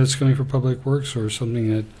that's coming for Public Works, or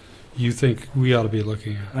something that you think we ought to be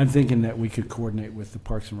looking at? I'm thinking that we could coordinate with the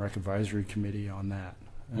Parks and Rec Advisory Committee on that.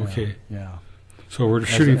 Okay. Yeah. So we're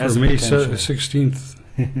shooting for May 16th.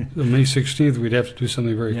 May 16th, we'd have to do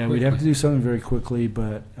something very quickly. Yeah, we'd have to do something very quickly,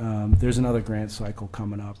 but there's another grant cycle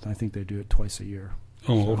coming up. I think they do it twice a year.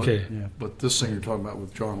 Oh, okay. Yeah. But this thing you're talking about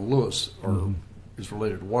with John Lewis is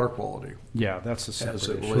related to water quality. Yeah, that's a separate as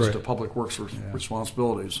it issue. relates to public works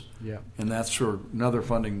responsibilities. Yeah. And that's for another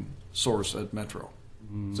funding source at Metro.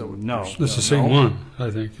 So no. That's the same one,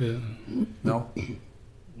 I think. Yeah. No?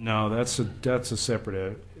 No, that's a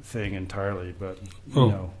separate thing entirely, but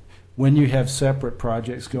when you have separate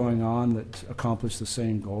projects going on that accomplish the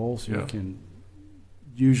same goals, you can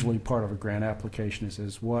usually part of a grant application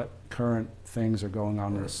is what current things are going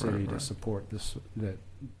on in the city to support this, that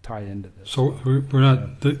tie into this. So we're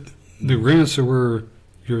not the grants that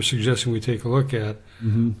you're suggesting we take a look at.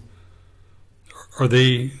 Mm-hmm. Are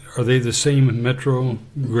they the same Metro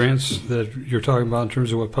grants that you're talking about in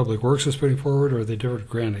terms of what Public Works is putting forward, or are they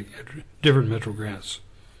different Metro grants?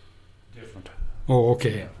 Different. Oh,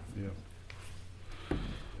 okay. Yeah.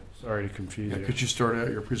 Sorry to confuse you. Could you start out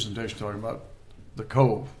your presentation talking about the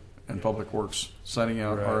Cove and Public Works sending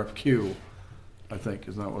out RFQ, I think,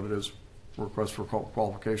 isn't that what it is? Request for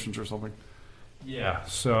qualifications or something? Yeah,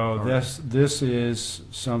 so this is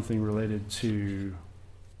something related to,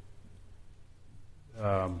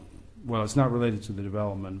 well, it's not related to the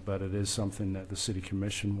development, but it is something that the City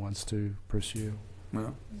Commission wants to pursue. Yeah.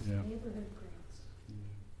 Yeah.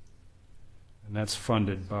 And that's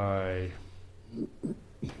funded by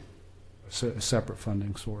a separate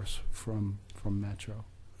funding source from Metro.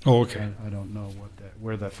 Oh, okay. I don't know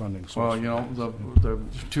where that funding source. Well, you know, the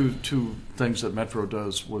two things that Metro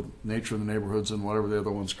does with nature in the neighborhoods and whatever the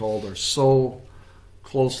other one's called are so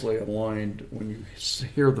closely aligned. When you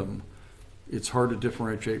hear them, it's hard to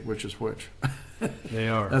differentiate which is which. They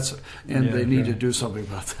are. They need to do something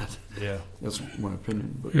about that. Yeah, that's my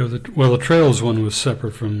opinion. But. The trails one was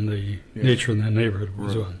separate from the nature in the neighborhood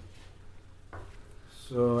was one.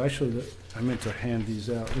 So actually, I meant to hand these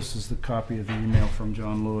out. This is the copy of the email from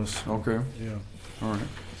John Lewis. Okay, Yeah. all right.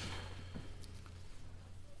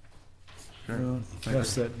 Okay, thank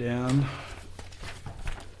Pass that down.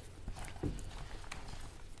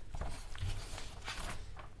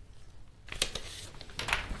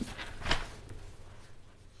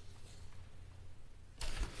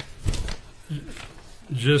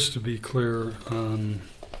 Just to be clear on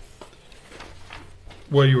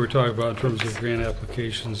what you were talking about in terms of grant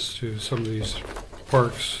applications to some of these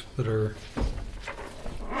parks that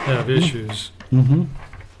have issues, Mm-hmm.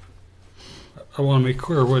 I want to make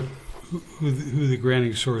clear who the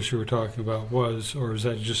granting source you were talking about was, or is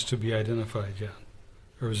that just to be identified yet?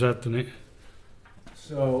 Or is that the name?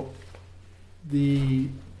 So, the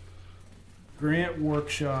grant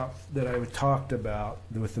workshop that I talked about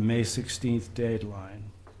with the May 16th deadline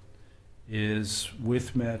is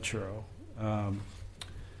with Metro.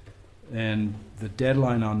 And the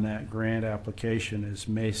deadline on that grant application is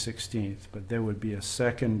May 16th, but there would be a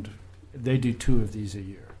second, they do 2 of these a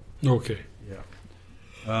year. Okay.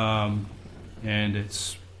 Yeah. And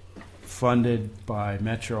it's funded by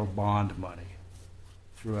Metro bond money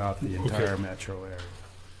throughout the entire metro area.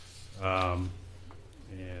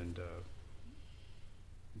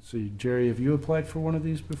 So Jerry, have you applied for one of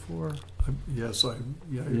these before? Yes,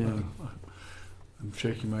 Yeah. I'm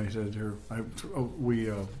shaking my head here.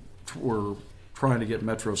 We were trying to get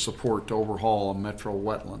Metro support to overhaul a Metro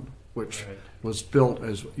wetland, which was built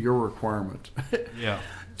as your requirement Yeah.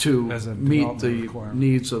 to As a meet development the requirement.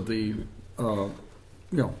 needs of the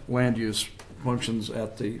land use functions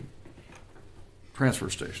at the transfer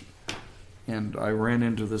station. And I ran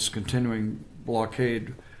into this continuing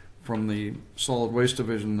blockade from the solid waste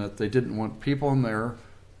division that they didn't want people in there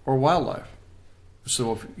or wildlife.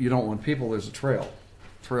 So if you don't want people, there's a trail.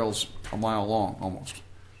 Trail's a mile long, almost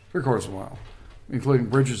 3/4 of a mile, including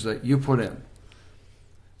bridges that you put in.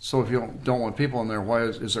 So if you don't want people in there, why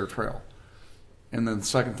is there a trail? And then the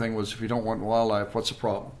second thing was, if you don't want wildlife, what's the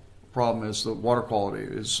problem? The problem is the water quality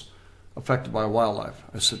is affected by wildlife.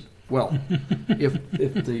 I said, well, if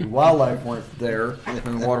the wildlife weren't there,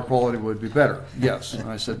 then the water quality would be better. Yes. And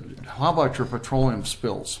I said, how about your petroleum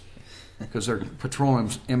spills? Because their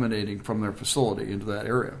petroleum's emanating from their facility into that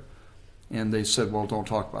area. And they said, well, don't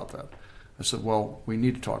talk about that. I said, well, we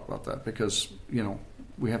need to talk about that because,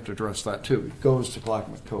 we have to address that too. It goes to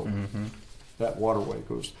Clackamas Cove. Mm-hmm. That waterway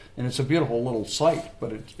goes. And it's a beautiful little site,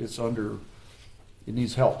 but it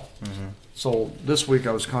needs help. Mm-hmm. So this week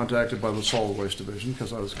I was contacted by the Solid Waste Division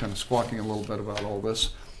because I was kind of squawking a little bit about all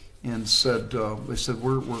this, and they said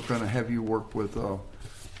we're going to have you work with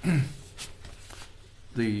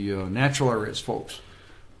the natural areas folks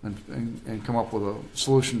and come up with a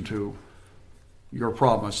solution to your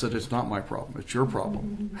problem. I said, it's not my problem, it's your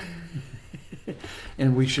problem.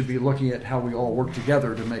 And we should be looking at how we all work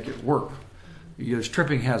together to make it work. There's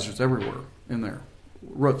tripping hazards everywhere in there,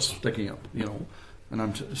 roots sticking up, And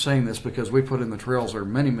I'm saying this because we put in the trails there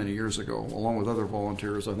many, many years ago, along with other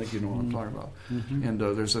volunteers. I think you know what I'm talking about. Mm-hmm. And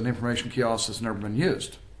there's an information kiosk that's never been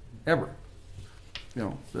used, ever.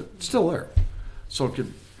 That's still there. So it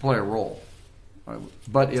could play a role.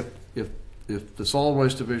 But if the solid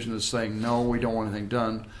waste division is saying, no, we don't want anything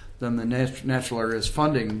done, then the natural areas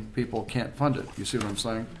funding people can't fund it. You see what I'm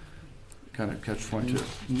saying? Kind of catch-22.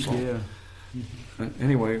 So, Yeah.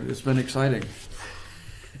 Anyway, it's been exciting.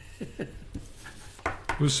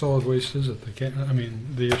 Whose solid waste is it? The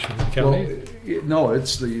issue of the county? Well, no,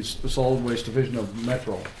 it's the solid waste division of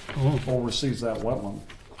Metro Oh, oversees that wetland.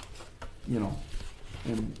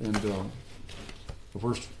 And the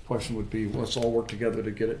first question would be, let's all work together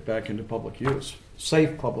to get it back into public use,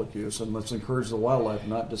 safe public use, and let's encourage the wildlife,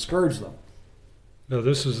 not discourage them. now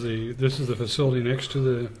this is the facility next to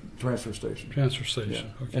the Transfer station. transfer Yeah.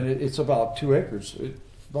 station. Okay. And it's about 2 acres.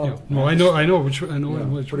 Yeah. No, I know which. I know Yeah,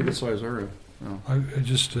 which. pretty good sized area. Yeah. I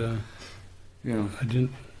just I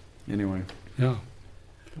didn't. Anyway. Yeah.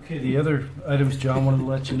 Okay, the other items John wanted to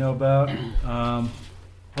let you know about.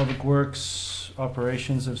 Public Works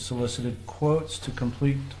Operations have solicited quotes to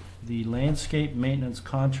complete the landscape maintenance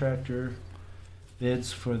contractor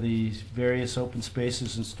bids for the various open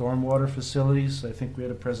spaces and stormwater facilities. I think we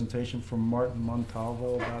had a presentation from Martin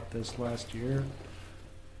Montalvo about this last year.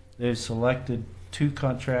 They've selected 2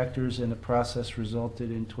 contractors, and the process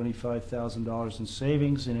resulted in $25,000 in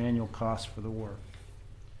savings in annual costs for the work.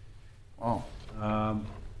 Oh.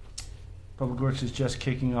 Public Works is just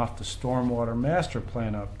kicking off the stormwater master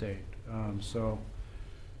plan update.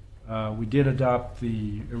 We did adopt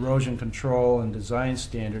the erosion control and design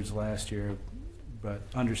standards last year, but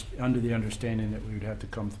under the understanding that we would have to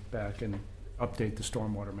come back and update the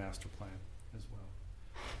stormwater master plan as well.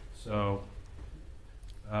 So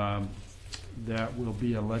that will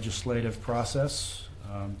be a legislative process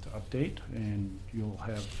to update, and you'll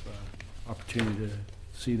have opportunity to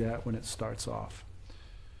see that when it starts off.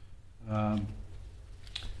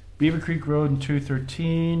 Beaver Creek Road and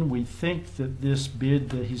 213, we think that this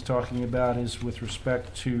bid that he's talking about is with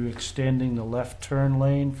respect to extending the left turn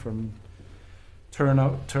lane from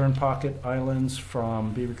turn pocket islands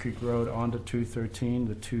from Beaver Creek Road onto 213,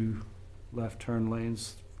 the two left turn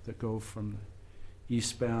lanes that go from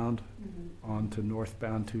eastbound onto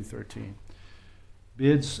northbound 213.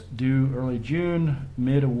 Bids due early June,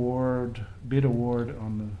 bid award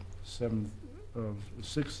on the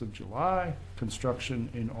 6th of July, construction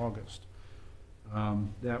in August.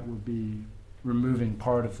 That would be removing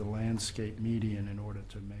part of the landscape median in order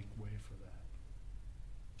to make way for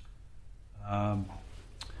that.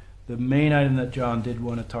 The main item that John did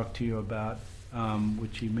want to talk to you about,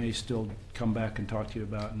 which he may still come back and talk to you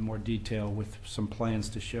about in more detail with some plans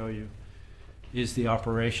to show you, is the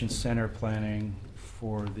operations center planning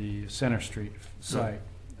for the Center Street site,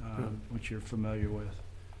 which you're familiar with.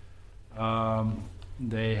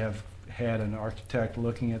 They have had an architect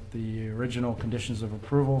looking at the original conditions of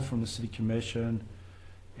approval from the City Commission,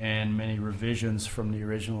 and many revisions from the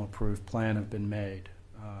original approved plan have been made,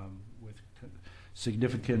 with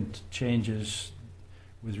significant changes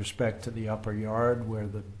with respect to the upper yard where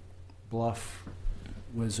the bluff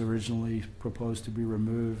was originally proposed to be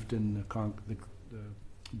removed in the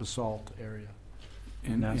basalt area.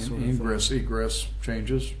 And that sort of thing. ingress, egress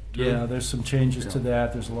changes? too? Yeah, there's some changes to Yeah.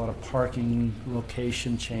 that. There's a lot of parking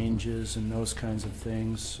location changes and those kinds of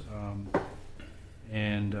things,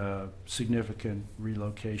 and significant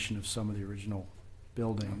relocation of some of the original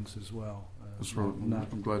buildings as well. That's right.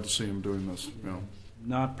 I'm glad to see him doing this, you know.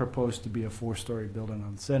 Not proposed to be a 4-story building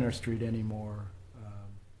on Center Street anymore,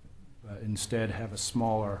 but instead have a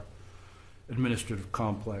smaller administrative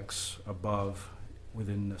complex above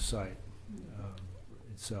within the site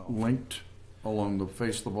itself. Linked along the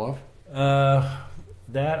face of the bluff?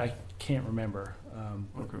 That I can't remember.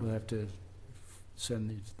 Okay. We'll have to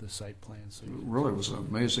send the site plans. So It really was an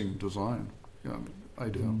amazing design,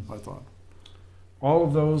 idea, I thought. all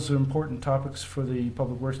of those are important topics for the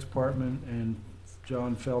Public Works Department, and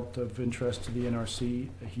John felt of interest to the NRC.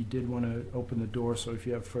 He did want to open the door, so if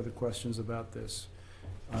you have further questions about this,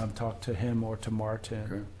 talk to him or to Martin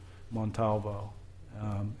Okay. Montalvo,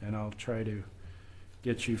 and I'll try to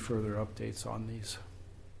get you further updates on these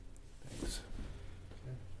things.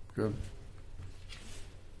 Good.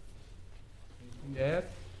 Anything to add?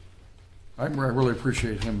 I really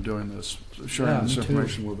appreciate him doing this, sharing Yeah, this me too.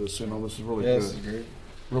 information with us. You know, this is really Yeah, good. this is great.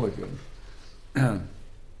 Really good.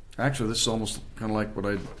 Actually, this is almost kind of like what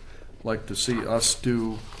I'd like to see us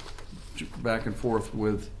do back and forth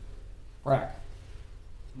with RAC,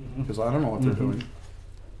 because I don't know what they're doing,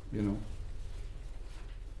 you know.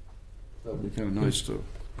 That would be kind of nice to.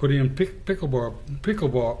 Putting in pickleball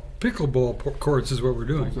courts is what we're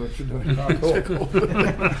doing. That's what you're doing.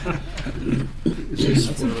 Is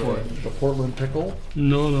this the Portland Pickle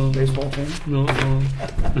No, baseball team? no.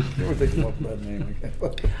 Never think about that name again.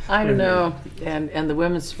 I don't know. And the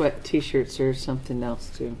women's sweat T-shirts are something else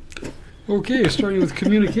too. Okay, starting with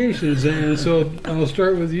communications, and so I'll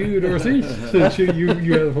start with you, Dorothy. Since you have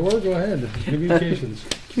the floor, go ahead. Communications.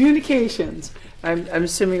 Communications. I'm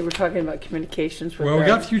assuming we're talking about communications. Well, we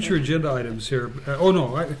got future agenda items here. I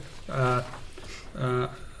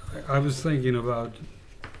was thinking about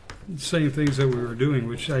saying things that we were doing,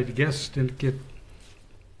 which I guess didn't get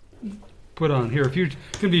put on here.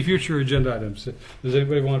 Can be future agenda items. Does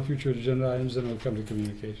anybody want future agenda items? Then we'll come to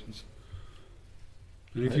communications.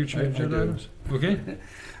 Any future I agenda do. items? Okay.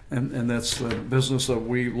 And that's the business that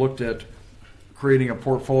we looked at, creating a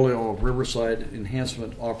portfolio of riverside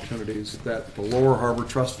enhancement opportunities that the Lower Harbor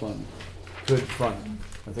Trust Fund could fund.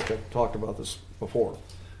 I think I've talked about this before.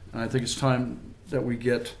 And I think it's time that we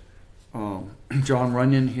get John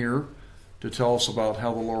Runyon here to tell us about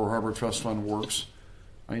how the Lower Harbor Trust Fund works.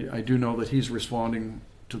 I do know that he's responding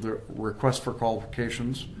to the request for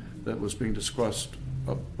qualifications that was being discussed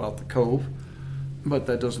about the Cove, but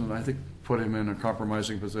that doesn't, I think, put him in a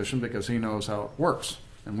compromising position because he knows how it works.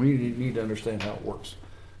 And we need to understand how it works.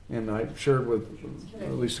 And I shared with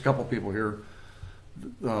at least a couple people here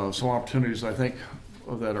some opportunities, I think,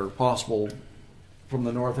 that are possible from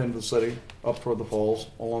the north end of the city up toward the falls,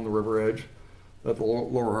 along the river edge, that the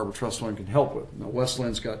Lower Harbor Trust Fund can help with. Now,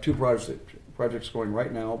 Westland's got two projects going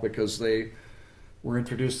right now because they were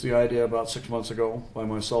introduced to the idea about 6 months ago by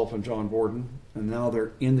myself and John Borden, and now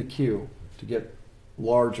they're in the queue to get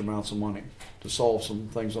large amounts of money to solve some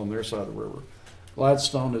things on their side of the river.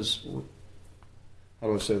 Gladstone is how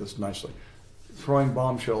do I say this nicely? Throwing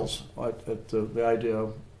bombshells at the idea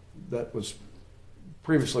that was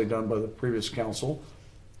previously done by the previous council.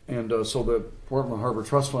 And so the Portland Harbor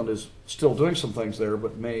Trust Fund is still doing some things there,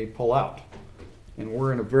 but may pull out. And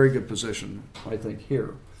we're in a very good position, I think,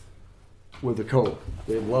 here with the Cove.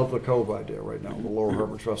 They love the Cove idea right now, the Lower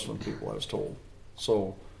Harbor Trust Fund people, I was told.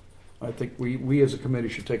 So I think we as a committee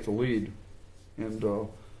should take the lead and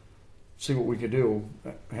see what we could do.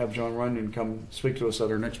 Have John Runyon come speak to us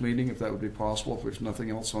at our next meeting, if that would be possible, if there's nothing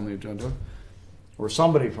else on the agenda, or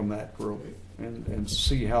somebody from that group, and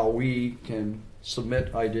see how we can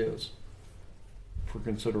submit ideas for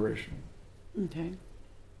consideration. Okay.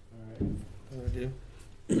 What do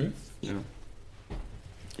we do? Yeah.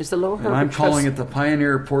 Is the Lower And Harbor I'm calling Trust- it the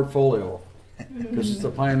Pioneer Portfolio, because it's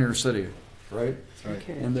the Pioneer City, right?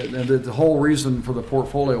 Okay. And the whole reason for the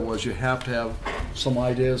portfolio was you have to have some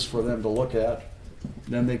ideas for them to look at.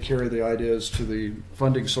 Then they carry the ideas to the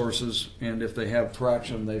funding sources, and if they have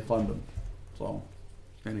traction, they fund them. So,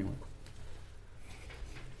 anyway.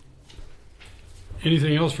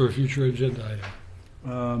 Anything else for a future agenda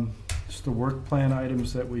item? Just the work plan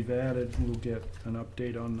items that we've added, we'll get an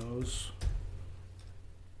update on those.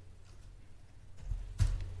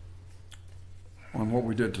 On what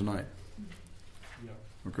we did tonight.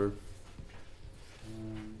 Okay.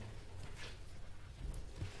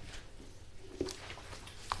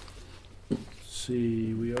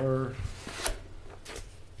 See, we are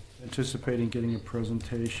anticipating getting a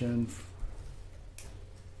presentation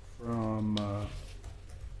from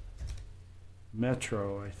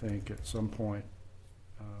Metro, I think, at some point.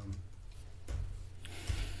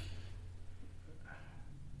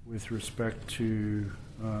 With respect to,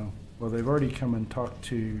 well, they've already come and talked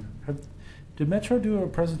to, did Metro do a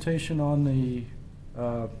presentation on the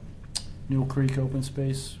Newell Creek Open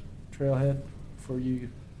Space Trailhead for you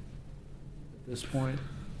at this point?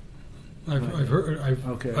 I've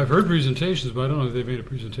Okay. heard presentations, but I don't know if they made a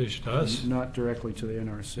presentation to us. Not directly to the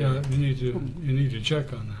NRC. Yeah, you need to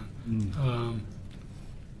check on that. Mm.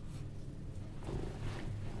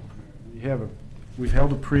 We've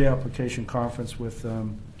held a pre-application conference with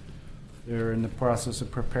them. They're in the process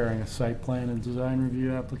of preparing a site plan and design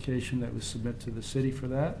review application that was submitted to the city for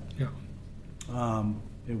that. Yeah.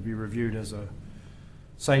 It would be reviewed as a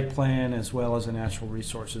site plan as well as a natural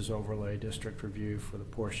resources overlay district review for the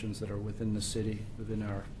portions that are within the city, within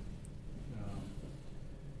our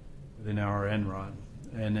NROD.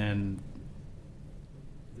 And then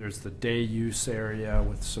there's the day use area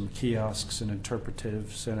with some kiosks, an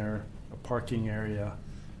interpretive center, a parking area,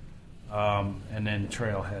 and then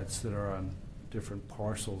trailheads that are on different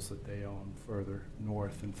parcels that they own further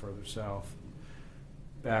north and further south.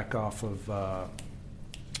 Back off of,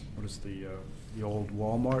 what is the old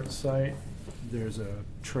Walmart site, there's a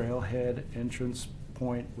trailhead entrance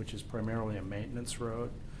point, which is primarily a maintenance road,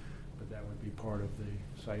 but that would be part of the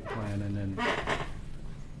site plan. And then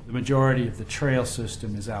the majority of the trail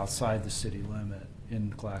system is outside the city limit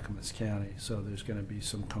in Clackamas County, so there's going to be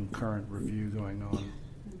some concurrent review going on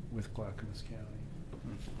with Clackamas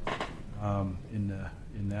County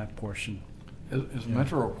in that portion. Is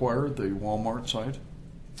Metro acquired the Walmart site?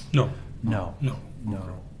 No. No. No.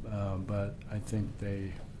 But I think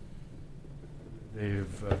they've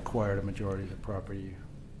acquired a majority of the property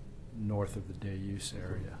north of the day use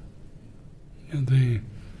area. And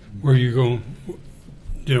where you go,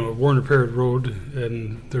 Warner Parrott Road,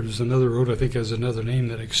 and there's another road I think has another name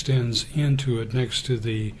that extends into it next to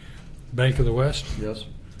the Bank of the West. Yes.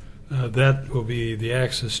 That will be the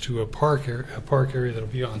access to a park area that'll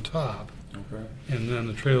be on top. Okay. And then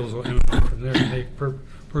the trails will emanate from there, and they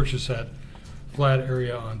purchase that flat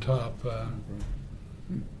area on top.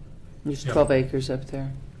 There's Yeah. 12 acres up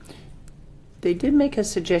there. They did make a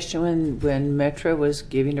suggestion when Metro was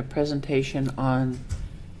giving a presentation on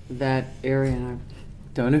that area, and I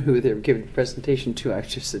don't know who they were giving the presentation to. I was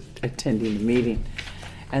just attending the meeting.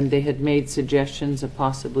 And they had made suggestions of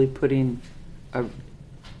possibly putting,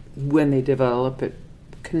 when they develop it,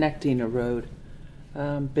 connecting a road.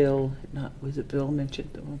 Bill mentioned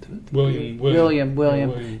the one with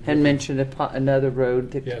William had mentioned another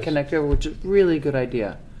road that could connect over, which is a really good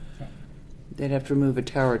idea. They'd have to remove a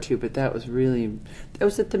tower or two, but that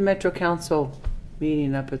was at the Metro Council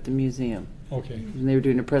meeting up at the museum. Okay. And they were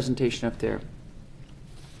doing a presentation up there.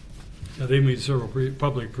 Yeah, they made several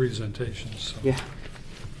public presentations. So. Yeah.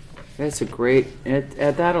 That's a great,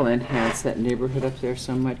 that'll enhance that neighborhood up there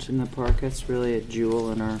so much in the park. That's really a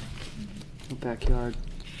jewel in our backyard.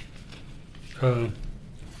 I'm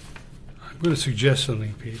going to suggest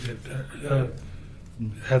something, Pete.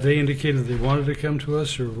 Have they indicated they wanted to come to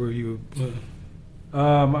us, or were you?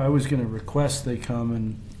 I was going to request they come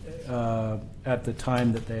and, at the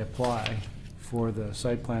time that they apply for the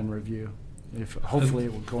site plan review. If, hopefully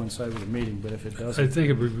it will coincide with the meeting, but if it I doesn't. think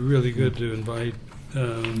it would be really good to invite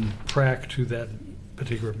PrAC to that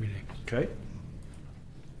particular meeting. Okay.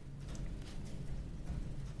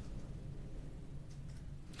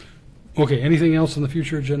 Okay, anything else on the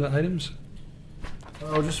future agenda items?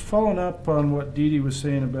 Oh, just following up on what Dee Dee was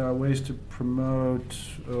saying about ways to promote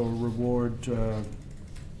or reward,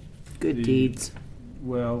 Good The- deeds.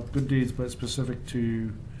 well, good deeds, but specific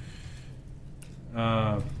to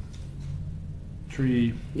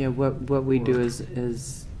tree. Yeah, what we do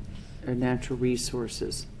is our natural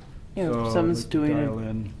resources. You know, so someone's like doing dial it.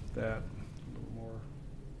 in that a little more.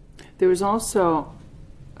 There was also,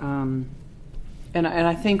 and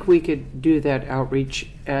I think we could do that outreach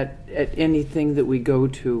at anything that we go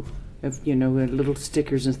to. If, you know, little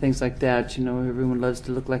stickers and things like that, you know, everyone loves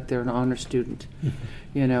to look like they're an honor student,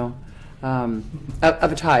 you know, of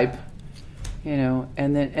a type, you know,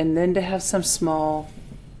 and then to have some small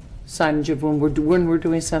signage of when we're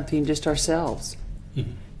doing something just ourselves,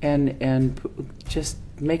 and just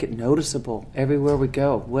make it noticeable everywhere we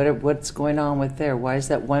go. What's going on with there? Why is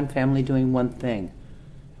that one family doing one thing?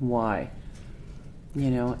 Why? You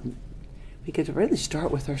know, we could really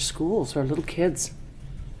start with our schools, our little kids.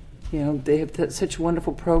 You know, they have such a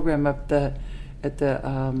wonderful program at the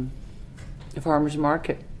farmers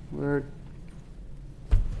market where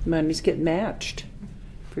money's get matched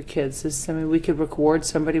for kids. I mean, we could reward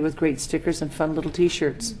somebody with great stickers and fun little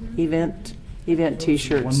T-shirts, event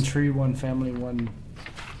T-shirts. One tree, one family, one.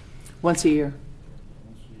 Once a year.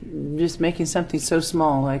 Just making something so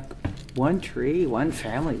small, like one tree, one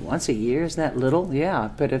family, once a year. Is that little? Yeah,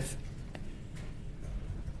 but if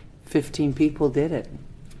 15 people did it,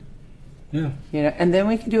 Yeah. you know, and then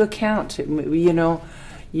we can do a count. You know,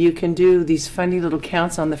 you can do these funny little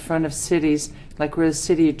counts on the front of cities, like we're the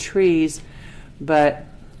city of trees. But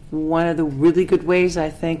one of the really good ways I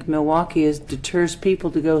think Milwaukee deters people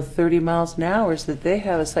to go 30 miles an hour is that they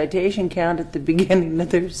have a citation count at the beginning of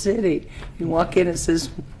their city. You walk in, it says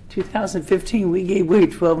 2015 we gave away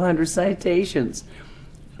 1,200 citations.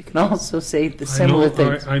 You can also say the similar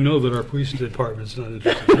things. I know that our police department's not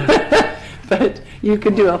interested in that. But you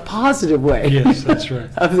can do a positive way. Yes, that's right.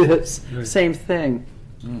 Of this Right. same thing.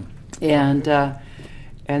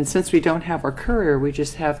 And since we don't have our courier, we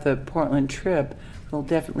just have the Portland Trib. We'll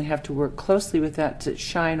definitely have to work closely with that to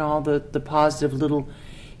shine all the positive little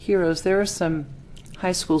heroes. There are some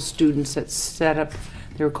high school students that set up.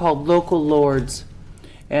 They were called local lords,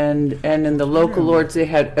 and in the local lords they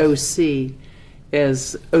had OC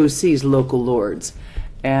as OC's local lords.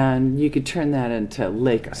 And you could turn that into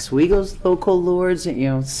Lake Oswego's local lords. And, you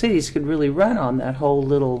know, cities could really run on that whole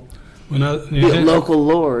little Well, now, you think- local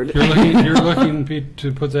lord. You're looking, Pete,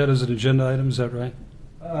 to put that as an agenda item, is that right?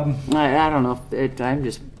 I don't know. I'm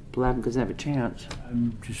just blabbing because I have a chance.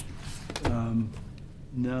 I'm just,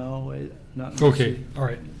 no, not. Okay, all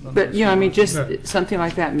right. But, you know, I mean, just Yeah. something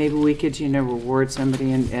like that, maybe we could, you know, reward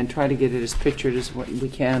somebody and try to get it as pictured as what we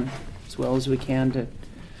can, as well as we can to.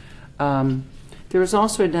 There was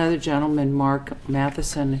also another gentleman, Mark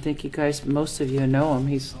Matheson. I think you guys, most of you know him.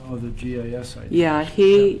 He's Oh, the GIS idea. yeah,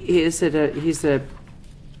 he is at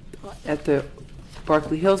the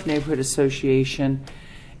Berkeley Hills Neighborhood Association,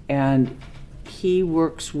 and he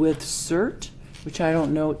works with CERT, which I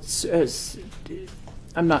don't know.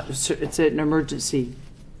 I'm not. It's an emergency.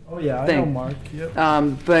 Oh, yeah, I know thing. Mark, yep.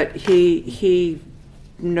 But he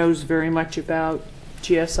knows very much about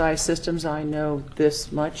GSI systems. I know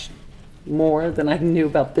this much more than I knew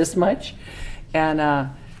about this much,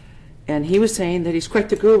 and he was saying that he's quite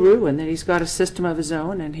the guru and that he's got a system of his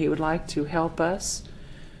own, and he would like to help us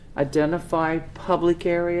identify public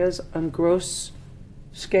areas on gross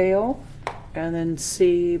scale and then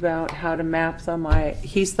see about how to map them.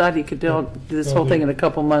 He's thought he could do this whole thing in a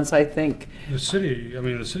couple months, I think. The city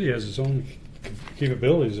has its own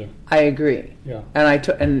capabilities there. I agree. Yeah.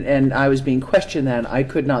 And I was being questioned that I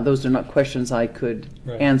could not. Those are not questions I could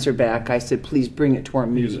Right. answer back. I said, please bring it to our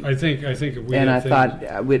meeting. I think if we And I have thought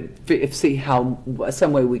things- I would see how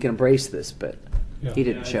some way we can embrace this, but Yeah. he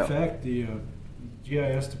didn't show. In fact, the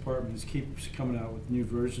GIS department keeps coming out with new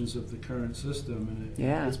versions of the current system, and it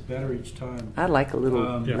Yeah. gets better each time. I'd like a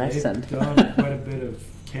little Yeah. lesson. They've done quite a bit of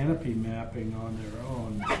canopy mapping on their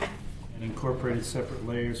own and incorporated separate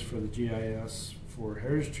layers for the GIS for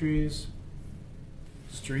heritage trees,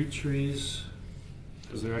 street trees,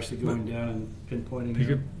 because they're actually going down and pinpointing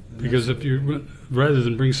them. Because if you, rather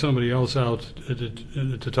than bring somebody else out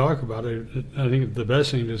to talk about it, I think the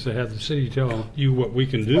best thing is to have the city tell you what we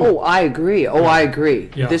can do. Oh, I agree. Oh, I agree.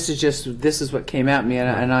 Yeah. This is what came at me,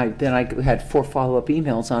 and I had 4 follow-up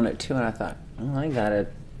emails on it too, and I thought, oh, I gotta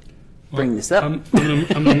bring this up. I'm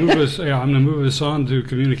gonna move us. Yeah, I'm gonna move us on to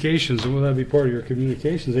communications, and will that be part of your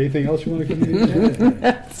communications? Anything else you want to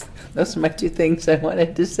communicate? Those are my 2 things I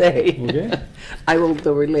wanted to say. Okay. I will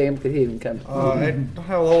go relay him because he didn't come. I don't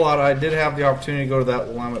have a whole lot. I did have the opportunity to go to that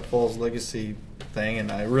Willamette Falls Legacy thing, and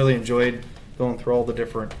I really enjoyed going through all the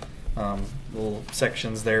different little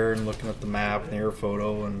sections there and looking at the map and the air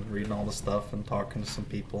photo and reading all the stuff and talking to some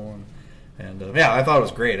people. And yeah, I thought it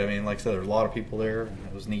was great. I mean, like I said, there were a lot of people there, and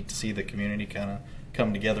it was neat to see the community kind of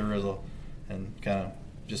come together and kind of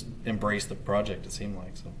just embrace the project, it seemed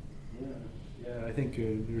like. So. Yeah, I think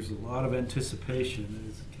there's a lot of anticipation.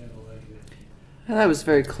 It's kind of like And that was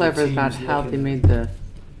very clever team's about how they looking- made the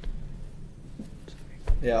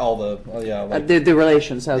Yeah, all the like, the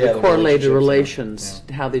relations, how Yeah, the the correlated relationships,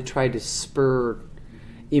 relations, how they tried to spur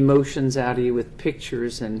emotions out of you with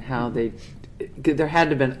pictures, and how they there had to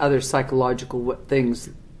have been other psychological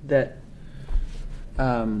things that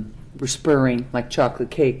were spurring, like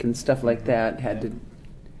chocolate cake and stuff like that, had to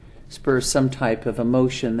spur some type of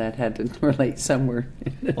emotion that had to relate somewhere.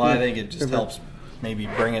 well, I think it just helps maybe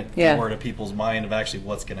bring it Yeah. more to people's mind of actually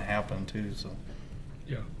what's going to happen too. So.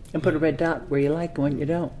 Yeah. And put a red dot where you like and when you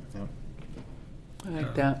don't. Yeah. I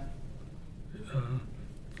like that.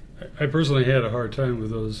 I personally had a hard time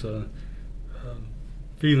with those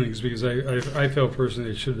feelings because I felt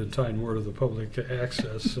personally it should have been tied more to the public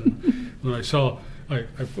access. And when I saw, I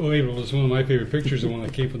believe it was one of my favorite pictures, the one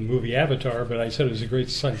that came from the movie Avatar, but I said it was a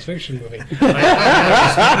great science fiction movie.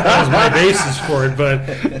 That was my basis for it. But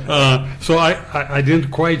so I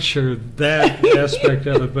didn't quite share that aspect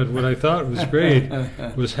of it. But what I thought was great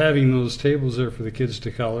was having those tables there for the kids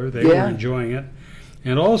to color. They Yeah. were enjoying it.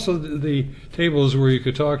 And also the tables where you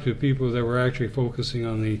could talk to people that were actually focusing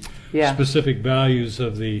on the Yeah. specific values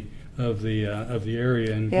of the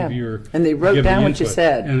area and Yeah. give your And they wrote give the down what you input.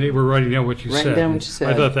 said. And they were writing down what you Writing said. down what you said.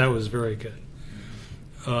 I thought that was very good.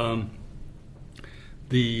 I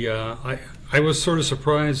was sort of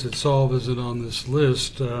surprised that Solve isn't on this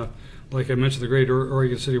list. Like I mentioned, the Great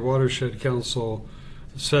Oregon City Watershed Council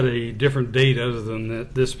set a different date other than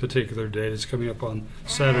this particular date. It's coming up on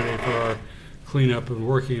Saturday for our cleanup and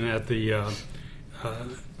working at the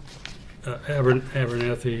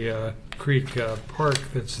Abernathy Creek Park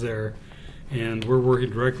that's there, and we're working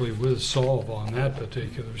directly with Solve on that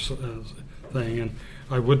particular thing. And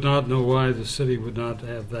I would not know why the city would not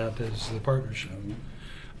have that as the partnership,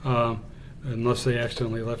 unless they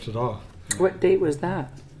accidentally left it off. What date was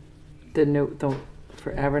that? The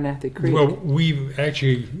for Abernathy Creek. Well, we've had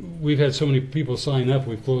so many people sign up,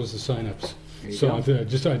 we've closed the sign-ups. So I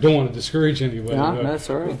don't want to discourage anybody. No,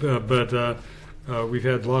 that's all right. But we've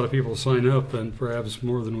had a lot of people sign up, and perhaps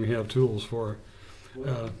more than we have tools for.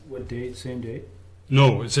 what date? Same date?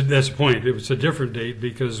 No, that's the point. It was a different date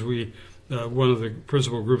because we one of the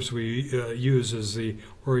principal groups we use is the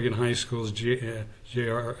Oregon High Schools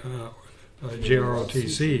JROTC,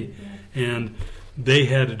 and they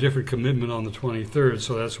had a different commitment on the 23rd,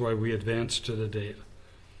 so that's why we advanced to the date.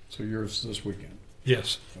 So yours this weekend.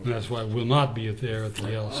 Yes, and that's why we'll not be there at the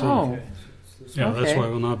LC. Oh. Yeah, that's Okay. why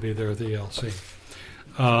we'll not be there at the LC.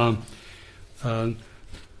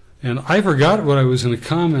 And I forgot what I was going to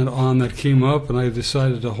comment on that came up, and I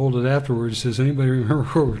decided to hold it afterwards. Does anybody remember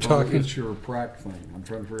what we're talking? It's your PrAC thing. I'm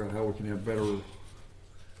trying to figure out how we can have better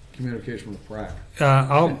communication with PrAC.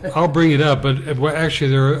 I'll bring it up, but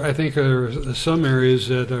actually, I think there are some areas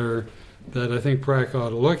that I think PrAC ought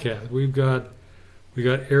to look at. We got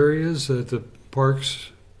areas that the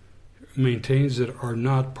parks maintains that are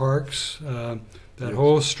not parks. That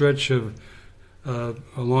whole stretch of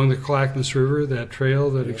along the Clackamas River, that trail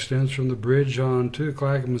that extends from the bridge on to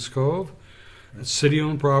Clackamas Cove, it's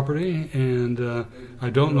city-owned property, and I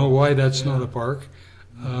don't know why that's not a park.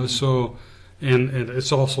 And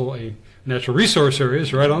it's also a natural resource area.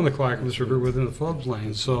 It's right on the Clackamas River within the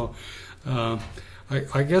floodplain. So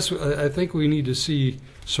I guess I think we need to see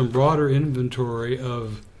some broader inventory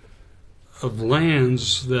of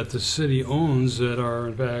lands that the city owns that are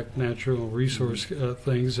in fact natural resource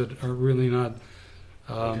things that are really not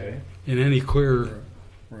in any clear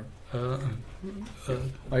I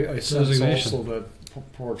sense designation. also that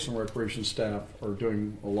Parks and Recreation staff are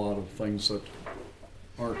doing a lot of things that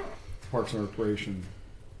aren't Parks and Recreation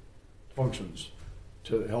functions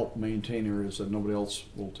to help maintain areas that nobody else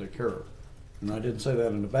will take care of. And I didn't say that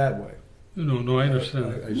in a bad way. No, I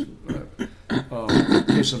understand.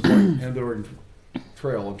 Case in point, and the Oregon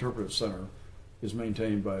Trail Interpretive Center is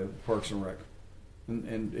maintained by Parks and Rec.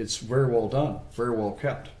 And it's very well done, very well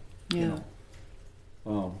kept. Yeah.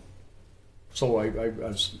 So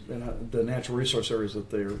the natural resource areas that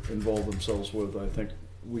they're involved themselves with, I think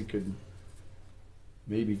we could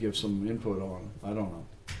maybe give some input on. I don't know.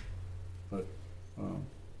 But,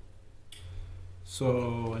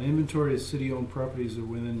 So an inventory of city-owned properties are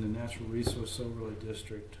within the natural resource overlay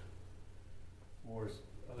district or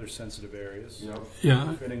other sensitive areas. Yeah,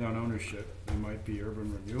 Depending on ownership, it might be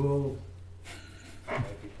urban renewal, it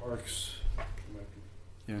might be parks, it might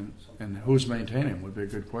be and who's maintaining them would be a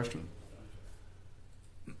good question.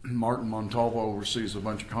 Martin Montalvo oversees a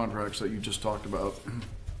bunch of contracts that you just talked about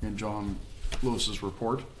in John Lewis's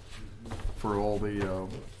report for all the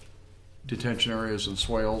detention areas and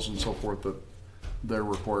swales and so forth that they're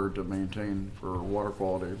required to maintain for water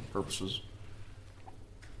quality purposes.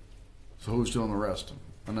 So who's doing the rest?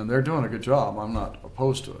 And then they're doing a good job. I'm not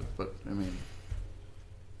opposed to it, but I mean,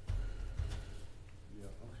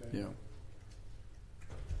 yeah.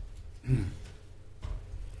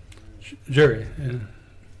 Jerry,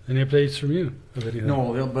 any updates from you of anything?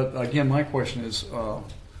 No, but again, my question is,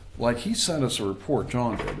 like he sent us a report,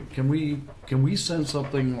 John did. Can we send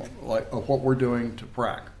something like of what we're doing to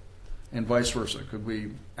PRAC, and vice versa? Could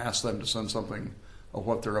we ask them to send something of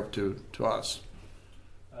what they're up to us?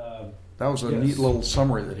 That was a Yes. neat little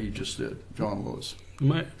summary that he just did, John Lewis.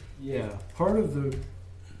 Yeah, part of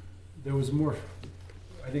there was more,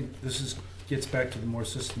 I think this gets back to the more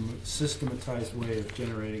systematized way of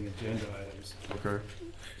generating agenda items. Okay.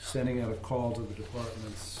 Sending out a call to the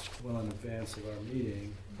departments well in advance of our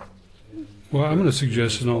meeting. Well, I'm going to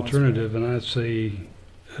suggest an alternative, and I'd say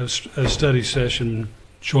a study session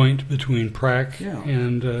joint between PRAC Yeah.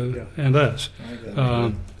 and us.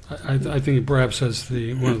 I think perhaps that's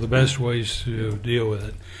one of the best ways to deal with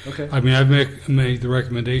it. Okay. I mean, I've made the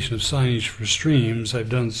recommendation of signage for streams. I've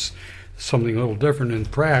done something a little different in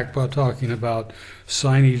PRAC by talking about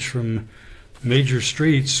signage from major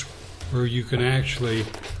streets where you can actually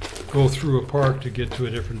go through a park to get to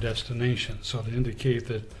a different destination. So to indicate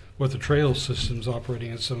that what the trail systems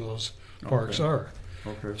operating in some of those parks are.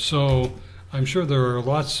 Okay. So I'm sure there are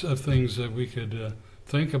lots of things that we could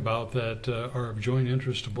think about that are of joint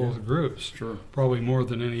interest to both groups, Sure. probably more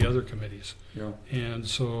than any other committees. Yeah. And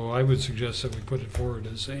so I would suggest that we put it forward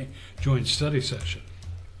as a joint study session.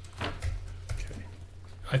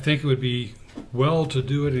 I think it would be well to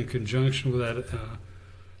do it in conjunction with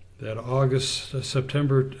that August,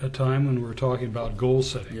 September time when we're talking about goal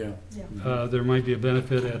setting. Yeah. There might be a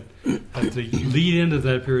benefit at the lead into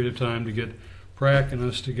that period of time to get PRAC and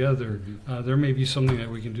us together. There may be something that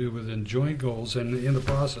we can do within joint goals and in the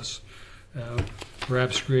process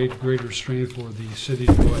perhaps create greater strength for the city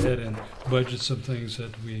to go ahead and budget some things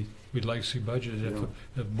that we'd like to see budgeted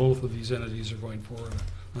if both of these entities are going forward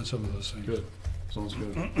on some of those things. Good. Sounds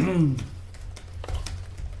good.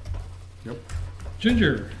 Yep.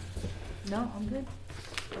 Ginger, No, I'm good.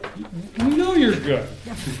 you know you're good.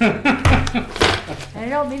 And I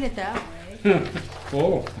don't mean it that way.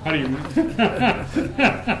 Whoa, how do you...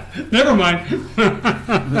 Never mind.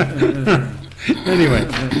 Anyway,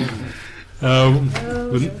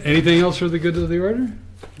 anything else for the good of the order?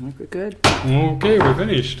 We're good. Okay, we're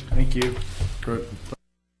finished. Thank you. Good.